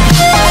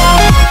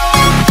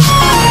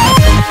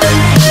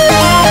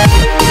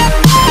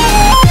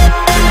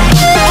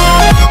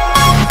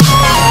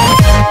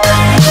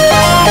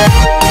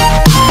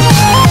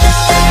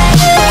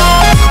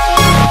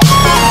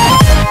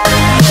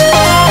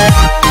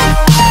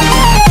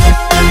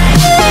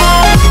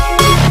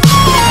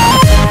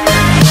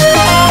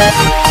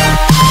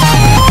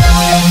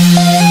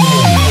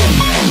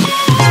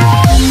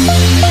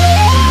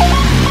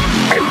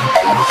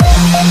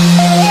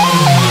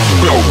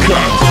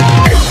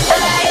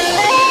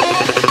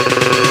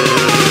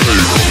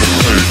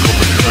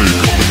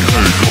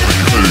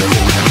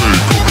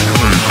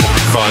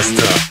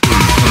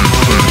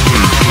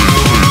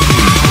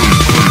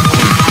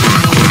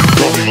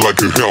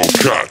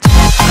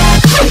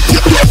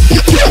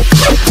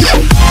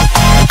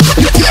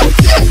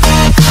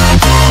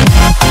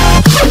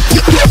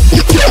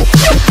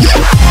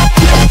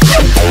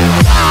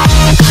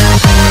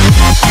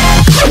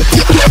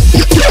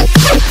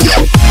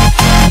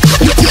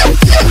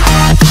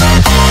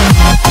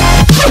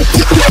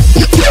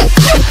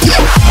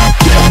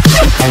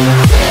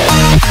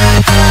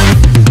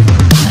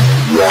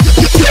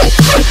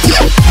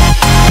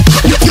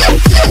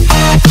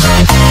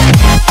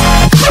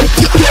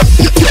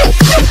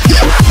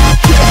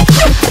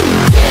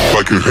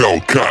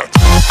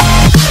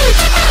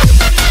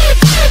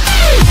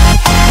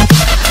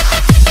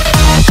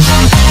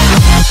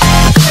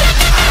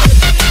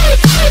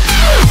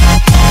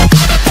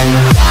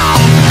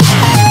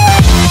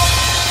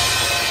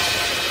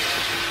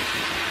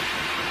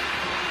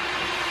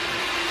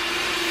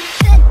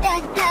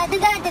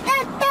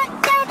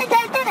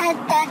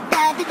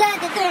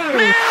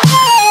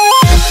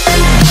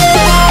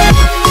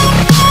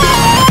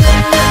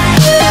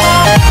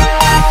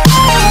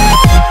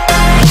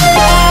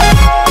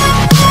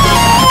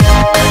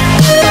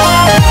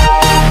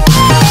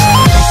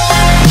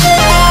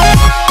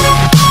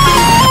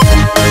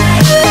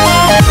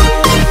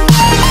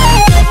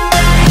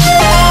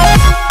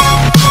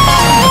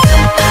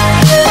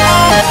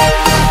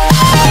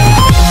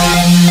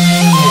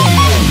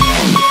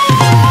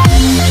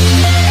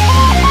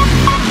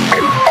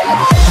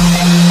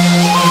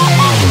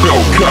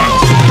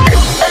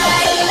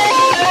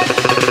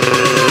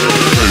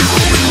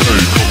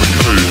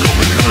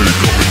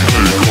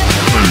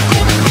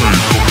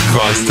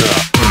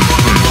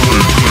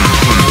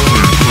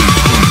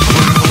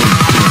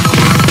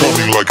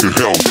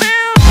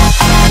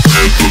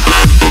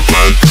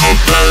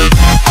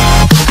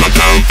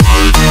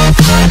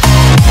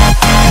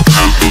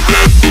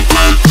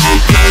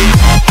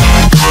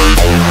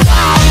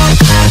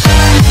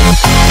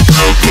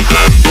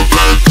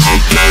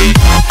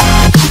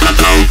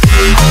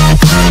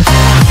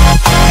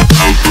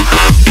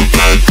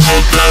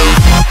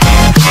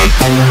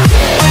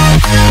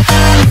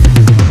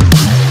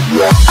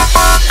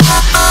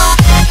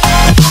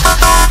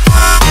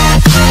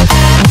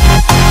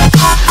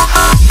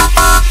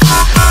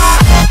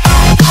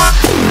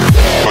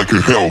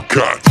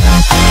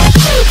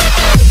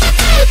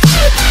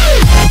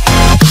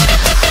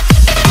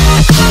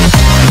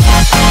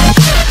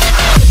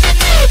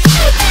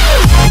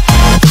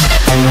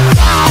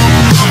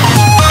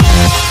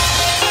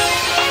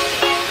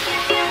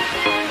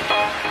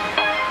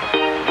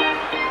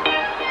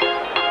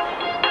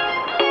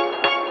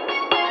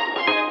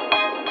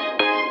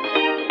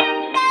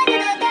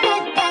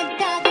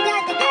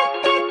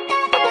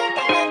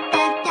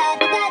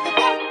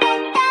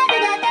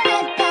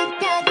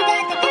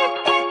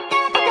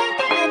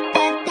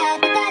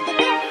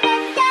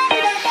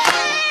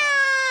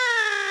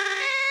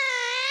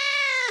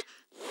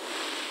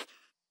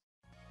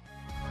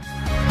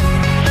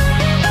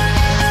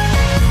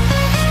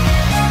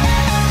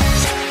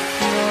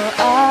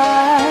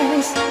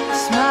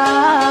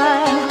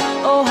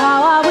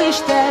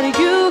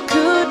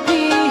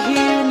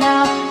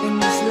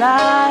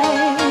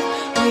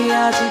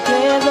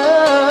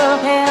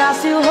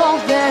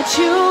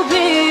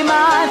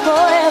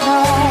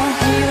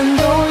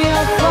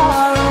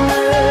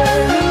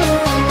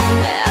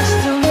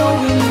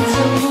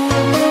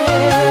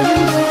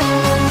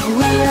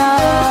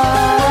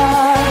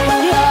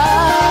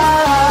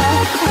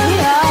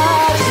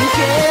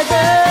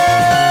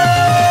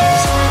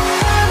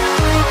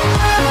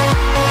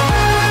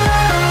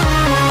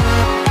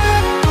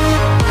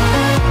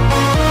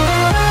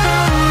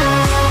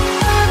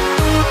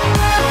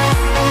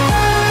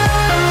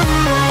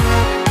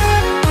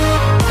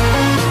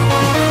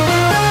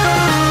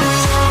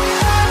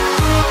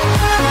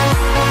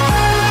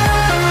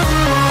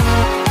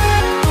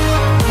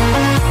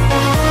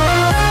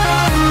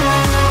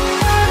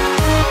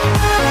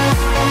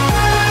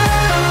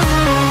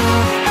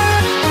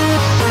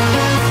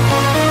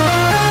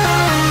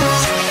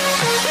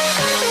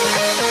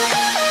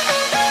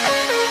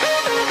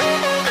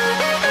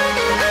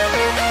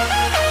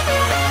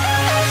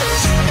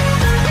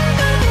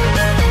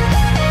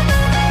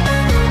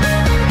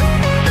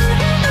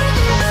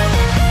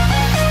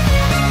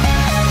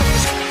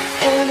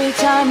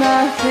 time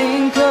I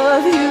think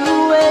of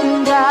you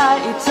and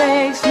it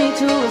takes me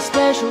to a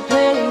special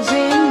place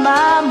in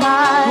my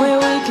mind where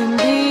we can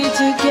be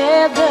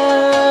together.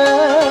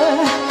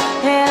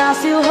 And I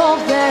still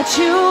hope that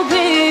you'll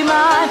be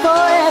mine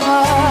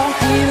forever.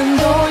 Even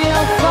though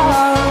you're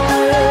far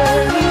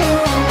away,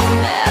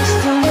 I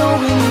still know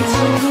we need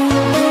to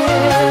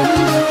again.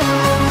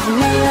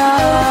 We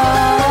are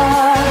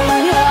together.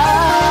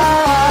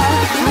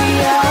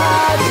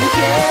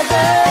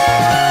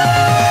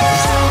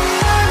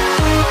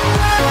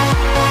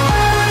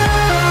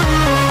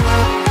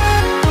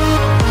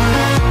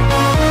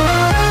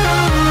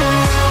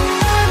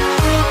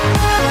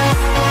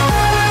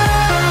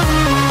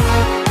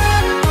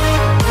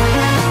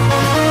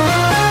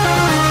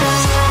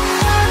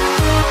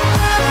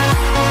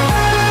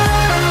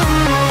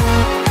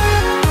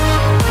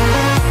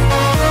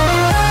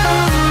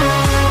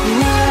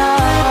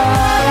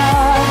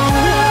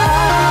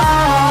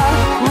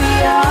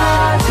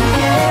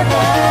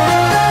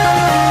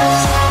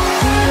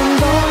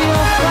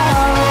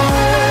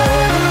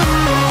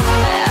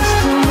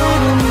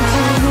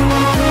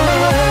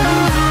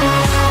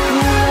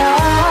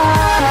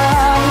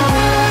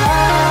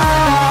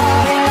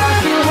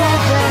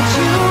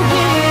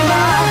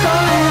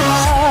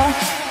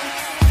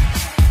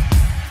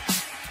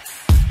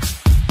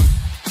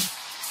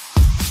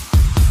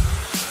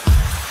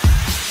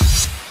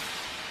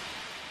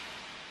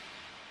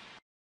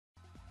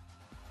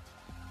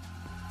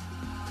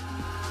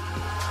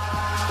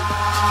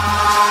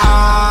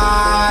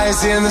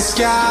 In the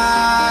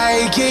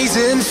sky,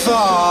 gazing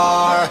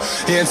far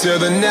into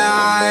the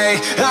night,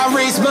 I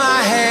raise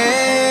my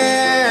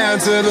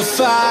hand to the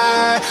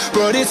fire,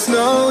 but it's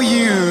no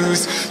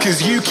use,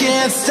 'cause you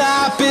can't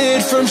stop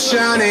it from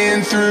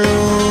shining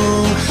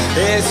through.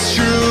 It's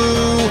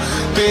true,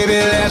 baby,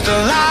 let the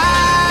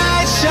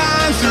light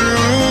shine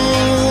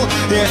through.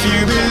 If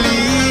you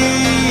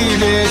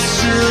believe it's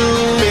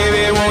true,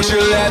 baby, won't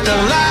you let the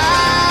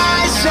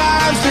light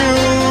shine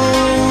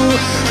through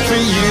for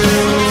you,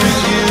 for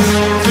you,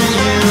 for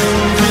you,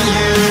 for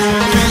you,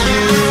 for you, for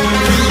you,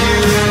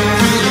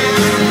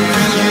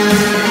 for you,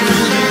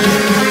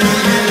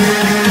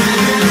 for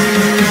you,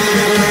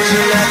 won't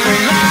you let the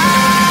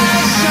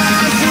light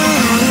shine through?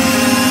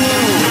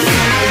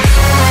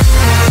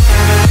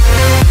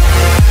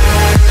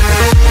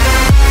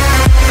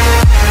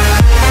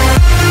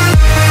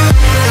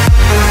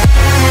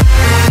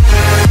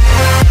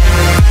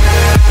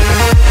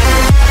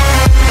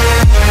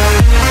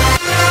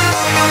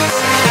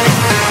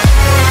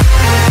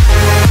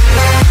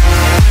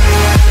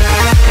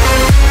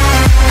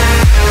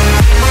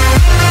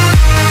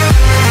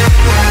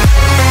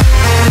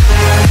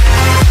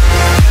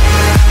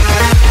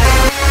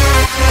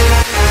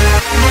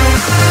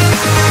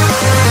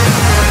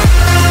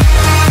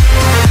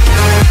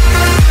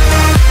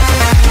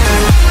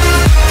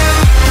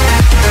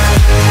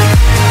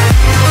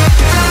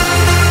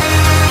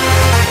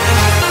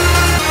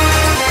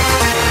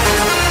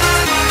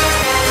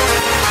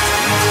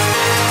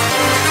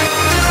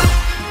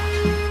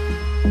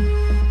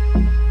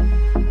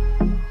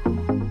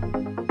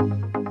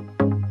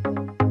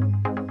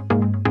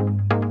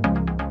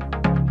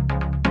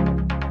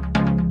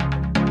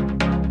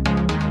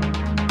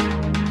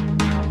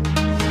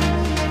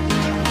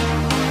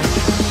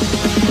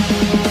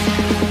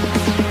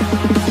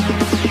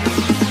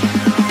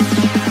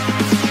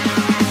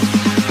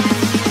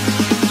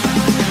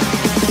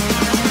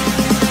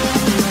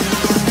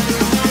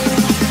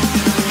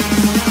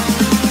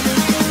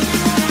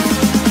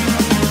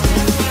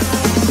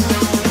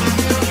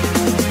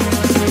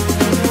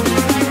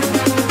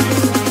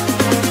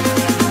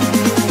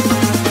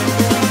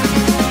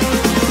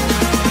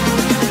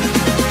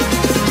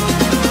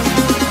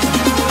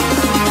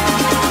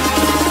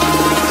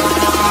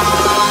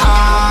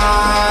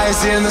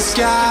 In the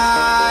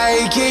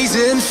sky,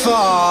 gazing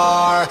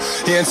far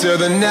into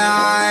the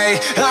night,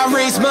 I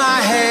raise my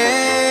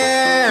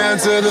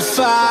hand to the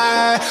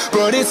fire,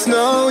 but it's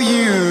no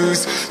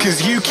use,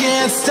 'cause you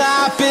can't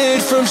stop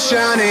it from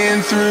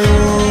shining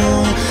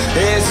through.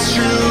 It's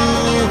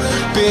true,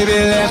 baby,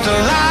 let the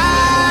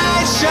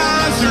light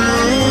shine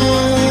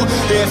through.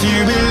 If you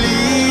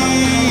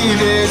believe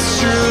it's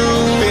true,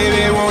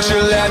 baby, won't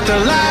you let the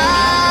light